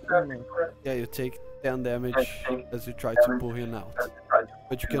before I? Yeah, you take 10 damage as you try to pull him out.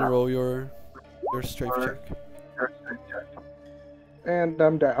 But you can roll your strength check. And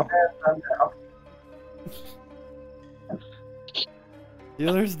I'm down.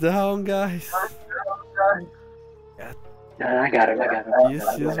 Healer's down, guys. Yeah, I got him. This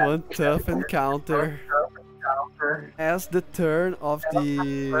is one tough encounter. As the turn of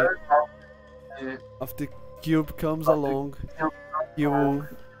the cube comes along, he will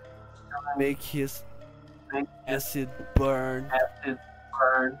make his acid burn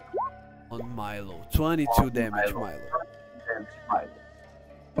on Milo. 22 damage, Milo.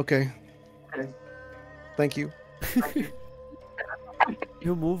 Okay. Thank you.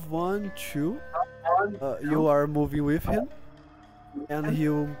 You move 1, 2. You are moving with him, and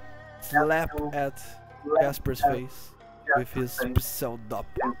he'll slap at Jasper's face with his sound up.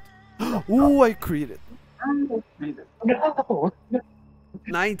 Ooh, I created. No!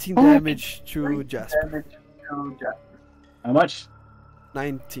 19 damage to Jasper. How much?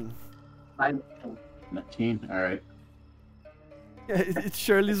 19. 19. All right. Yeah, it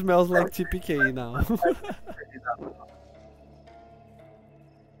surely smells like TPK now.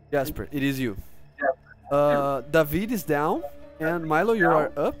 Jasper, it is you. David is down, and Milo, you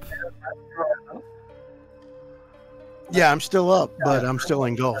are up. Yeah, I'm still up, but I'm still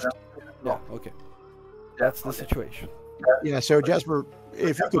engulfed. Yeah, okay. That's the situation. Yeah, so Jasper,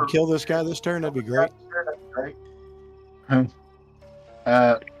 if you could kill this guy this turn, that'd be great.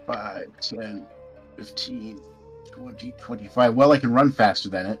 5, 10, 15, 20, 25. Well, I can run faster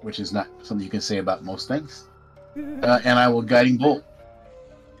than it, which is not something you can say about most things. And I will guiding bolt.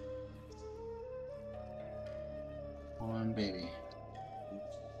 One baby.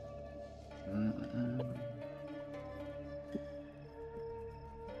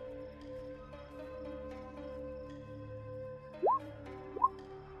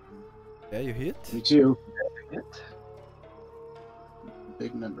 Yeah, you hit. 22.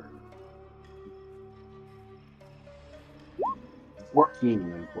 Big number.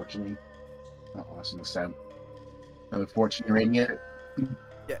 19, unfortunately. Not awesome this time. Another fortune rating it.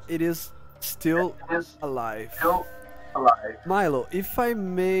 Yeah, it is still alive. Alive. Milo, if I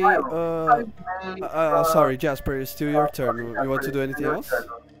may, sorry, Jasper, it's still your turn. You want to do anything else?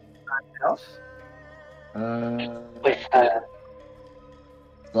 With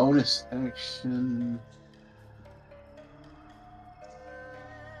Bonus action.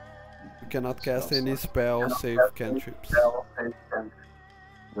 You cannot cast any spell, save cantrips.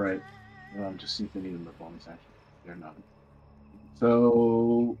 Right. Well, I'm just seeing if they need a bonus action. They're not.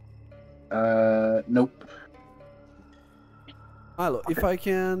 So, nope. Milo, if I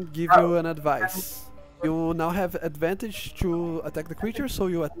can give you an advice, you now have advantage to attack the creature, so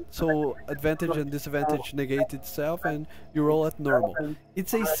advantage and disadvantage negate itself, and you roll at normal.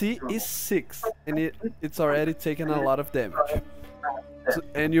 Its AC is 6, and it's already taken a lot of damage. So,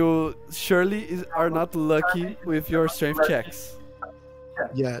 and you surely are not lucky with your strength checks.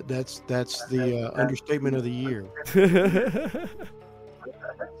 Yeah, that's the understatement of the year.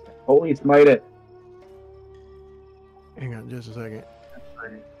 Holy smite it. Hang on just a second.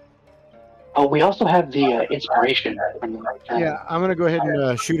 oh, we also have the inspiration from the Yeah, I'm gonna go ahead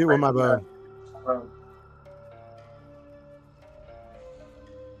and shoot it with my bow.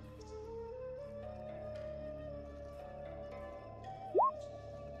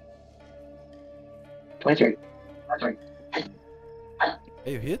 Twenty-three.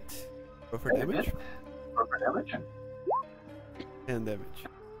 You hit, go for damage, and damage.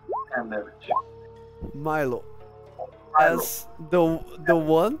 Milo, as the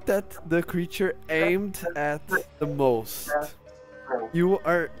one that the creature aimed at the most, you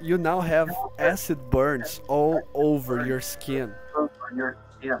now have acid burns all over your skin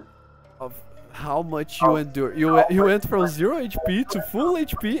of how much you endure. You went from 0 HP to full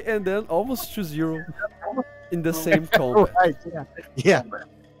HP and then almost to 0 in the same combat. Right, yeah.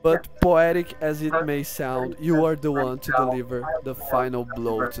 But poetic as it may sound, you are the one to deliver the final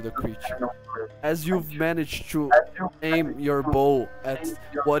blow to the creature. As you've managed to aim your bow at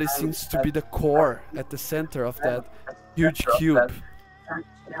what it seems to be the core at the center of that huge cube,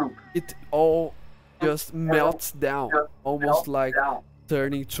 it all just melts down, almost like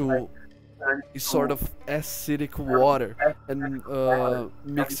turning to a sort of acidic water and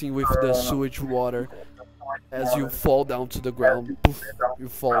mixing with the sewage water. As you fall down to the ground, poof, you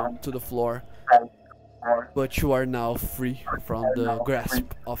fall to the floor, but you are now free from the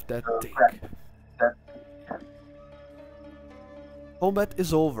grasp of that thing. Combat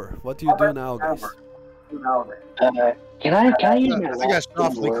is over. What do you do now, guys? Can I use my I think I last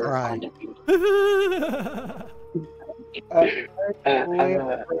softly word cried. on the Lay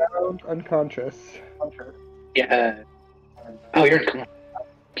around unconscious. yeah. Oh, you're.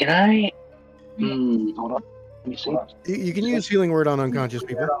 Can I? Hold on. Let me see. You can use healing word on unconscious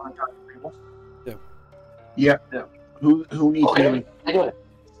people. Yeah. Who needs Okay. healing? Can I do it?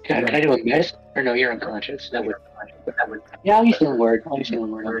 Can I do a medicine? Or no, you're unconscious. That would. Yeah, I'll use healing word. I'll just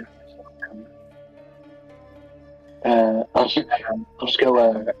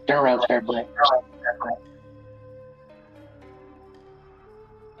go turn around, fair play.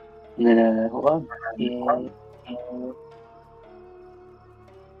 And then hold on. And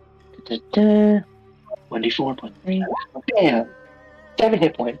 1d4 plus 3. Bam! 7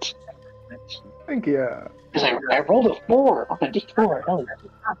 hit points. Thank you. Because I rolled a 4 on a d4. Hell yeah.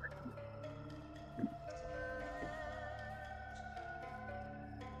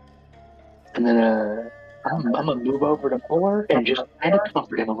 And then I'm gonna move over to 4 and just kind of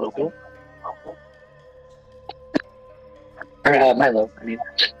comfort him a little bit. Or Milo, I mean.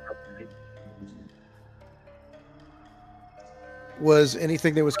 Was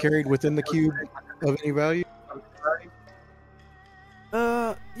anything that was carried within the cube of any value?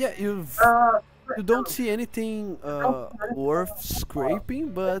 Yeah, you don't see anything worth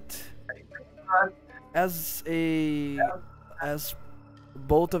scraping, but as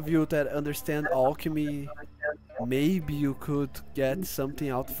both of you that understand alchemy, maybe you could get something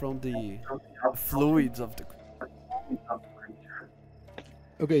out from the fluids of the.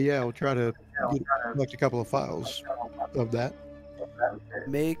 Okay, yeah, I'll try to collect a couple of files of that.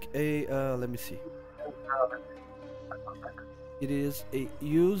 Make a let me see. It is a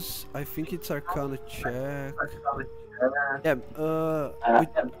use. I think it's Arcana check. Yeah.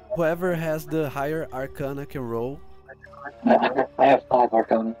 Whoever has the higher Arcana can roll. I have 5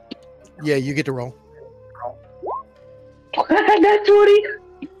 Arcana. Yeah, you get to roll. That's 20!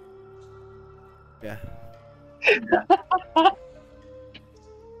 Yeah.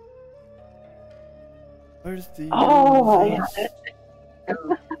 Where's the? Oh, uses? yeah.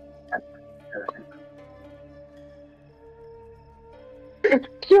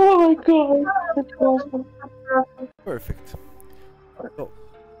 my god, that's awesome. Perfect. So,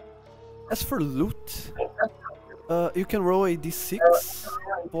 as for loot, you can roll a d6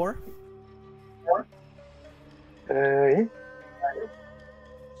 for. Yeah.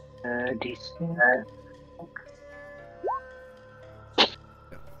 Decent.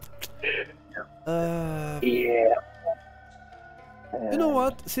 Yeah. You know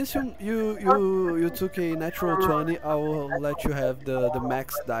what? Since you took a natural 20, I will let you have the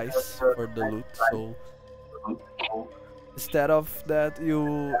max dice for the loot. So instead of that,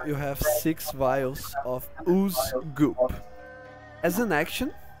 you have 6 vials of ooze goop. As an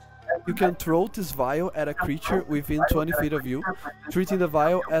action, you can throw this vial at a creature within 20 feet of you, treating the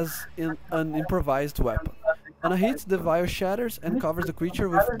vial as an improvised weapon. On a hit, the vial shatters and covers the creature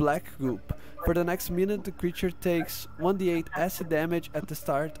with black goop. For the next minute, the creature takes 1d8 acid damage at the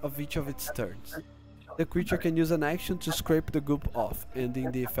start of each of its turns. The creature can use an action to scrape the goop off,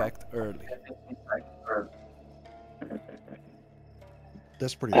 ending the effect early.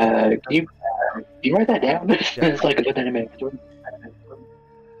 That's pretty good. Can you write that down? Yeah. So I can put that in my inventory.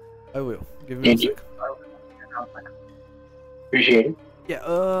 I will. Give me a Thank you. second. Appreciate it.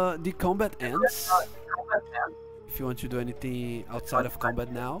 Yeah, the combat ends. If you want to do anything outside of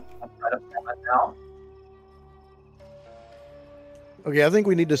combat now. Okay, I think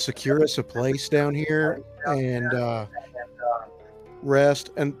we need to secure us a place down here and rest,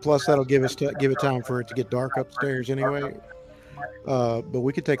 and plus that'll give it time for it to get dark upstairs anyway. But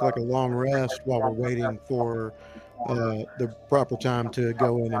we could take like a long rest while we're waiting for the proper time to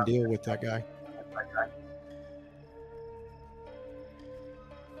go in and deal with that guy.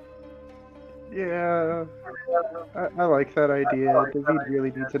 Yeah, I like that idea. David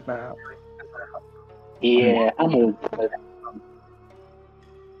really needs a nap. Yeah, I'm a.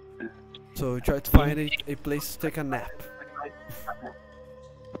 So try to find a place to take a nap.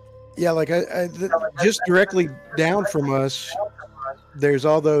 Yeah, like just directly down from us, there's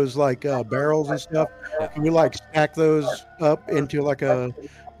all those like barrels and stuff. Can we like stack those up into like a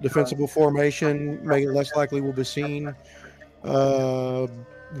defensible formation, make it less likely we'll be seen?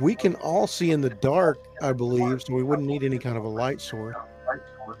 We can all see in the dark, I believe, so we wouldn't need any kind of a light source.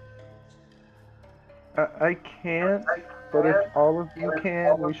 I can't, but if all of you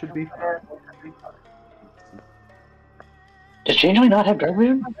can, we should be fine. Does Changeling not have dark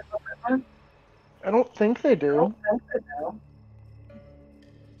vision? I don't think they do.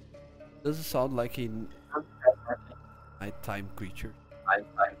 Doesn't sound like a nighttime creature.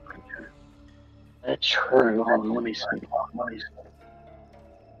 That's true. Hold on, let me see.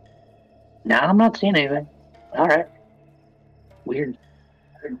 Nah, I'm not seeing anything. Alright. Weird.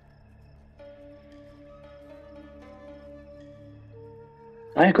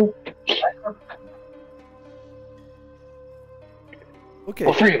 Alright, cool. Okay.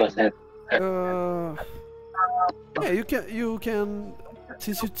 Well, 3 of us have. Yeah, you can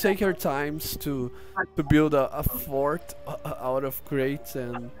since you take your times to build a fort out of crates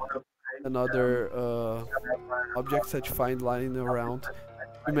and other objects that you find lying around,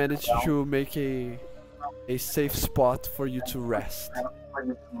 you manage to make a safe spot for you to rest.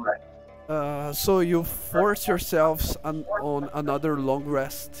 So you force yourselves on another long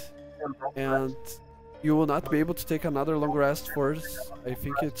rest, and you will not be able to take another long rest for, I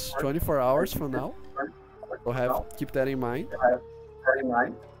think it's 24 hours from now. So keep that in mind.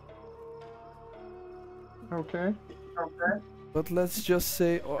 Okay. But let's just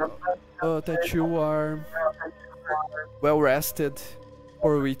say that you are well rested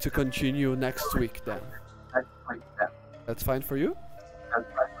for we to continue next week then. That's fine for you?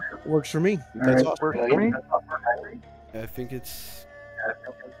 Works for me. That's awesome. Works for me. I think it's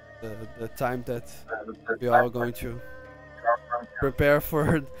the time that we are going to prepare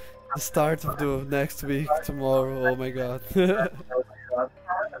for the start of the next week tomorrow. Oh my god.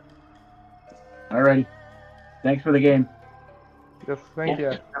 Alrighty. Thanks for the game. Yes, thank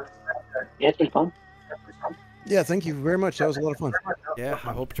you. Yeah, it's been fun. Yeah, thank you very much. That was a lot of fun. Yeah,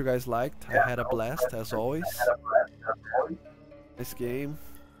 I hope you guys liked. I had a blast as always. Nice game.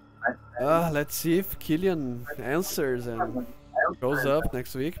 Let's see if Killian answers and shows up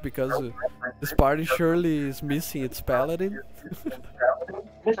next week, because this party surely is missing its paladin.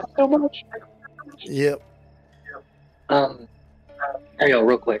 This is so much. Yep. There you go,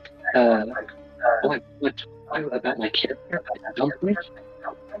 real quick. What about my character?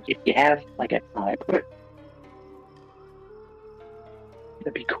 If you have like a time,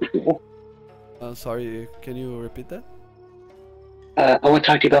 that'd be cool. Sorry, can you repeat that? I want to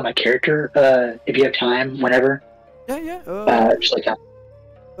talk to you about my character. If you have time, whenever. Yeah. Just like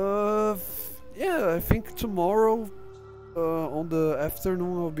Yeah, I think tomorrow On the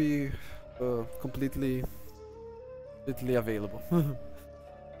afternoon, I'll be completely available.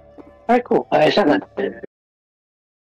 Alright, cool. It's not like